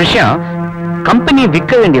 அப்புறம் ஒரு விஷயம், கம்பெனி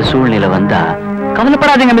விற்க வேண்டிய சூழ்நிலை வந்தா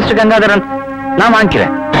கவலைப்படாதீங்க மிஸ்டர் கங்காதரன், நான்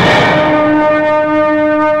வாங்கிக்கிறேன்.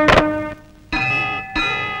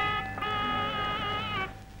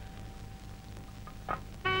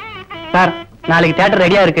 சார், நாளைக்கு தியேட்டர்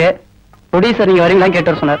ரெடியா இருக்கு. ப்ரொடியூசர் நீங்க வரீங்களா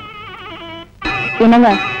கேட்டு சொன்னார். என்னங்க,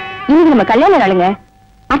 இன்னைக்கு நம்ம கல்யாண நாளுங்க.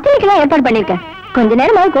 அத்தனைக்கெல்லாம் ஏற்பாடு பண்ணிருக்கேன். கொஞ்ச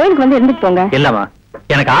நேரமா கோயிலுக்கு வந்து இருந்துட்டு போங்க. இல்லம்மா,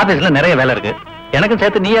 எனக்கு ஆபீஸ்ல நிறைய வேலை இருக்கு. எனக்கும்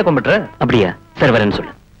சேர்த்து நீயே கும்பிட்டுற. அப்படியா? சரி, வரேன்னு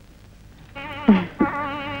சொல்லு.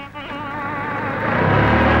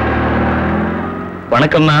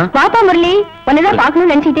 வணக்கம்மா. பாப்பா முரளி, உன்னதான்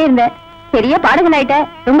பாக்கணும்னு நினைச்சிட்டே இருந்தேன். பெரிய பாடகன் ஆயிட்ட.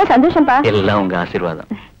 ரொம்ப சந்தோஷம்ப்பா. எல்லாம் உங்க ஆசீர்வாதம்.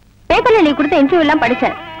 பேப்பர்ல நீ கொடுத்த இன்டர்வியூ எல்லாம்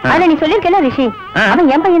படிச்சேன். அதுல நீ சொல்லிருக்கல ரிஷி,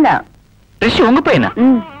 அவன் என் பையன் தான். ரிஷி உங்க பையனா?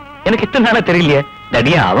 எனக்கு இத்தனை நாளா தெரியலையே.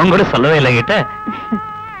 தடியா அவன் கூட சொல்லவே இல்லை கிட்ட.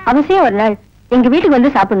 அவசியம் ஒரு நாள் எங்க வீட்டுக்கு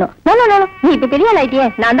வந்து சாப்பிடணும். நீ இப்ப பெரிய ஆள் ஆயிட்டியே,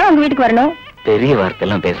 நான் தான் உங்க வீட்டுக்கு வரணும். பெரிய வார்த்தை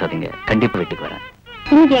எல்லாம் பேசாதீங்க. கண்டிப்பா வீட்டுக்கு வரேன்.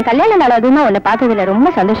 இன்னைக்கு என் கல்யாண நாள், அதுமா உன்னை பார்த்ததுல ரொம்ப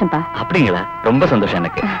சந்தோஷம்ப்பா. அப்படிங்களா? ரொம்ப சந்தோஷம்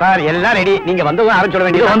எனக்கு. சார், எல்லாம் ரெடி. நீங்க வந்ததும் ஆரம்பிச்சு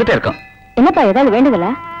வேண்டியது. வந்துட்டே இருக்கோம். என்னப்பா, ஏதாவது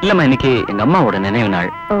வேண்டுதலா? இல்லம்மா, இன்னைக்கு எங்க அம்மாவோட நினைவு நாள்.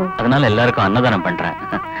 அதனால எல்லாருக்கும் அன்னதானம் பண்றேன்.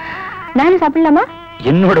 நானும் சாப்பிடலாமா?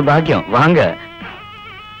 என்னோட பாக்கியம். வாங்க.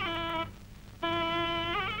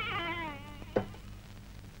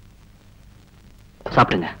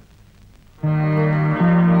 சாப்பிடுங்க.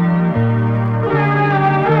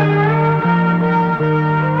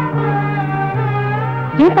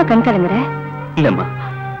 ஏப்பா கண் கலங்குற? இல்லம்மா,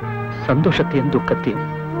 சந்தோஷத்தையும் துக்கத்தையும்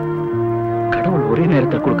கடவுள் ஒரே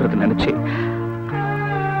நேரத்தில் கொடுக்கறது நினைச்சு.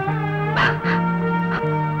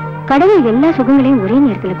 கடவுள் எல்லா சுகங்களையும் ஒரே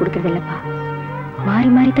நேரத்துல கொடுக்கறது இல்லப்பா, மாறி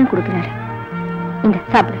மாறி தான் கொடுக்கிறாரு. இந்த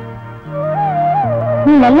சாப்பிடு.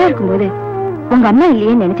 நீ நல்லா இருக்கும்போது உங்க அம்மா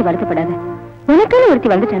இல்லையே நினைச்சு வருத்தப்படாத. உனக்குன்னு ஒருத்தி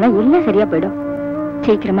வந்துட்டானா எல்லாம் சரியா போயிடும்.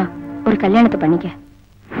 சீக்கிரமா ஒரு கல்யாணத்தை பண்ணிக்க.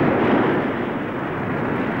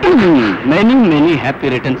 many many happy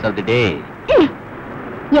returns of the day.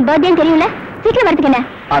 N birthday தெரியல, சீக்கிரம் வரதுக்கு என்ன?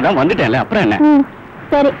 அதான் வந்துட்டேன்ல, அப்புறம் என்ன?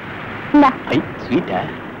 சரி, இந்தா. ஐ ஸ்வீட்டா.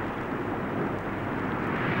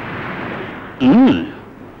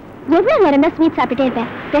 எவ்வளவு நேரம் தான் ஸ்வீட் சாப்பிட்டே இருப்பேன்.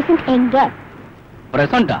 பிரசன்ட் எங்க?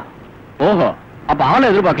 பிரசண்டா? ஓஹோ, அப்ப ஆளை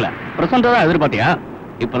எதிர்பார்க்கல, பிரசண்டா தான் எதிர்பார்த்தியா?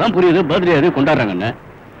 இப்பதான் புரியுது பர்த்டே எது கொண்டாடுறாங்கன்னு.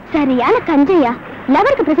 சரியான கஞ்சையா,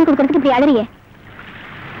 லவருக்கு பிரசன்ட் கொடுக்கறதுக்கு இப்படி அழறியே.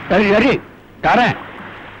 சரி சரி தரேன்.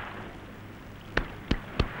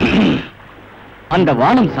 அந்த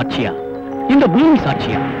வானம் சாட்சியா, இந்த பூமி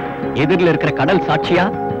சாட்சியா, எதிரில் இருக்கிற கடல் சாட்சியா,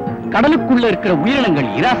 கடலுக்குள்ள இருக்கிற உயிரினங்கள்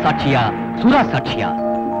இரா சாட்சியா, சுறா சாட்சியா,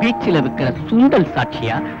 பீச்சில் இருக்கிற சுண்டல்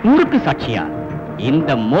சாட்சியா, முறுக்கு சாட்சியா,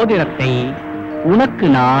 இந்த மோதிரத்தை உனக்கு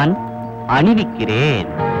நான் அணிவிக்கிறேன்.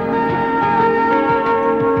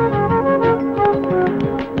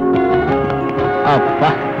 அப்பா,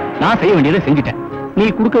 நான் செய்ய வேண்டியதை செஞ்சுட்டேன். நீ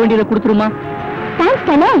கொடுக்க வேண்டியதை கொடுத்துருமா?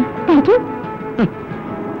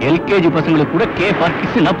 எல்கேஜி பசங்களுக்கு கூட கே ஃபார்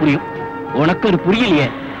கிஸ்னா புரியும். உனக்கு அது புரியலையே.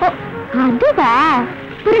 அதுவா,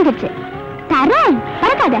 புரிஞ்சிச்சு. தரேன்,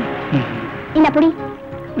 பறக்காத. இந்த புடி.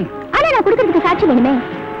 ஆனா நான் கொடுக்கறதுக்கு சாட்சி வேணுமே.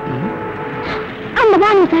 அந்த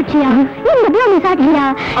வாணி சாட்சியா, இந்த பூமி சாட்சியா?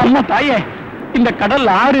 அம்மா தாயே, இந்த கடல்,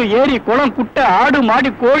 ஆறு, ஏரி, குளம், குட்டை, ஆடு,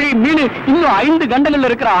 மாடு, கோழி, மீன், இன்னும் 5 கண்டங்கள்ல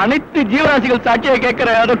இருக்கிற அனைத்து ஜீவராசிகள் சாட்சியை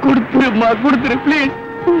கேட்கிற. அதை கொடுத்துருமா, கொடுத்துரு பிளீஸ்.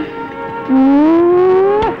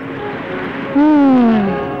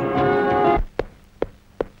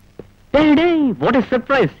 What is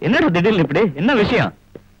surprise? என்னடா திடீர்னு இப்படி? என்ன விஷயம்?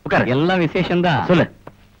 உட்கார். எல்லாம் விசேஷம் தான். சொல்லு.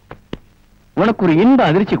 உனக்கு ஒரு இன்ப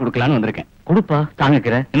அதிர்ச்சி கொடுக்கலான்னு வந்திருக்கேன். கொடுப்பா,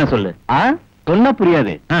 தாங்கிக்கிறேன். என்ன சொல்லு? சொன்னா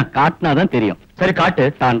புரியாது, காட்டினாதான் தெரியும். சரி காட்டு.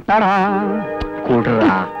 தான் தாடா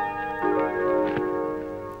கூடுறா.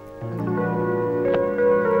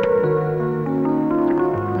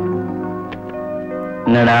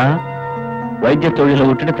 என்னடா வைத்திய தொழில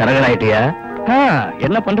விட்டுட்டு தரகராயிட்டியா?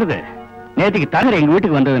 என்ன பண்றது, நேற்றுக்கு தரகர் எங்க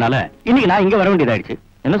வீட்டுக்கு வந்ததுனால இன்னைக்கு நான் இங்க வர வேண்டியதாயிடுச்சு.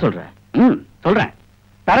 என்ன சொல்ற? சொல்றேன்.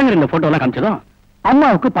 தரகர் இந்த போட்டோ எல்லாம் காமிச்சதும்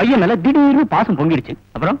அம்மாவுக்கு பையன் மேல திடீர்னு பாசம் பொங்கிடுச்சு.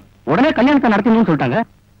 அப்புறம் உடனே கல்யாணத்தை நடத்தணும்னு சொல்லிட்டாங்க.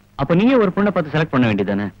 அப்ப நீயே ஒரு பொண்ணை பார்த்து செலக்ட் பண்ண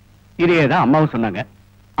வேண்டியதானே? இதேதான் அம்மாவும் சொன்னாங்க.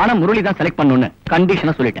 ஆனா முரளி தான் செலக்ட் பண்ணணும்னு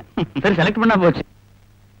கண்டிஷனா சொல்லிட்டேன். சரி, செலக்ட் பண்ணா போச்சு.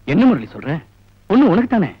 என்ன முரளி சொல்ற? பொண்ணு உனக்கு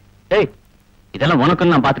தானே? ஏய், இதெல்லாம்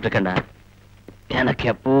உனக்குன்னு நான் பாத்துட்டு இருக்கேன்டா. எனக்கு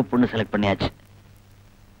எப்போ பொண்ணு செலக்ட் பண்ணியாச்சு.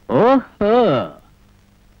 ஓஹோ,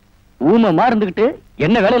 ஊமமா இருந்துகிட்டு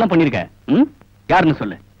என்ன வேலையெல்லாம் பண்ணிருக்க? யாருன்னு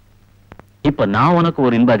சொல்லு. இப்ப நான் உனக்கு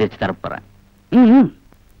ஒரு இன்ப அதிர்ச்சி தரப்போறேன்.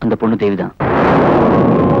 அந்த பொண்ணு தேவிதான்.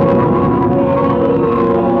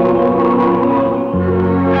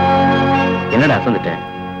 என்னடா சொல்லிட்ட?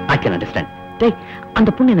 I can understand. டேய், அந்த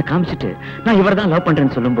பொண்ணு என்ன காமிச்சிட்டு நான் இவர்தான் லவ்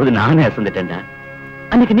பண்றேன்னு சொல்லும்போது நானே அசந்துட்டேன்டா.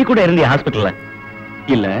 அன்னைக்கு நீ கூட இருந்திய ஹாஸ்பிட்டல்ல.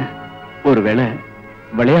 இல்ல ஒருவேளை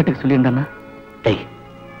விளையாட்டுக்கு சொல்லியிருந்தானா? டேய்,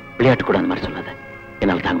 விளையாட்டு கூட அந்த மாதிரி சொல்லாத,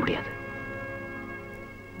 என்னால தாங்க முடியாது.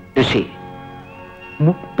 ரிஷி,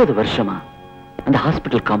 30 வருஷமா அந்த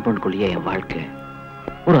ஹாஸ்பிட்டல் காம்பவுண்டுக்குள்ளேயே என் வாழ்க்கை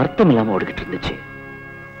ஒரு அர்த்தம் இல்லாம ஓடிக்கிட்டு இருந்துச்சு.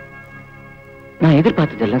 நான்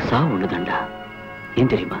எதிர்பார்த்ததெல்லாம் சாவு ஒண்ணுதான்டா.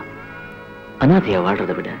 ஏன் தெரியுமா? அனாதையா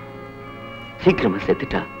வாழ்றதை விட சீக்கிரமா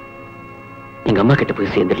சேர்த்துட்டா எங்க அம்மா கிட்ட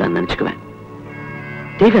போய் சேர்ந்துடலாம்னு நினைச்சுக்குவேன்.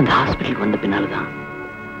 தேவி அந்த ஹாஸ்பிட்டலுக்கு வந்த பின்னால்தான்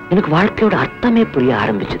எனக்கு வாழ்க்கையோட அர்த்தமே புரிய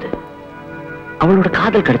ஆரம்பிச்சது. அவளோட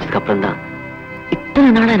காதல் கிடைச்சதுக்கு அப்புறம் தான் இத்தனை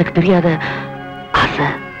நாளா எனக்கு தெரியாத ஆசை,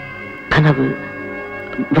 கனவு,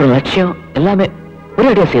 ஒரு லட்சியம் எல்லாமே ஒரே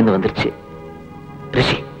அடியா சேர்ந்து வந்துருச்சு.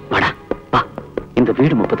 ரிஷி, வாடா வா. இந்த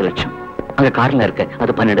வீடு 30 லட்சம், அங்க கார்ல இருக்க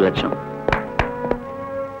அது 12 லட்சம்.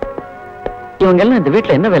 இவங்க எல்லாம் இந்த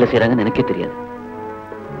வீட்டுல என்ன வேலை செய்யறாங்கன்னு எனக்கே தெரியாது.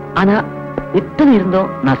 ஆனா இத்தனை இருந்தோம்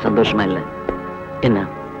நான் சந்தோஷமா இல்ல. என்ன,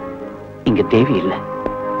 இங்க தேவி இல்ல.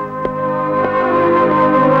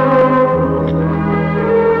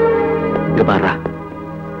 இங்க பாரா,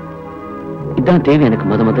 இதான் தேவி எனக்கு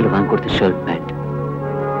முதல்ல வாங்கி கொடுத்த ஷர்ட் பேண்ட்.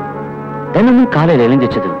 தினமும் காலையில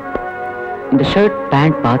எழுந்திச்சதும் இந்த ஷர்ட்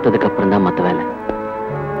பேண்ட் பார்த்ததுக்கு அப்புறம் தான் மத்த வேலை.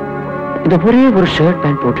 இந்த ஒரே ஒரு ஷர்ட்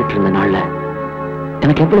பேண்ட் போட்டுட்டு இருந்த நாள்ல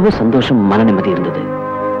எனக்கு எவ்வளவோ சந்தோஷம், மன நிம்மதி இருந்தது.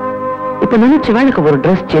 இப்ப நினைச்ச வேலைக்கு ஒரு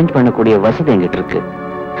ட்ரெஸ் சேஞ்ச் பண்ணக்கூடிய வசதி என்கிட்ட இருக்கு.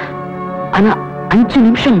 ஆனா 5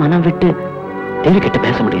 நிமிஷம் மனம் விட்டு தேவி கிட்ட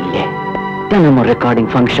பேச முடியலையே. தினமும் ரெக்கார்டிங்,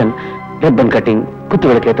 ஃபங்க்ஷன், ரிப்பன் கட்டிங், குத்து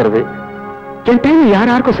விளக்கு ஏத்துறது, என் டைம்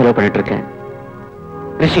யாருக்கும் செலவு பண்ணிட்டு இருக்கேன்.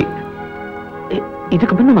 ரிஷி,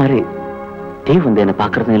 இதுக்கு முன்ன மாதிரி தேவி வந்து என்ன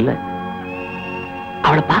பாக்குறதும் இல்ல,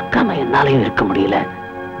 அவளை பார்க்காம என்னாலையும் இருக்க முடியல.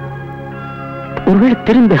 ஒருவேளை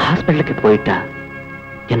திரும்பி ஹாஸ்பிட்டலுக்கு போயிட்டா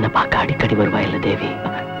என்ன பார்க்க அடிக்கடி வருவா இல்ல தேவி?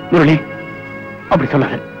 முரளி, அப்படி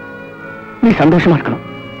சொல்லாத. நீ சந்தோஷமா இருக்கணும்,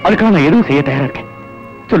 அதுக்காக நான் எதுவும் செய்ய தயாரா இருக்கேன்.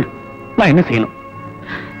 சொல்லு, நான் என்ன செய்யணும்?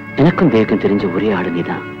 எனக்கும் தேவிக்கும் தெரிஞ்ச ஒரே ஆளு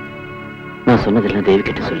நீதான். நான் சொன்னதெல்லாம் தேவி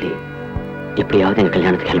கிட்ட சொல்லி எப்படியாவது எங்க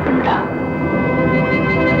கல்யாணத்துக்கு ஹெல்ப் பண்ணுடா.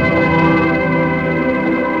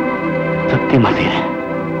 சத்தியமா செய்யறேன்.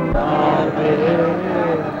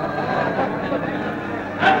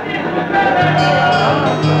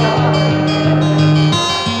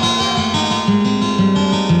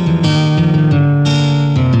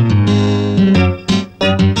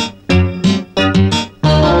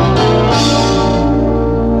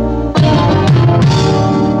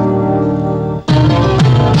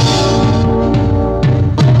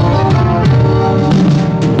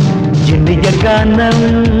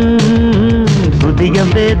 புதிய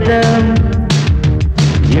வேதம்,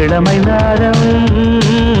 இளமை நாரம்,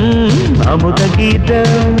 அமுத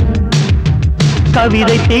கீதம்,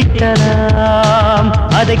 கவிதை தீட்டலாம்,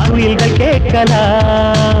 அதை குயில்கள்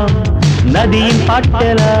கேட்கலாம், நதியின்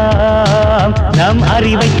பாட்டலாம், நம்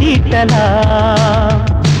அறிவை தீட்டலாம்.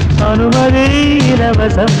 அனுமதி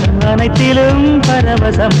இலவசம், அனைத்திலும்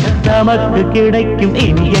பரவசம், நமக்கு கிடைக்கும்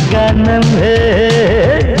இனிய கானம்.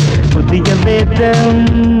 புதிய வேதம்,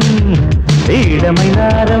 இளமை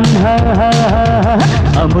நாரம்,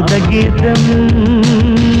 அமுத கீதம்.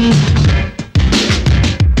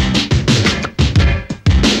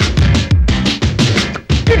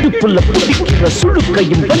 இடுப்புள்ள புதிக்கிற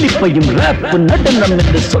சுழுக்கையும் வலிப்பையும் ரேப் நடனம்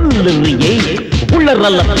என்று சொல்லுறியே.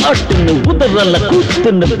 உளரல்ல பாட்டுன்னு உதறல்ல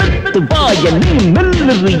கூத்துன்னு வெத்து வாய நீ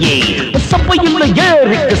மெல்லுறியே. சபையுள்ள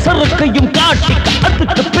ஏறிக்கு சரக்கையும் காட்டிக்க,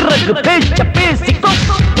 அதுக்கு பிறகு பேச்ச பேசிக்கோ.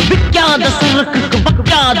 விற்காத சரக்குக்கு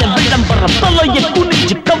வைக்காத விளம்பரம், தலையை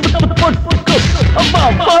குனிஞ்சு கவுத்து போட்டுக்கோ.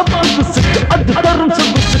 புதுசுக்கு அது தரும்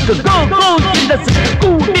சொகுசுக்கு, கோ கோ கிடசுக்கு,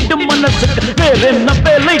 கூட்டிடும் மனசுக்கு. வேற என்ன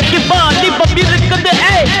வேலைக்கு வாலிபம் இருக்குது?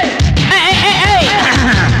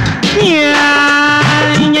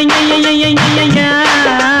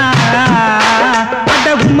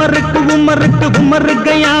 உமருக்கு உமருக்கு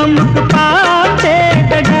உமருக்கு யாமுக்கு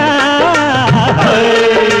பாட்டேடா.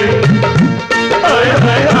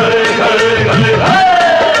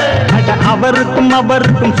 அவருக்கும்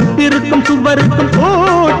அவருக்கும் சுத்திருக்கும் சுவருக்கும்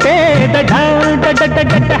போட்டேடா.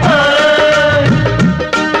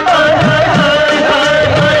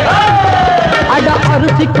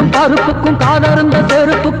 அரிசிக்கும் பருப்புக்கும் காதருந்த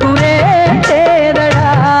செருப்புக்கும் ரேடா.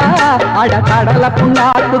 அட கடல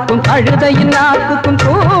புண்ணாக்குக்கும் கழுதையின் நாக்குக்கும்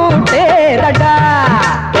கூட்டேடா.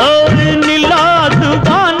 நில்லாது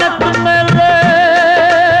வானத்து மேலே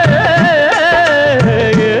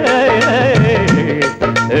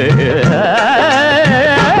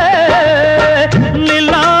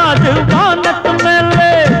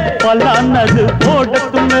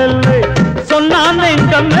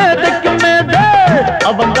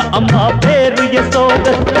அவங்க அம்மா பேரு யசோத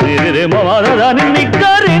ரே மவாதானி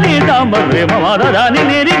நிக்கரி நிதம ரே மவாதானி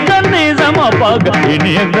நிரிக்கன்னி சமபாக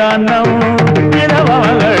இனிய கானம்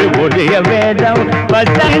இரவங்கள் ஒடிய வேதம்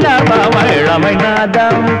பச்சைனவளமை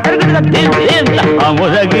நாதம்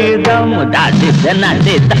அமுத கீதம்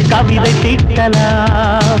கவிதை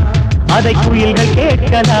தீட்டலாம் அதை குயில்கள்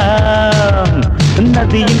கேட்கலாம்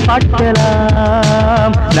நதியில்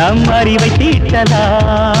பாட்டலாம் நம் அறிவை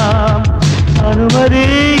தீட்டலாம் அனுமதி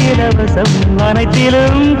இலவசம்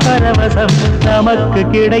அனைத்திலும் பரவசம் நமக்கு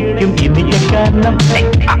கிடைக்கும் இனிய காரணம்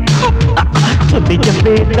புதிய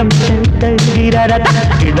பேதம்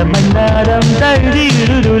இடமன்னாரம் தழுதி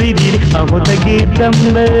அமுத கீதம்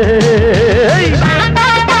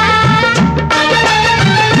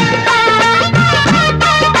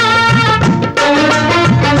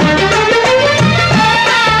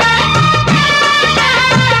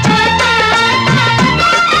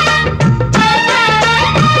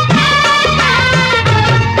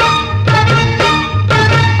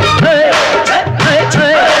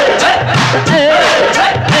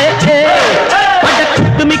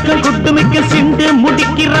குட்டுமிக்க சிண்டு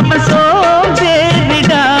முடிக்கிறப்ப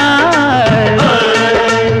சோதேரிடா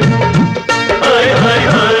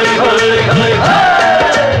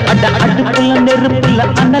அடுப்புல நெருப்புல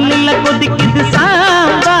அனலில் கொதிக்குது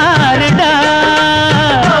சாம்பாருடா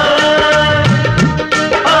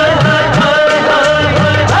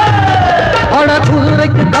அட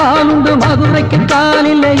குதிரைக்கு காலுண்டு மதுரைக்கு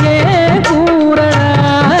காலிலேயே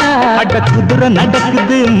அட குதிரை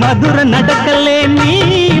நடக்குது மதுரை நடக்கலே நீ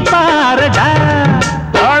பாரடா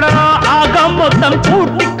ஆக மொத்தம்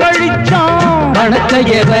கூட்டி கழிச்சான்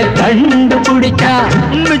கணக்கையவ கண்டுபிடிச்சா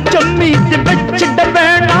மிச்சம் மீது வச்சிட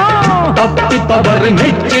வேணாம் தப்பி தவறு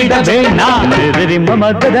மெச்சிட வேணாம்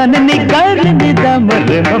மமதன் நீ கருணிதம்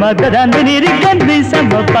மமதன் நிரிகந்தி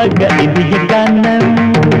சமபக இதிய கானம்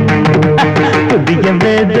புதிய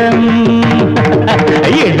வேதம்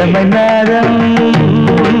இடமன்னாரம்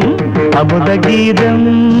அமுத கீதம்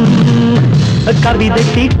கவிதை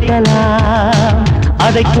தீட்டலாம்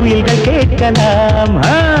அதை குயில்கள் கேட்கலாம்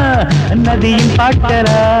நதியில்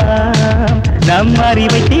பாட்டலாம் நம்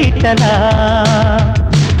அறிவை தீட்டலாம்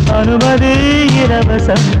அனுமதி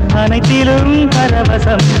இலவசம் அனைத்திலும்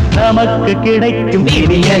பரவசம் நமக்கு கிடைக்கும்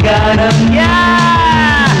இனிய கானம்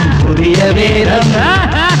புதிய வேதம்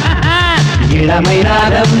இளமை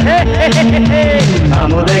நாதம்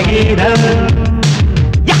அமுத கீதம்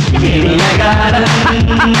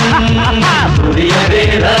புதிய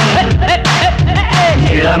வேதம்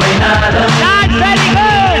இளமை நாதம்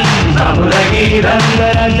அமுத கீதம்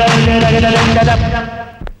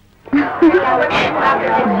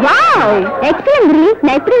வாவ் எக்ஸலென்ட் முரளி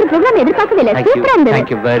நான் இப்படி ஒரு ப்ரோகிராம் எதிர்பார்க்கவே இல்லை சூப்பரா இருந்தது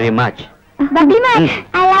Thank you very much. பப்ளிமா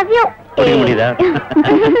I love you முடியுதா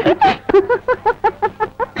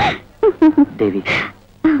தேவி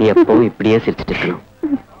நீ எப்பவும் இப்படியே சிரிச்சிட்டு இருக்கணும்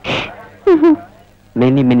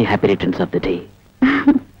many happy returns of the day.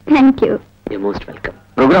 Thank you. You're most welcome.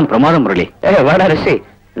 Program பிரமாதம் முரளி. வாடா ரிஷி,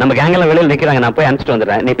 நம்ம கேங்ல வெளியில நிக்கிறாங்க, நான் போய் அனுப்பிச்சிட்டு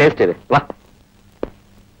வந்துடுறேன், நீ பேசிட்டு வா.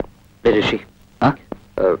 ரிஷி,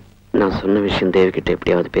 நான் சொன்ன விஷயம் தேவி கிட்ட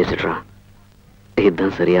எப்படியாவது பேசிடுறா.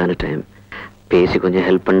 இதுதான் சரியான டைம், பேசி கொஞ்சம்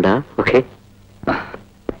ஹெல்ப் பண்ணா. ஓகே?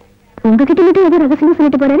 உங்ககிட்ட மட்டும் ஏதோ ரகசியம்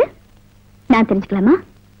சொல்லிட்டு போறாரு, நான் தெரிஞ்சுக்கலாமா?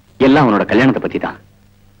 எல்லாம் அவனோட கல்யாணத்தை பத்தி தான்.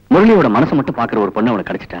 முரளியோட மனசை மட்டும் பாக்குற ஒரு பொண்ணு அவனை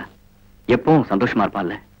கிடைச்சிட்டா எப்பவும் சந்தோஷமா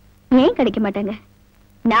இருப்பான்ல. ஏன் கிடைக்க மாட்டாங்க?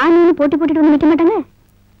 நான் நீ போட்டி போட்டுட்டு வந்து நிக்க மாட்டாங்க.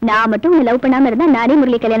 நான் மட்டும் உன்னை லவ் பண்ணாம இருந்தா நானே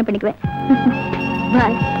முரளி கல்யாணம் பண்ணிக்குவேன்.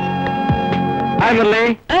 பாய். ஹாய் முரளி.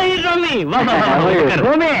 ஏய் ரோமி, வா வா வா.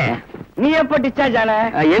 ரோமி, நீ எப்ப டிஸ்சார்ஜ் ஆன?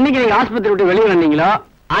 என்னைக்கு நீங்க ஆஸ்பத்திரி விட்டு வெளியே வந்தீங்களோ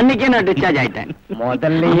அன்னைக்கே நான் டிஸ்சார்ஜ் ஆயிட்டேன்.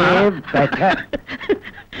 முதல்லயே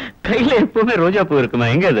கையில எப்பவுமே ரோஜா பூ இருக்குமா?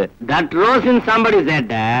 எங்க அது? That rose in somebody's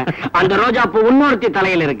head. அந்த ரோஜா பூ இன்னொருத்தி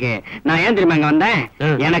தலையில இருக்கு. நான் ஏன் தெரியுமா இங்க வந்தேன்?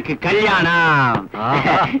 எனக்கு கல்யாணம்,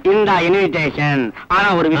 இந்த இன்விடேஷன். ஆனா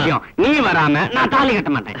ஒரு விஷயம், நீ வராம நான் தாலி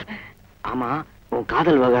கட்ட மாட்டேன். ஆமா, உன்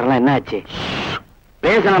காதல் விவகாரம் என்ன ஆச்சு?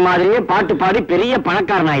 பேசுன மாதிரியே பாட்டு பாடி பெரிய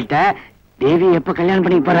பணக்காரன் ஆயிட்ட. தேவி எப்ப கல்யாணம்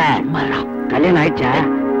பண்ணி போற? கல்யாணம் ஆயிடுச்சா?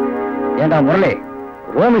 ஏண்டா முரளி,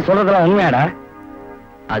 ரோமி சொல்றதெல்லாம் உண்மையாடா?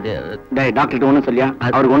 அது டாக்டர் ஒண்ணும் சொல்லியா?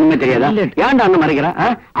 அவருக்கு ஒண்ணுமே தெரியாதா? ஏன்டா அண்ணன் மறைக்கிறா?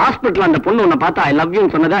 ஹாஸ்பிட்டல் அந்த பொண்ணு உன்னை பார்த்தா ஐ லவ் யூ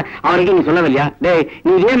சொன்னதை அவருக்கு நீ சொல்லவில்லையா? டேய்,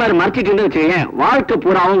 நீ இதே மாதிரி மறைச்சிட்டு வச்சுக்கீங்க, வாழ்க்கை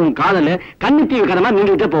பூராவும் உன் காதல் கண்ணு தீவு கதமா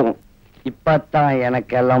நீங்கிட்டே போகும். இப்பத்தான்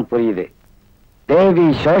எனக்கு எல்லாம் புரியுது. தேவி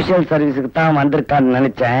சோசியல் சர்வீஸுக்கு தான் வந்திருக்கான்னு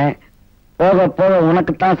நினைச்சேன். போக போக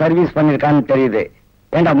உனக்கு தான் சர்வீஸ் பண்ணிருக்கான்னு தெரியுது.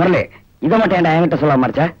 ஏண்டா முரளி, இதை மட்டும் ஏண்டா என்கிட்ட சொல்ல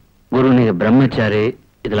மறைச்ச? குரு, நீங்க பிரம்மச்சாரி,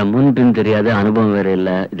 இதுல முன்பின் தெரியாத அனுபவம் வேற இல்ல,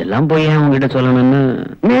 இதெல்லாம் போய் உங்ககிட்ட சொல்லணும்னு.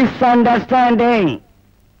 Miss understanding.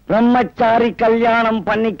 பிரம்மச்சாரி கல்யாணம்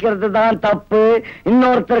பண்ணிக்கிறது தான் தப்பு,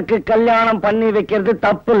 இன்னொருத்தருக்கு கல்யாணம் பண்ணி வைக்கிறது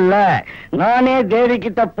தப்பு இல்ல. நானே தேவி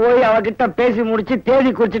கிட்ட போய் அவகிட்ட பேசி முடிச்சு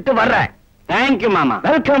தேதி குறிச்சிட்டு வர்றேன். தேங்க்யூ மாமா.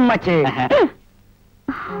 வெல்கம் மச்சி.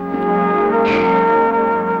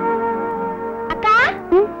 அக்கா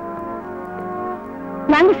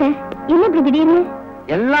வாங்க சார். என்ன இப்படி திடீர்னு?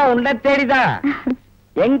 எல்லாம் உன்ன தேடிதான்.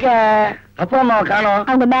 எங்க அப்பா அம்மாவை காணோம்?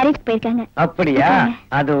 அவங்க மேரேஜ் போயிருக்காங்க. அப்படியா?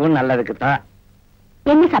 அதுவும் நல்லதுக்கு தான்.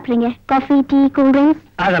 என்ன சாப்பிடுறீங்க? Coffee, tea, cool drinks?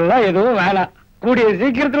 அதெல்லாம் எதுவும் வேணாம். கூடிய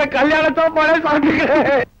சீக்கிரத்துல கல்யாண சாப்பாடே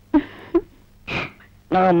சாப்பிட்டுக்கிறேன்.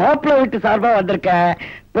 நான் மாப்பிள்ளை வீட்டு சார்பா வந்திருக்கேன்.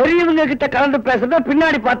 பெரியவங்க கிட்ட கலந்து பேசுறத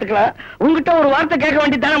பின்னாடி பாத்துக்கலாம். உங்ககிட்ட ஒரு வார்த்தை கேட்க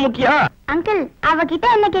வேண்டியதானே முக்கியம். அங்கிள், அவகிட்ட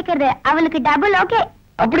என்ன கேக்குறது? அவளுக்கு டபுள் ஓகே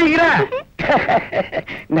அப்படிங்கிற?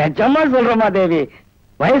 நிஜமா சொல்றமா தேவி,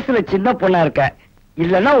 வயசுல சின்ன பொண்ணா இருக்க,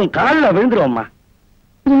 இல்லன்னா உன் காலில் விழுந்துருவோம்மா.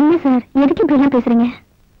 என்ன சார், எதுக்கு இப்படி எல்லாம் பேசுறீங்க?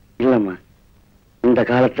 இல்லம்மா, இந்த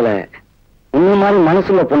காலத்துல உன்ன மாதிரி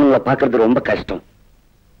மனசுல பொண்ணுங்களை பாக்குறது ரொம்ப கஷ்டம்.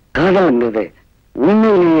 காதல்ங்கிறது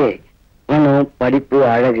உண்மையிலேயே பணம், படிப்பு,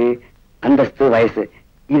 அழகு, அந்தஸ்து, வயசு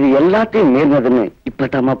இது எல்லாத்தையும் மீறினதுன்னு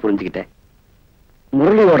இப்பதாமா புரிஞ்சுக்கிட்டேன்.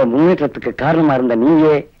 முரளியோட முன்னேற்றத்துக்கு காரணமா இருந்த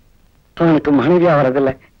நீயே அவனுக்கு மனைவியா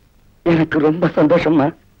வரதில்ல. எனக்கு ரொம்ப சந்தோஷமா.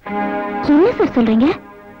 என்ன சார் சொல்றீங்க?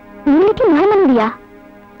 முரளிக்கு மனைவியா?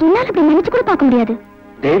 என்னால இப்படி நினைச்சு கூட பார்க்க முடியாது.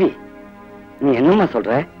 தேவி, நீ என்னம்மா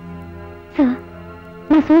சொல்ற? சார்,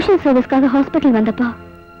 நான் சோஷியல் சர்வீஸ்க்காக ஹாஸ்பிட்டல் வந்தப்போ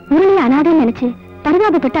முரளி அனாதை நினைச்சு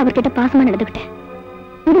பரிதாபப்பட்டு அவர்கிட்ட பாசமா நடந்துகிட்டேன்.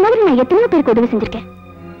 இது மாதிரி நான் எத்தனையோ பேருக்கு உதவி செஞ்சிருக்கேன்.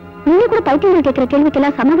 நீங்க கூட பைத்தியங்கள் கேட்கிற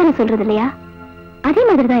கேள்விக்கெல்லாம் சமாதானம் சொல்றது இல்லையா? அதே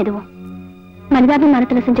மாதிரிதான் இதுவும்.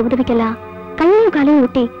 மனிதாபிமானத்துல செஞ்ச உதவிக்கெல்லாம் கையையும் காலையும்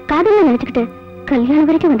ஊட்டி காதல நினைச்சுக்கிட்டு கல்யாணம்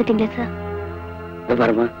வரைக்கும் வந்துட்டீங்களே சார்.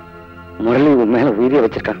 பாருமா, முரளி உன் மேல உயிரியை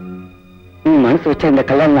வச்சிருக்கான். நீ மனசு வச்சா இந்த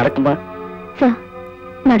கல்யாணம் நடக்குமா? சார்,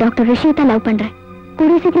 நான் டாக்டர் ரிஷியை தான் லவ் பண்றேன்.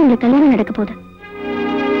 கூடிய சீக்கிரம் உங்களுக்கு கல்யாணம் நடக்க போகுது.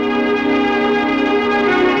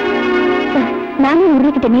 நானும்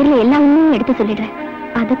முரளி கிட்ட நேரில் எல்லா உண்மையும் எடுத்து சொல்லிடுறேன்.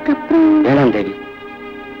 அதுக்கப்புறம் வேணாம் தேவி,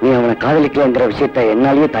 நீ அவனை காதலிக்கலங்கிற விஷயத்த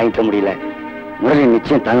என்னாலேயே தாங்கிக்க முடியல. முரளி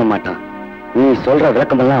நிச்சயம் தாங்க மாட்டான். நீ சொல்ற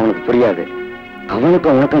விளக்கமெல்லாம் அவனுக்கு புரியாது.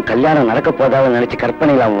 அவனுக்கும் உனக்கும் கல்யாணம் நடக்க போதாத நினைச்சு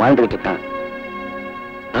கற்பனையில் அவன் வாழ்ந்துகிட்டு இருக்கான்.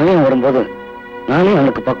 அவன் வரும்போது நானே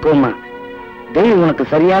அவனுக்கு பக்குவமா தேவி உனக்கு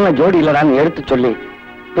சரியான ஜோடி இல்லடான்னு எடுத்து சொல்லி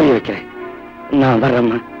புரிய வைக்கிறேன். நான்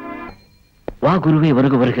வர்றேம்மா. வா குருவே,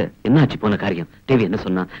 வருக வருக. என்னாச்சு போன காரியம்? தேவி என்ன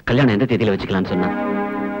சொன்னா? கல்யாணம் எந்த தேதியில வச்சுக்கலாம்னு சொன்னா?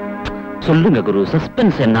 சொல்லுங்க குரு,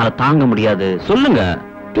 சஸ்பென்ஸ் என்னால தாங்க முடியாது. சொல்லுங்க.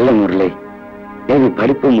 இல்ல முரளி, தேவி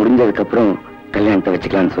படிப்பு முடிஞ்சதுக்கு அப்புறம் கல்யாணத்தை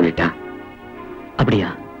வச்சுக்கலாம்னு சொல்லிட்டா. அப்படியா?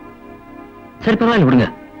 சரி, பரவாயில்ல, விடுங்க.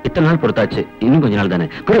 இத்தனை நாள் பொறுத்தாச்சு, இன்னும் கொஞ்ச நாள் தானே.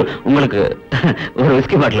 குரு, உங்களுக்கு ஒரு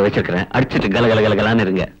விஸ்கி பாட்டில் வச்சிருக்கிறேன், அடிச்சிட்டு கல கல கலகலான்னு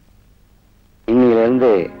இருங்க. இன்னையில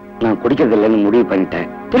இருந்து நான் குடிக்கிறது இல்லைன்னு முடிவு பண்ணிட்டேன்.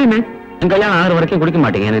 தெரியுமே, என் கல்யாணம் ஆகிற வரைக்கும் குடிக்க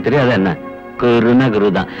மாட்டீங்க, எனக்கு தெரியாத என்ன? குருனா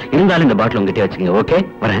குரு தான். இருந்தாலும் இந்த பாட்டில் உங்ககிட்ட வச்சுக்கோங்க. ஓகே,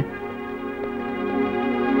 வரேன்.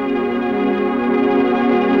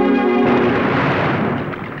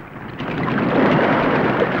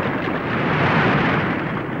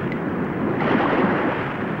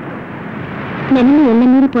 நிலைமை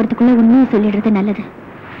எல்லாம் மீறி போறதுக்குள்ள உண்மையை சொல்லிடுறது நல்லது.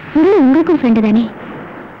 முரளி உங்களுக்கும் ஃப்ரெண்டு தானே.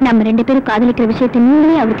 நம்ம 2 பேரும் காதலிக்கிற விஷயத்தை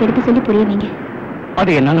நீங்களே அவருக்கு எடுத்து சொல்லி புரிய வைங்க.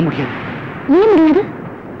 அது என்னால முடியாது. ஏன் முடியாது?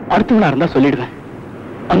 அடுத்தவனா இருந்தா சொல்லிடுவேன்.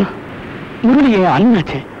 ஆனா முரளி என்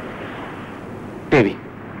அண்ணாச்சே. தேவி,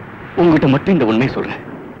 உங்ககிட்ட மட்டும் இந்த உண்மையை சொல்றேன்.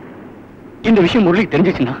 இந்த விஷயம் முரளிக்கு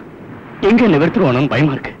தெரிஞ்சிச்சுன்னா எங்க என்ன வெறுத்துருவானு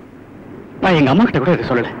பயமா இருக்கு. நான் எங்க அம்மா கிட்ட கூட இதை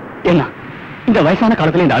சொல்லல. ஏன்னா இந்த வயசான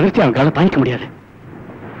காலத்துல இந்த அதிர்ச்சி அவங்களால தாங்கிக்க முடியாது.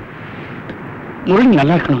 முரளி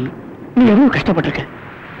நல்லா இருக்கணும்னு நீ எவ்வளவு கஷ்டப்பட்டிருக்க.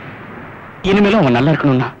 இனிமேலும் அவன் நல்லா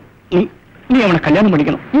இருக்கணும்னா நீ அவனை கல்யாணம்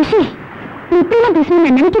பண்ணிக்கணும். ரிஷி, நீ இப்படிலாம் பேசணும்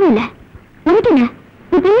நான் நினைக்கவே இல்லை. உனக்கு என்ன,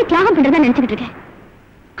 நீ பெரிய தியாகம் பண்றதா நினைச்சுக்கிட்டு இருக்கேன்.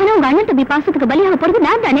 ஆனா உங்க அண்ணன் தம்பி பாசத்துக்கு பலியாக போறது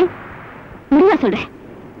நான் தானே. முடிவா சொல்றேன்,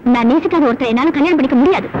 நான் நேசிக்காத ஒருத்தர் என்னால கல்யாணம் பண்ணிக்க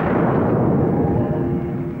முடியாது.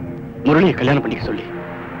 முரளியை கல்யாணம் பண்ணிக்க சொல்லி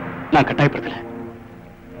நான் கட்டாயப்படுத்தல.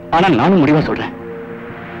 ஆனா நானும் முடிவா சொல்றேன்,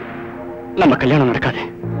 நம்ம கல்யாணம் நடக்காது.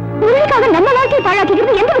 முரளிக்காக நம்ம வாழ்க்கையை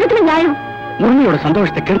பாழாக்கிறது எந்த விதத்துல நியாயம்? முரளியோட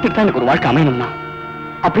சந்தோஷத்தை கெடுத்துட்டு தான் எனக்கு ஒரு வாழ்க்கை அமையணும்னா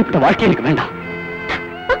அப்படிப்பட்ட வாழ்க்கை எனக்கு வேண்டாம்.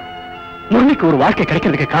 முரளிக்கு ஒரு வாழ்க்கை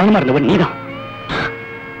கிடைக்கிறதுக்கு காரணமா இருந்தவன் நீதான்.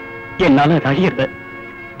 என்னால அது அழியறத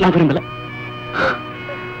நான் விரும்பல.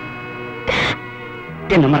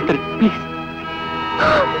 என்ன மறந்துரு ப்ளீஸ்.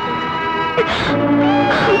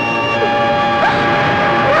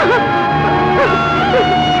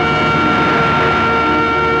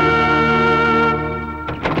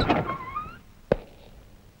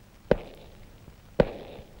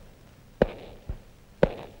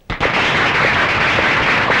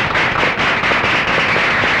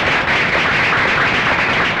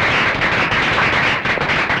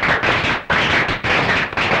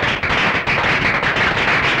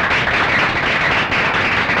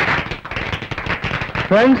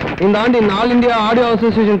 ஃப்ரெண்ட்ஸ், இந்த ஆண்டின் ஆல் இந்தியா ஆடியோ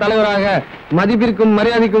அசோசியேஷன் தலைவராக மதிப்பிற்கும்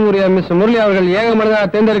மரியாதைக்கும் உரிய மிஸ் முரளி அவர்கள் ஏகமனதாக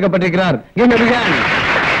தேர்ந்தெடுக்கப்பட்டிருக்கிறார். Give a big hand.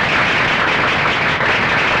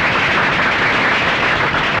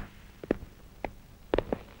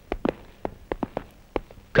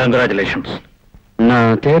 Congratulations.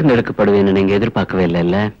 நான் தேர்ந்தெடுக்கப்படுவேன்னு நீங்க எதிர்பார்க்கவே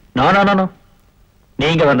இல்லைல்ல? நோ.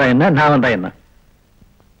 நீங்க வந்தா என்ன, நான் வந்தா என்ன?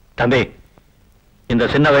 தம்பி, இந்த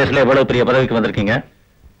சின்ன வயசுல எவ்வளவு பெரிய பதவிக்கு வந்திருக்கீங்க.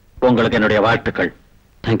 உங்களுக்கு என்னுடைய வாழ்த்துக்கள்.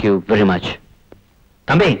 Thank you very much.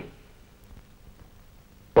 தம்பி,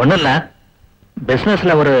 ஒண்ணும் இல்ல,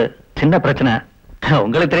 பிசினஸ்ல ஒரு சின்ன பிரச்சனை.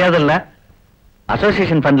 உங்களுக்கு தெரியாது இல்ல,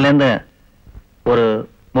 அசோசியேஷன் ஃபண்ட்ல இருந்து ஒரு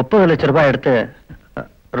 30 லட்சம் ரூபாய் எடுத்து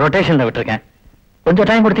ரொட்டேஷன்ல விட்டுருக்கேன். கொஞ்சம்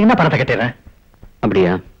டைம் கொடுத்தீங்கன்னா பணத்தை கட்டிடுறேன்.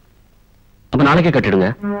 அப்படியா? அப்ப நாளைக்கே கட்டிடுங்க.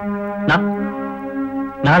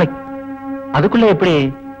 நாளைக்கு? அதுக்குள்ள எப்படி?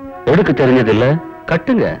 எடுக்க தெரிஞ்சது இல்ல,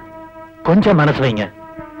 கட்டுங்க. கொஞ்சம் மனசு வைங்க,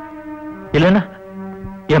 இல்லன்னா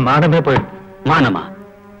என் மானமே போயிடும். மானமா?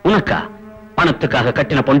 உனக்கா? பணத்துக்காக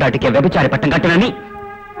கட்டின பொண்டாட்டிக்கு விபச்சாரி பட்டம் கட்டின நீ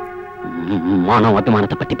மானம்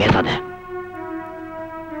அபிமானத்தை பத்தி பேசாத.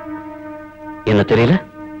 என்ன தெரியல?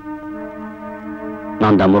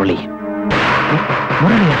 நான் தான் முரளி.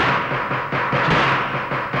 முரளியா?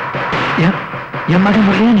 என் மகன்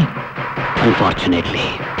முரளியா நீ? அன்பார்ச்சுனேட்லி.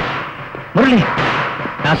 முரளி,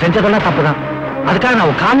 நான் செஞ்சதெல்லாம் தப்புதான். அதுக்காக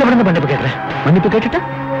நான் காலைல விழுந்து மன்னிப்பு கேட்கிறேன். மன்னிப்பு கேட்டுட்டா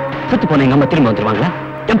செத்து போன எங்க அம்மா திரும்ப வந்துருவாங்களா?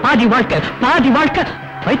 என் பாதி வாழ்க்கை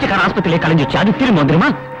வைத்தியக்கார ஆஸ்பத்திரியிலே கலைஞ்சிச்சு, அது திரும்ப வந்துருமா?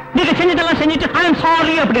 நீங்க செஞ்சதெல்லாம் செஞ்சுட்டு ஐ அம்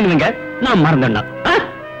சாரி அப்படின்னு நான் மறந்தேன்னா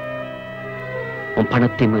உன்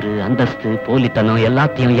பணத்திமிரு, அந்தஸ்து, போலித்தனம்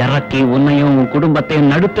எல்லாத்தையும் இறக்கி உன்னையும் உன் குடும்பத்தையும்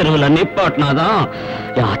நடுத்தருவில் நிப்பாட்டினாதான்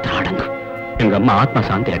யாத்திரை அடங்கும். எங்க அம்மா ஆத்மா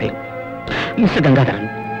சாந்தி அடையும். Mister Gangadharan,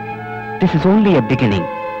 this is only a beginning.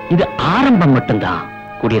 இது ஆரம்பம் மட்டும்தான்.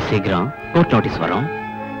 கூடிய சீக்கிரம் கோர்ட் நோட்டீஸ் வரும்,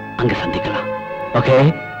 அங்க சந்திக்கலாம். Okay,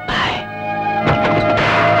 by.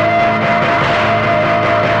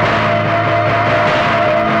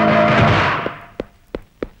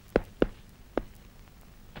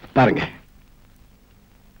 பாருங்க.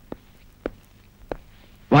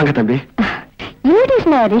 வாங்க தம்பி.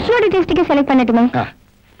 Invitation ரிஷியோட டேஸ்டுக்கு select பண்ணட்டுமே?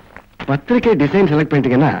 பத்திரிக்கை டிசைன் செலக்ட்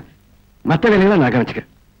பண்ணிட்டீங்கன்னா மத்த வேலைகளை நான் கவனிச்சுக்க.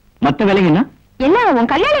 மத்த வேலைங்கன்னா என்ன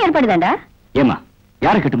உன் கல்யாணம் ஏற்படுதாண்டா? ஏமா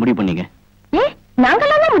யாரை கிட்ட முடிவு பண்ணீங்க? ஏ,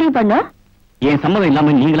 நாங்களாம் தான் முடிவு பண்ணோம். ஏன் சம்மதம்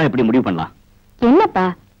இல்லாம நீங்களா எப்படி முடிவு பண்ணலாம்? என்னப்பா,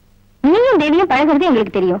 நீயும் தேவியும் பழகிறது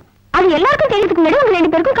எங்களுக்கு தெரியும். அது எல்லாருக்கும் தெரியறதுக்கு முன்னாடி உங்க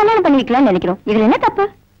 2 பேருக்கும் கல்யாணம் பண்ணி வைக்கலாம்னு நினைக்கிறோம். இதுல என்ன தப்பு?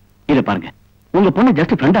 இத பாருங்க, உங்க பொண்ணு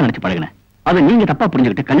ஜஸ்ட் ஃப்ரெண்டா நினைச்சு பழகுனேன். அதை நீங்க தப்பா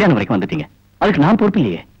புரிஞ்சுக்கிட்டு கல்யாணம் வரைக்கும் வந்துட்டீங்க. அதுக்கு நான் பொறுப்பு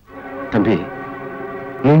இல்லையே. தம்பி,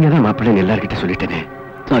 நீங்க தான் மாப்பிள்ளைன்னு எல்லார்கிட்ட சொல்லிட்டேனே.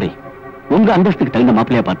 சாரி. உங்க அந்தஸ்துக்கு தகுந்த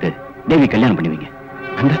மாப்பிள்ளையா பார்த்து தேவி கல்யாணம் பண்ணுவீங்க.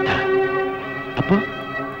 அந்தஸ்தா? அப்போ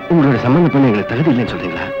உங்களோட சம்பந்தம் பண்ண எங்களுக்கு தகுதி இல்லைன்னு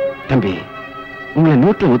சொல்றீங்களா? தம்பி, உங்களை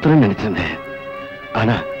நோட்ல ஒத்துறேன்னு நினைச்சிருந்தேன்.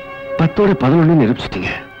 ஆனா 10ஓட 11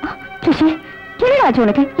 நிரூபிச்சிட்டீங்க. என்னடாச்சு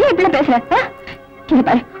உனக்கு? ஏன் இப்படி பேசுற? இது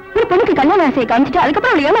பாரு, ஒரு பொண்ணுக்கு கல்யாண ஆசையை காமிச்சிட்டு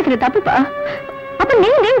அதுக்கப்புறம் அவளை ஏமாசுற தப்புப்பா. அப்ப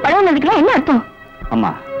நீங்க பழகினதுக்குலாம் என்ன அர்த்தம்?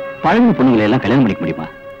 அம்மா, பழகின பொண்ணுங்களை எல்லாம் கல்யாணம் பண்ணிக்க முடியுமா?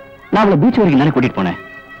 நான் அவளை பீச் வரைக்கும் தானே கூட்டிட்டு போனேன்,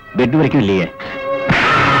 பெட் வரைக்கும் இல்லையே.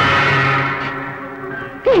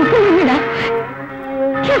 என்னடா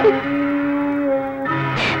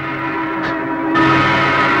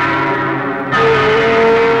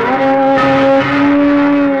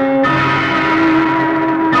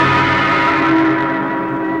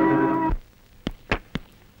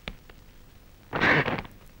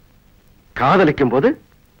காதலிக்கும் போது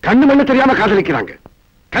கண்ணு மண்ணு தெரியாம காதலிக்கிறாங்க.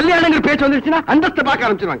 கல்யாணங்கள் பேச்சு வந்துருச்சுன்னா அந்தஸ்தை பார்க்க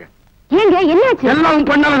ஆரம்பிச்சிருவாங்க. ஏங்க என்னாச்சு? எல்லாம் உன்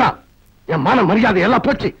பொண்ணாலதான். என் மான மரியாதை எல்லாம்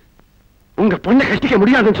போச்சு. உங்க பொண்ணை கட்டிக்க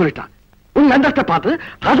முடியாதுன்னு சொல்லிட்டான். உங்க அந்தஸ்தை பார்த்து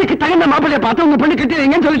அதுக்கு தகுந்த மாப்பிள்ளைய பார்த்து உங்க பொண்ணு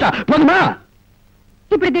கட்டிடுங்கன்னு சொல்லிட்டா. போதுமா?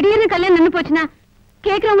 இப்படி திடீர்னு கல்யாணம் நின்னு போச்சுன்னா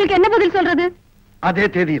கேக்குறவங்களுக்கு என்ன பதில் சொல்றது? அதே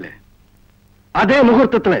தேதியில அதே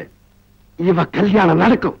முகூர்த்தத்துல இவ கல்யாணம்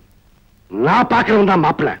நடக்கும். நான் பாக்குறவன் தான்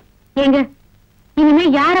மாப்பிள்ளை. ஏங்க, இனிமே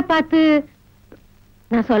யார பார்த்து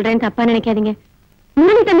நான் சொல்றேன் தப்பா நினைக்காதீங்க.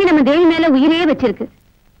 முரளி தம்பி நம்ம தேவி மேல உயிரே வச்சிருக்கு.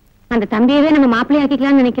 அந்த தம்பியவே நம்ம மாப்பிள்ளை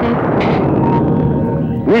ஆக்கிக்கலாம்னு நினைக்கிறேன்.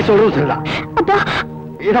 நீ சொல்றது சரிதான். அப்பா,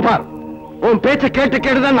 இத பார், உன் பேச்ச கேட்டு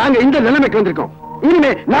கேட்டுதான் நாங்க இந்த நிலைமைக்கு வந்திருக்கோம்.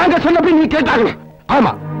 இனிமே நாங்க சொன்னபடி நீ கேட்டாகணும்.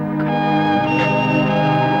 ஆமா.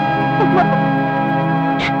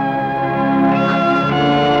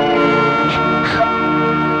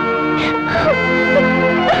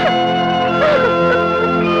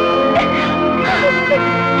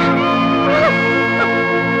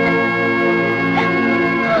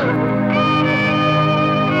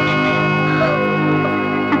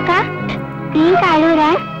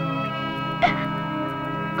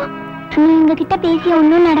 உங்ககிட்ட பேசி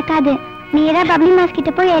ஒன்னும் நடக்காது. நேரா பப்ளி மாஸ் கிட்ட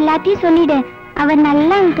போய் எல்லாத்தையும் சொல்லிடு. அவர் நல்ல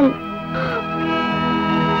அங்கிள்.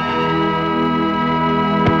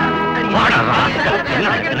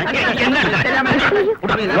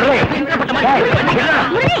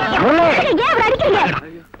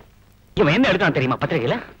 இவன் என்ன எழுதுறான் தெரியுமா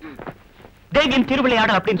பத்திரிகையில? தேவியின்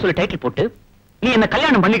திருவிளையாடல் அப்படின்னு சொல்லி டைட்டில் போட்டு நீ என்ன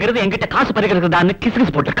கல்யாணம் பண்ணிக்கிறது என்கிட்ட காசு பறிக்கிறதுதான்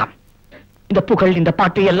கிசுகிசு போட்டிருக்கான். இந்த புகழ் இந்த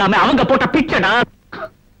பாட்டு எல்லாமே அவங்க போட்ட பிச்சடா.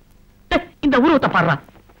 இந்த உருவத்தை பாடுறான்.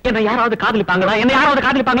 என்ன யாராவது காதலிப்பாங்களா? என்ன யாராவது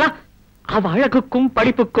காதலிப்பாங்களா? அவ அழகுக்கும்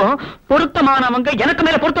படிப்புக்கும் பொருத்தமானவங்க, எனக்கு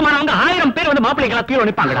மேல பொருத்தமானவங்க 1000 பேர் வந்து மாப்பிள்ளைகளா கீழே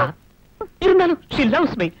நிப்பாங்கடா. இருந்தாலும் she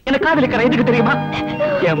loves me. என்ன காதலிக்கிற எதுக்கு தெரியுமா?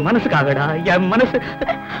 என் மனசுக்காகடா, என் மனசு.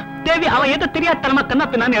 தேவி அவன் எதை தெரியாதனமா கண்ணா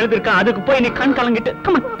பின்னான்னு எழுதிருக்கான். அதுக்கு போய் நீ கண் கலங்கிட்டு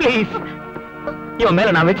come on please. இவன்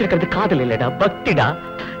மேல நான் வச்சிருக்கிறது காதல் இல்லடா, பக்திடா.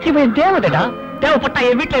 இவன் தேவதடா. தேவைப்பட்டா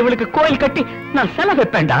என் வீட்டுல இவளுக்கு கோயில் கட்டி நான் செலவு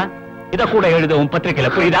வைப்பேன்டா. இத கூட எழுதுவோம்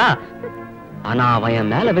பத்திரிகையில, புரியுதா? ஆனா அவன்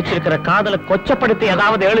என் மேல வச்சிருக்கிற காதலை கொச்சப்படுத்தி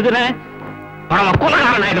ஏதாவது எழுதுன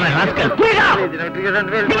கொலகாரன் ஆயிடுவேன் ராஸ்கல், புரியுதா?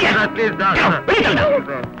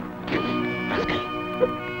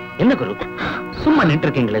 என்ன குரு சும்மா நின்று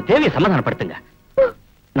இருக்கீங்களே, தேவியை சமாதானப்படுத்துங்க.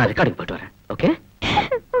 நான் ரெக்கார்டிங் போயிட்டு வரேன். ஓகே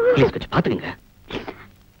ப்ளீஸ் கொஞ்சம் பாத்துக்கங்க.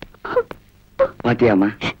 மாட்டியாமா,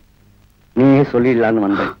 நீயே சொல்லிடலான்னு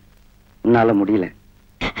வந்தேன். உன்னால முடியல.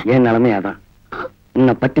 என் நிலைமை அதான்.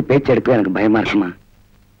 உன்னை பத்தி பேச்சு எடுக்க எனக்கு பயமா இருக்குமா.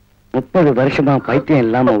 30 வருஷமா பைத்தியம்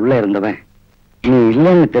இல்லாம உள்ள இருந்தவன் நீ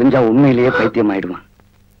இல்லைன்னு தெரிஞ்சா உண்மையிலேயே பைத்தியம் ஆயிடுவான்.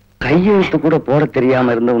 கையெழுத்து கூட போட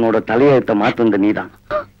தெரியாம இருந்தவனோட தலையெழுத்த மாத்துந்த நீதான்.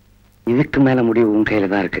 இதுக்கு மேல முடிவு உன் கையில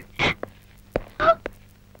தான் இருக்கு.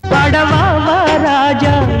 படவா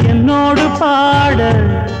ராஜா என்னோடு பாட,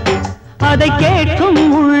 அதை கேட்கும்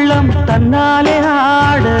உள்ளம் தன்னாலே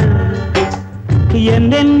ஆட.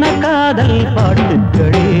 என்னென்ன காதல்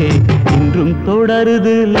பாட்டுகளே இன்றும்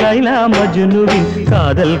தொடருது லைலா மஜ்னுவின்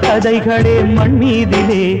காதல் கதைகளே மண்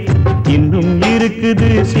மீதிலே. இன்னும் இருக்குது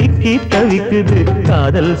சிக்கி தவிக்குது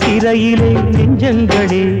காதல் சிறையிலே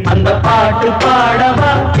நெஞ்சங்களே. அந்த பாட்டு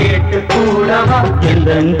பாடவா கேட்டு கூடவா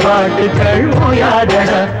எந்தன் பாட்டுகள்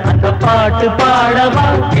ஓயாதடா. அந்த பாட்டு பாடவா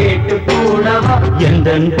கேட்டு கூடவா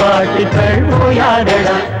எந்தன் பாட்டுகள்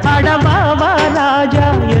ஓயாதடா. அடவாவா ராஜா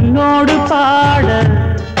என்னோடு பாட,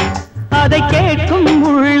 அதை கேட்கும்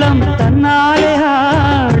உள்ளம் தன்னாலே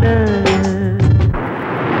ஆட.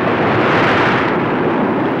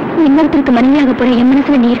 இன்னொருத்தருக்கு மனைவியாக போற என்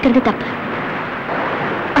மனசுல நீ இருக்கிறது தப்பு.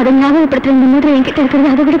 அதை ஞாபகப்படுத்துற இந்த மூன்று என்கிட்ட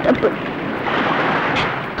இருக்கிறது அதை விட தப்பு.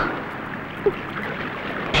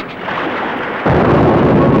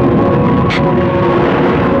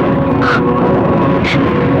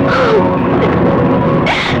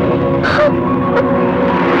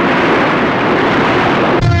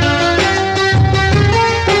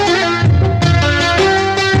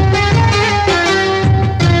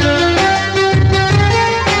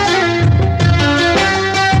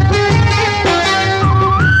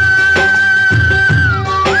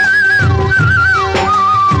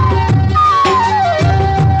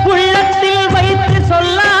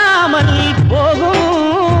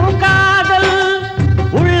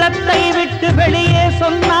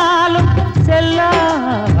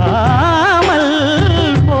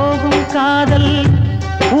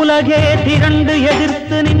 திரண்டு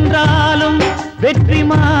எதிர்த்து நின்றாலும் வெற்றி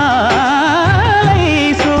மாலை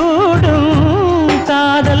சூடும்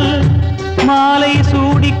காதல். மாலை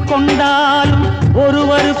சூடிக்கொண்டாலும்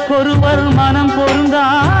ஒருவருக்கொருவர் மனம்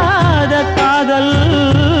பொருந்தாத காதல்.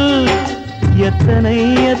 எத்தனை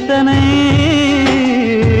எத்தனை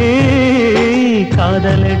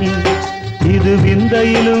காதலடி இது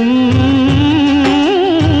விந்தையிலும்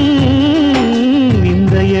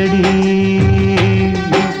விந்தையடி.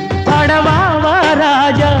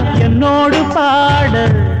 ராஜா என்னோடு பாட,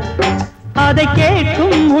 அதை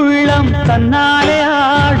கேட்கும் உள்ளம் தன்னாலே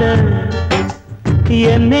ஆட.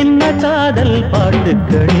 என்னென்ன காதல்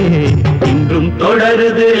பாட்டுகளே இன்றும்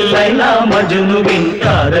தொடருது லைலா மஜ்னுவின்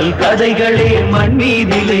காதல் கதைகளே மண்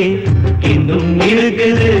மீதிலே. இன்னும்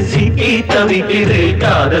இருக்குது சிக்கி தவிக்குது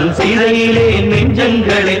காதல் சிறையிலே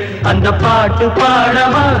நெஞ்சங்களே. அந்த பாட்டு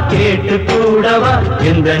பாடவா கேட்டு கூடவா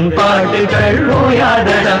எந்தன் பாட்டுகள்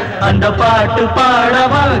ஓயாதடா. அந்த பாட்டு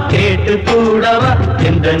பாடவா கேட்டு கூடவா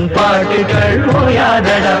எந்தன் பாட்டுகள்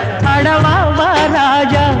ஓயாதடா. அடவாவா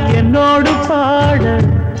ராஜா என்னோடு பாட,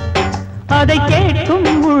 அதை கேட்கும்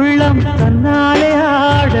உள்ளம் தன்னாலே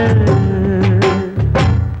ஆட.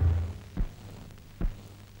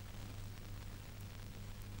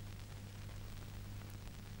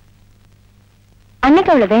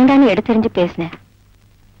 அன்னைக்கு அவளை வேண்டான்னு எடுத்தறிஞ்சு பேசினேன்.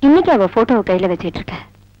 இன்னைக்கு அவ போட்டோவை கையில வச்சிட்டு இருக்க.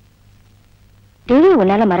 தேவி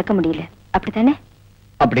உன்னால மறக்க முடியல, அப்படித்தானே?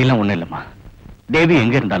 அப்படிலாம் ஒண்ணும் இல்லம்மா. தேவி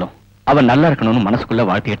எங்க இருந்தாலும் அவன் நல்லா இருக்கணும்னு மனசுக்குள்ள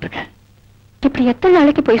வாழ்த்திட்டு இருக்கேன். இப்படி எத்தனை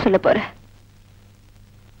நாளைக்கு போய் சொல்ல போற?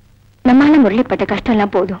 நம்மால முரளிப்பட்ட கஷ்டம்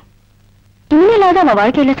எல்லாம் போதும். இனிமேலாவது அவ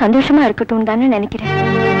வாழ்க்கையில சந்தோஷமா இருக்கட்டும் தானே நினைக்கிறேன்.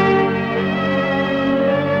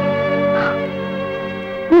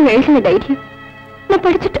 நீங்க எழுதின தைரியம் நான்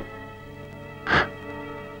படிச்சுட்டேன்.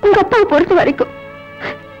 உங்க அப்பாவை பொறுத்த வரைக்கும்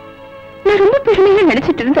நான் ரொம்ப பெருமையா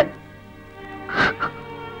நினைச்சிட்டு இருந்தேன்.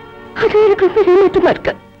 அது எனக்கு ரொம்ப ஏமாற்றமா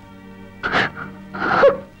இருக்கு.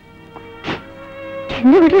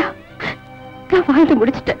 என்ன விட நான் வாழ்ந்து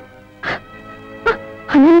முடிச்சிட்டேன்.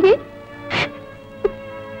 அனந்தி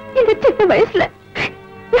இந்த சின்ன வயசுல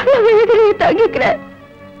எவ்வளவு வேதனையை தாங்கிக்கிற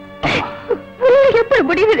எப்படி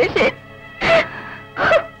முடியுது ரிஷி?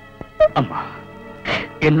 அம்மா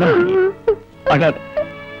என்ன அழாத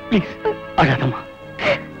ப்ளீஸ், அழாதம்மா.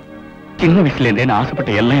 சின்ன வயசுல இருந்தே நான்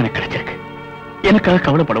ஆசைப்பட்ட எல்லாம் எனக்கு கிடைச்சிருக்கு. எனக்காக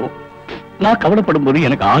கவலைப்படவும், நான் கவலைப்படும் போது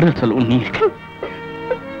எனக்கு ஆறுதல் சொல்லவும் நீ இருக்கு.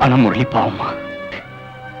 ஆனா முரளி பாவம்மா,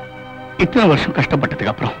 இத்தனை வருஷம்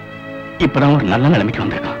கஷ்டப்பட்டதுக்கு அப்புறம் இப்பதான் ஒரு நல்ல நிலைமைக்கு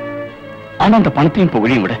வந்திருக்கான். ஆனா அந்த பணத்தையும்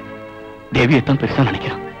புகழையும் விட தேவியைத்தான் பெருசா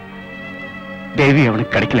நினைக்கிறான். தேவி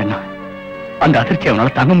அவனுக்கு கிடைக்கலன்னா அந்த அதிர்ச்சி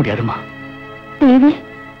அவனால தாங்க முடியாதுமா.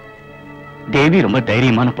 தேவி ரொம்ப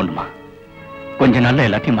தைரியமான பொண்ணுமா. கொஞ்ச நாள்ல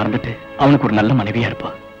எல்லாத்தையும் மறந்துட்டு அவனுக்கு ஒரு நல்ல மனைவியா இருப்பா.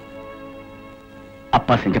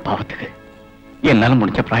 அப்பா செஞ்ச பாவத்துக்கு என்னால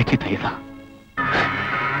முடிஞ்ச பிராய்ச்சித்தம் இதுதான்.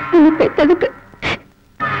 பெற்றதுக்கு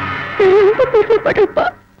ரொம்ப பெருமைப்பட்டிருப்பா.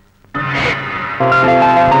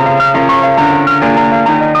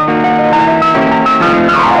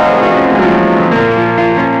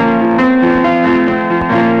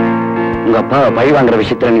 உங்க அப்பாவை பழி வாங்குற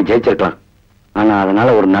விஷயத்துல நீ ஜெயிச்சிருக்கலாம். ஆனா அதனால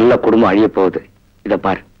ஒரு நல்ல குடும்பம் அழிய போகுது. இத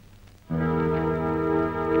பாரு.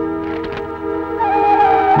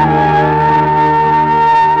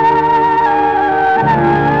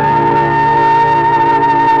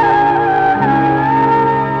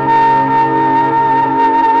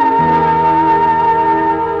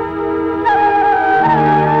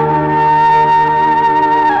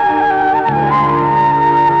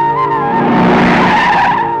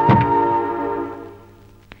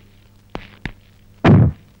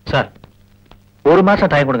 சார், ஒரு மாசம்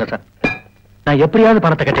டைம் கொடுங்க சார். நான் எப்படியாவது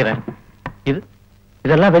பணத்தை கட்டிடுறேன்.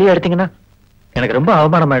 இதெல்லாம் வெளியே எடுத்தீங்கன்னா எனக்கு ரொம்ப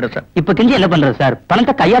அவமானம் ஆயிடும் சார். இப்ப கிஞ்சி என்ன பண்றது சார்?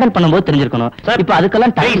 பணத்தை கையாடல் பண்ணும்போது தெரிஞ்சிருக்கணும் சார். இப்ப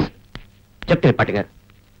அதுக்கெல்லாம் டைம். செப்டர் பாட்டுங்க,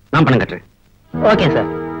 நான் பணம் கட்டுறேன். Okay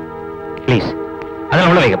sir, please.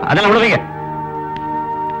 அதெல்லாம் உள்ள வைங்க, அதெல்லாம் உள்ள வைங்க.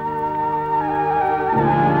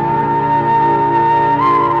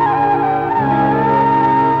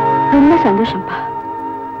 ரொம்ப சந்தோஷம்பா.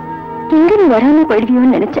 எங்க நீ வராம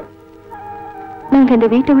போயிடுவியோன்னு நினைச்சேன். நாங்க இந்த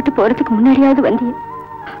வீட்டை விட்டு போறதுக்கு முன்னாடியாவது வந்தீங்க.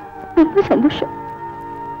 ரொம்ப சந்தோஷம்.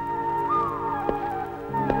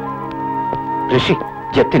 ரிஷி,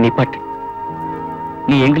 ஜப்தி நிப்பாட்டு.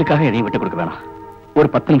 நீ எங்களுக்காக எதையும் விட்டு கொடுக்க வேணாம். ஒரு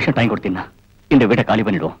 10 நிமிஷம் டைம் கொடுத்தீங்கன்னா இந்த வீட்டை காலி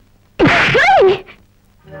பண்ணிடுவோம்.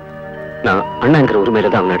 நான் அண்ணாங்கிற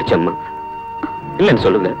உரிமையில தான் அவன் அடிச்சம்மா. இல்லன்னு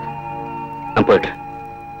சொல்லுங்க, நான் போயிட்டேன்.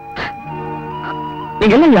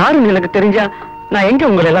 நீங்க எல்லாம் யாருன்னு எனக்கு தெரிஞ்சா நான் எங்க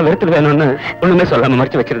உங்களை எல்லாம் வெறுத்து வேணும்னு ஒண்ணுமே சொல்லாம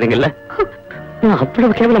மறைச்சு வச்சிருந்தீங்கல்ல. நான்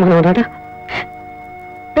அவ்வளவு கேவலமானவனாடா.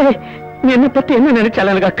 நீ என்ன பத்தி என்ன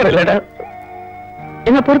நினைச்சாலும் எனக்கு அக்கறை இல்லடா.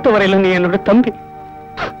 என்ன பொறுத்த வரையில நீ என்னோட தம்பி.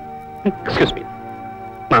 Excuse me.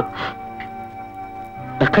 நான்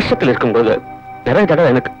கஷ்டத்தில் இருக்கும்போது நிறைய தடவை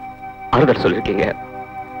எனக்கு ஆறுதல் சொல்லிருக்கீங்க.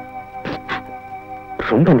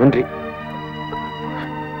 ரொம்ப நன்றி.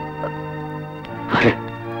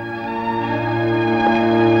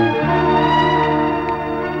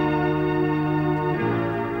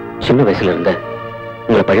 சின்ன வயசுல இருந்த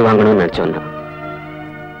உங்களை பழி வாங்கணும்னு நினைச்சு வந்தான்.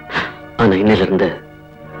 ஆனா இன்னையில இருந்து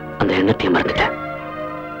அந்த எண்ணத்தையும் மறந்துட்டேன்.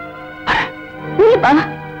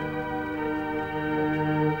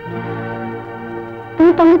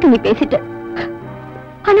 உன் பங்குக்கு நீ பேசிட்ட.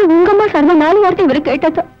 ஆனா உங்க அம்மா சர்வ 4 வார்த்தை இவரு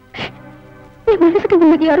கேட்டதா என் மனசுக்கு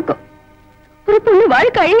நிம்மதியா இருக்கும். ஒரு பொண்ணு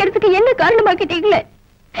வாழ்க்கை அழியறதுக்கு என்ன காரணமாக்கிட்டீங்களே.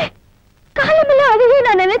 காலமெல்லாம் அதையே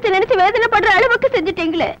நான் நினைச்சு வேதனைப்படுற அளவுக்கு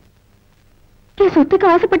செஞ்சுட்டீங்களே. என் சொத்துக்கு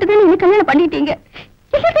ஆசைப்பட்டுதான் நீங்க கல்யாணம் பண்ணிட்டீங்க.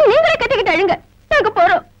 எல்லாத்தையும் நீங்களே கட்டிக்கிட்டு அழுங்க. நாங்க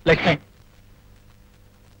போறோம். லட்சுமி,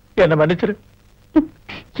 என்ன மன்னிச்சிரு.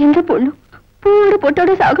 எந்த பொண்ணு பூவோட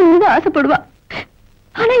பொட்டோட சாகணும்னு ஆசைப்படுவா.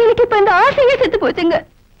 ஆனா எனக்கு இப்ப இந்த ஆசையே செத்து போச்சுங்க.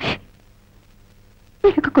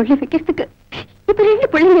 எனக்கு கொள்ள வைக்கிறதுக்கு இப்ப 2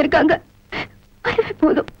 பிள்ளைங்க இருக்காங்க. அதுவே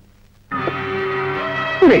போதும்.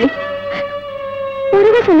 முரளி,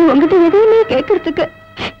 ஒருவே சொல்லி உங்ககிட்ட எதையுமே கேட்கறதுக்கு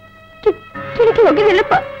எனக்கு யோகியம்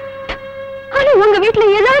இல்லப்பா. ஆனா உங்க வீட்டுல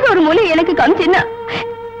ஏதாவது ஒரு மூலை எனக்கு காமிச்சுன்னா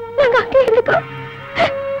நாங்க அங்கே இருந்துக்கிறோம்.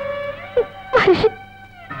 ரிஷி,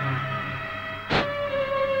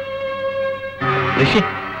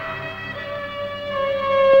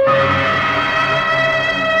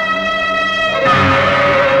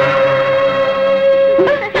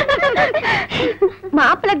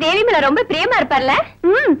 மாப்பிள்ள தேவி மேல ரொம்ப பிரியமா இருப்பார்ல.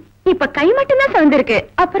 இப்ப கை மட்டும் தான் சவந்திருக்கு,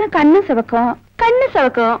 அப்புறம் கண்ணு சவக்கும், கண்ணு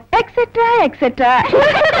சவக்கும், எக்ஸெட்ரா எக்ஸெட்ரா.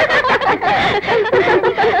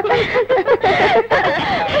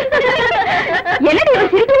 என்னடி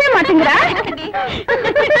சிரிக்கவே மாட்டேங்கிறா?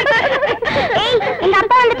 எங்க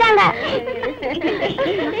அப்பா வந்துட்டாங்க.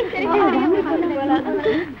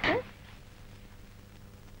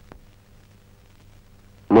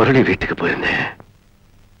 முரளி வீட்டுக்கு போயிருந்தேன்.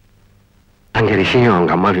 அங்க ரிஷியும்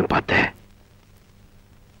அவங்க அம்மாவையும் பார்த்தேன்.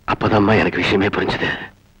 அப்பதான் எனக்கு விஷயமே புரிஞ்சது.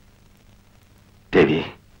 தேவி,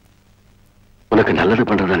 உனக்கு நல்லது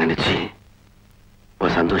பண்றதா நினைச்சு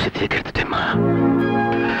உன் சந்தோஷத்தையே கெடுத்துட்டேம்மா.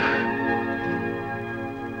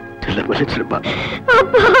 எல்லாம் மன்னிச்சிருப்பா.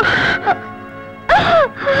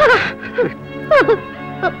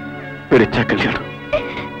 பிடிச்சா கல்யாணம்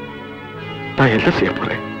நான் என்ன செய்ய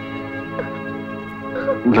போறேன்?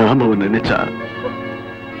 நாம ஒண்ணு நினைச்சா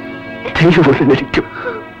தெய்வம் ஒண்ணு நினைக்கும்.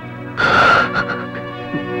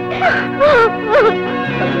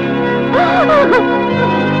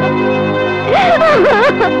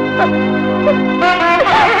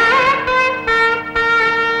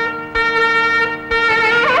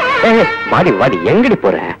 வாடி வாடி, எங்கடி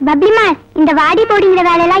போற? பப்ளிமா, இந்த வாடி போடுங்கிற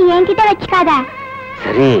வேலையெல்லாம் என்கிட்ட வச்சுக்காத.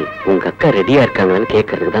 சரி, உங்க அக்கா ரெடியா இருக்காங்கன்னு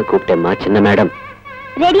கேட்கறதுக்கு தான் கூப்பிட்டேம்மா. சின்ன மேடம்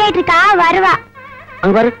ரெடி ஆயிட்டு இருக்கா, வருவா.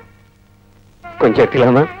 அங்க பாரு, கொஞ்சம்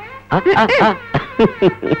எடுத்துக்கலாமா?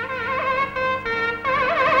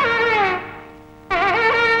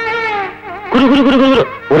 குரு குரு குரு குரு,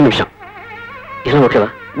 ஒரு நிமிஷம். எல்லாம் ஓகேவா?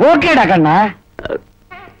 ஓகேடா கண்ணா,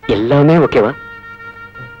 எல்லாமே ஓகேவா?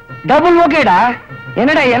 டபுள் ஓகேடா.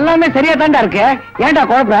 என்னடா எல்லாமே சரியா தாண்டா இருக்கு, ஏன்டா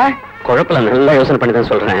குழப்ப? குழப்பல, நல்லா யோசனை பண்ணி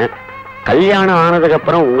தான் சொல்றேன். கல்யாணம் ஆனதுக்கு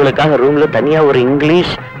அப்புறம் உங்களுக்காக ரூம்ல தனியா ஒரு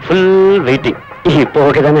இங்கிலீஷ் ஃபுல் வெயிட்டிங். இப்போ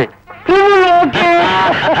ஓகே தானே?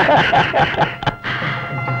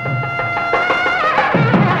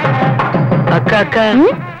 அக்கா அக்கா,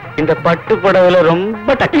 இந்த பட்டு புடவைல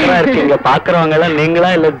ரொம்ப டக்கரா இருக்கீங்க. பாக்குறவங்க எல்லாம்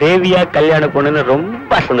நீங்களா இல்ல தேவியா கல்யாண பொண்ணுன்னு ரொம்ப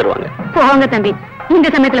அசந்துருவாங்க. போங்க தம்பி, இந்த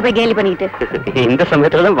சமயத்துல போய் கேலி பண்ணிட்டு. இந்த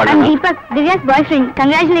சமயத்துல தான் பண்ணணும். தீபக், திவ்யாஸ் பாய் friend.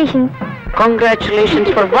 Congratulations. Congratulations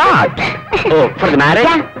for what? Oh, for the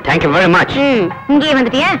marriage? Thank you very much. இங்கே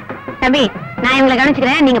வந்துட்டியா தம்பி? நான் இவங்களை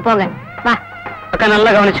கவனிச்சுக்கிறேன், நீங்க போங்க. வா அக்கா,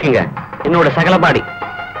 நல்லா கவனிச்சுக்கங்க. என்னோட சகலபாடி,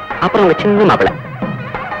 அப்புறம் உங்க சின்ன மாப்பிள.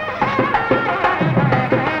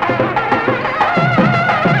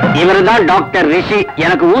 இவருதான் டாக்டர் ரிஷி.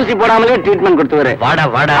 எனக்கு ஊசி போடாமலே ட்ரீட்மெண்ட் கொடுத்துவாரு. வாடா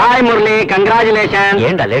வாடா. Hi Murali, congratulation.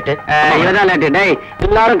 ஏண்டா லேட்டு? இவதான் லேட்டு. டேய்,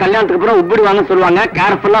 எல்லாரும் கல்யாணத்துக்கு அப்புறம் உப்பிடி வாங்க சொல்லுவாங்க.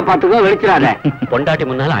 கேர்ஃபுல்லா பாத்துக்கோ, வெடிச்சிடாத. பொண்டாட்டி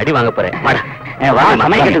முன்னால அடி வாங்க போறேன். வாடா. வா,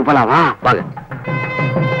 சமைக்கிறதுக்கு போலாம். வா வாங்க.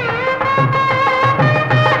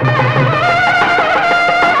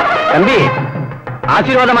 தம்பி,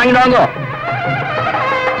 ஆசீர்வாதம் வாங்கிட்டு வாங்க.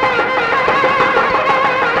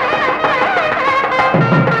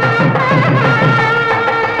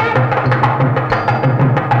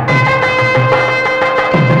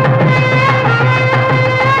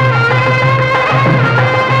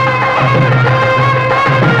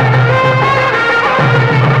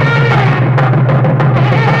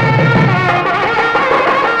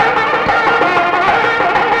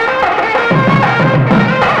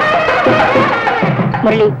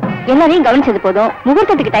 முரளி, எல்லாரையும் கவனிச்சது போதும்.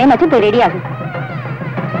 முகூர்த்தத்துக்கு டைம் ஆச்சு, போய் ரெடி ஆகும்.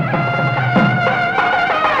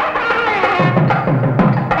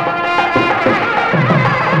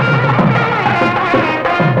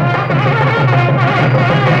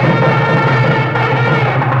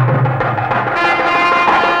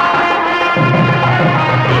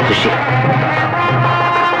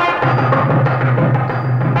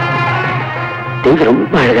 தேவி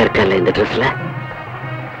ரொம்ப அழகா இருக்கல இந்த ட்ரெஸ்ல.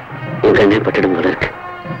 என் கண்ணே பட்டுடும் போல இருக்கு.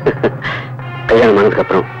 கல்யாணம் ஆனதுக்கு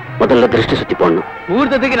அப்புறம் முதல்ல திருஷ்டி சுத்தி போடணும்.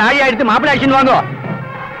 ஊர்த்தத்துக்கு நாய் ஆயிடுத்து, மாப்பிள்ளை ஆக்ஷன் வாங்க.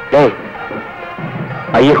 டேய்,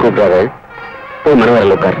 ஐயா கூப்பிடாத, போய்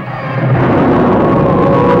மனவரில் உட்கார்.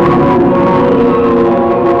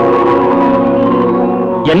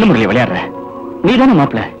 என்ன முறையில் விளையாடுற? நீ தானே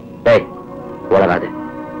மாப்பிள்ள. டேய், வளராது.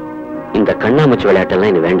 இந்த கண்ணாமூச்சி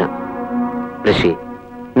விளையாட்டெல்லாம் இனி வேண்டாம். ரிஷி,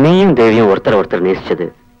 நீயும் தேவியும் ஒருத்தர் ஒருத்தர் நேசிச்சது,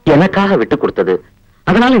 எனக்காக விட்டு கொடுத்தது,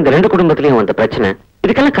 அதனால இந்த ரெண்டு குடும்பத்திலையும் வந்த பிரச்சனை,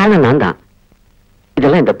 இதுக்கெல்லாம் காரணம் நான் தான்.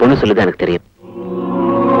 இதெல்லாம் இந்த பொண்ணு சொல்லுதான் எனக்கு தெரியும்.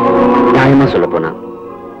 நியாயமா சொல்ல போனா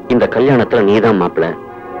இந்த கல்யாணத்துல நீதான் மாப்பிள்ள,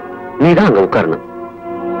 நீதான் அங்க உட்காரணும்.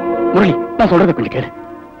 முரளி, நான் சொல்றதை கொஞ்சம் கேளு.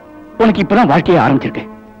 உனக்கு இப்பதான் வாழ்க்கையை ஆரம்பிச்சிருக்கேன்.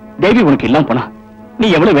 தேவி உனக்கு இல்லாம போனா நீ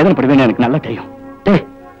எவ்வளவு வேதனைப்படுவேன்னு எனக்கு நல்லா தெரியும். டேய்,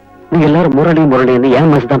 நீங்க எல்லாரும் முரளி முரளின்னு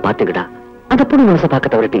என் மனசு தான் பாத்துக்கிட்டா, அந்த பொண்ணு மனசை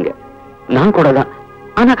பார்க்க தவறிட்டீங்க. நான் கூட தான்.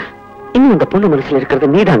 ஆனா இன்னும் அந்த பொண்ணு மனசுல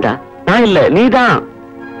இருக்கிறது நீதான்டா, நான் இல்ல, நீதான்.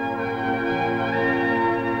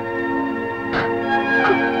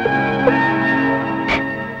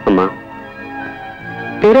 அம்மா,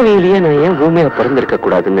 பிறவியிலேயே நான் ஏன் ஊமையா பிறந்திருக்க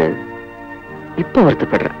கூடாதுன்னு இப்ப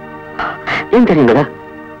வருத்தப்படுறேன். ஏன் தெரியுங்களா,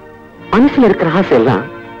 மனசுல இருக்கிற ஆசை எல்லாம்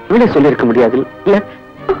விட சொல்லிருக்க முடியாது இல்ல,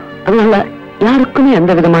 அதனால யாருக்குமே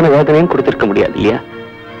எந்த விதமான வேதனையும் கொடுத்திருக்க முடியாது இல்லையா?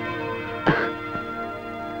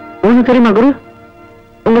 உங்களுக்கு தெரியுமா குரு,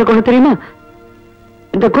 உங்களுக்கு ஒண்ணு தெரியுமா,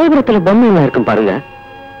 இந்த கோபுரத்துல பொம்மை எல்லாம் இருக்கும் பாருங்க,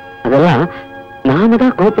 அதெல்லாம் நாம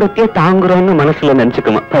தான் கோபுரத்தையே தாங்குறோம்னு மனசுல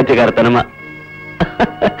நினைச்சுக்குமா பைத்தியக்காரத்தனமா.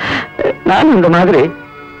 நானும் இந்த மாதிரி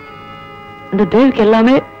இந்த தேவிக்கு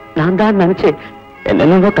எல்லாமே நான் தான் நினைச்சு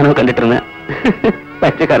என்னென்னவோ கனவு கண்டுட்டு இருந்தேன்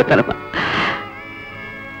பைத்தியக்காரத்தனமா.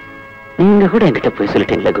 நீங்க கூட என்கிட்ட போய்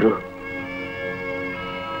சொல்லிட்டீங்களா குரு?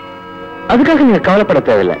 அதுக்காக நீங்க கவலைப்பட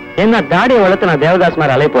தேவையில்லை. ஏன்னா தாடியை வளர்த்து நான் தேவதாஸ்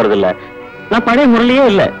மாதிரி அலைய போறது இல்ல. நான் பழைய முரளியே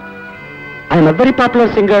இல்ல. I am a very popular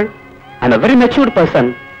singer and a very matured person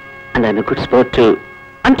and I am a good sport too.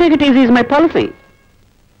 And take it easy is my policy.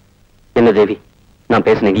 என்ன தேவி, நான்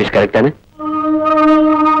பேசுன இங்கிலீஷ் கரெக்டானு?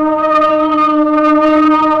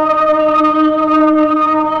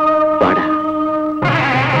 வாடா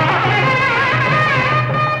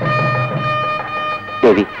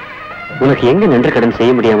தேவி, உனக்கு எங்க நன்றி கடன்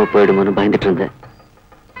செய்ய முடியாம போயிடுமோன்னு பயந்துட்டு இருந்தேன்.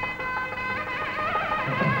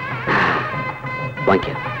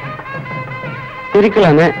 வாங்கிக்க.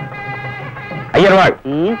 இருக்கலாமே. ஐயர்வாள்,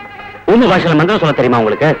 உங்க பாஷையில மந்திரம் சொல்ல தெரியுமா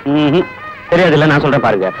உங்களுக்கு? தெரியாது இல்ல, நான் சொல்றேன்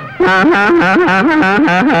பாருங்க.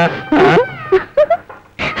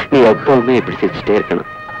 நீ எப்பவுமே இப்படி சிரிச்சுட்டே இருக்கணும்,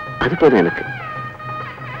 அது போதும் எனக்கு.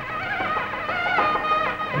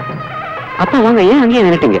 அப்பா வாங்க, ஏன் அங்கேயே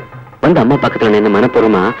நின்னுட்டீங்க? வந்து அம்மா பக்கத்துல நின்று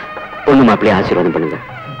மனப்பூர்வமா பொண்ணு மாப்பிள்ளைய ஆசீர்வாதம் பண்ணுங்க.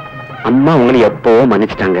 அம்மா உங்களை எப்பவோ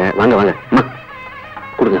மன்னிச்சுட்டாங்க. வாங்க வாங்க அம்மா,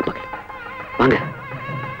 கொடுங்க அப்பாக்கு. வாங்க.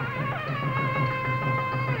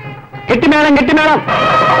 கெட்டி மேளம், கெட்டி மேளம்.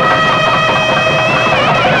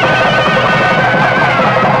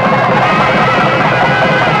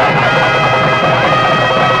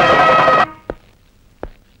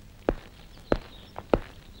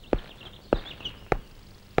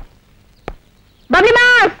 बबली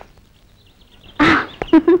मास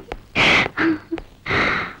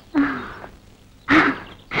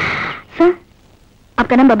सर,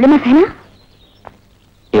 आपका नाम बबली मास है ना?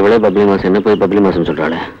 இவ்வளவு பப்ளி மாசம் என்ன போய் பப்ளி மாசம்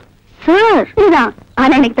சொல்றாளே? சார் இதுதான்,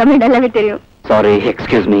 ஆனா எனக்கு தமிழ் நல்லாவே தெரியும். Sorry,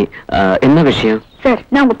 excuse me. என்ன விஷயம்? சார்,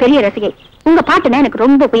 நான் உங்க பெரிய ரசிகை. உங்க பாட்டுனா எனக்கு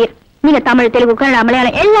ரொம்ப உயிர். நீங்க தமிழ், தெலுங்கு, கன்னடா,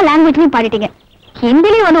 மலையாளம் எல்லா லாங்குவேஜ்லயும் பாடிட்டீங்க.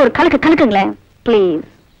 ஹிந்திலயும் வந்து ஒரு கலக்குங்களேன் ப்ளீஸ்.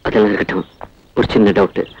 அதெல்லாம் இருக்கட்டும், ஒரு சின்ன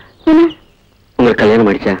டவுட். என்ன? உங்களுக்கு கல்யாணம்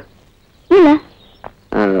ஆயிடுச்சா? இல்ல.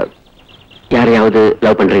 யாரையாவது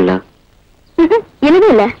லவ் பண்றீங்களா?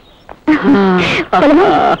 எனக்கும் இல்ல.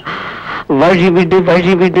 வழிவிடு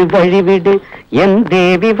வழிவிடு வழிவிடு என்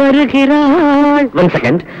தேவி வருகிறாள். 1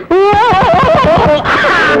 செகண்ட்.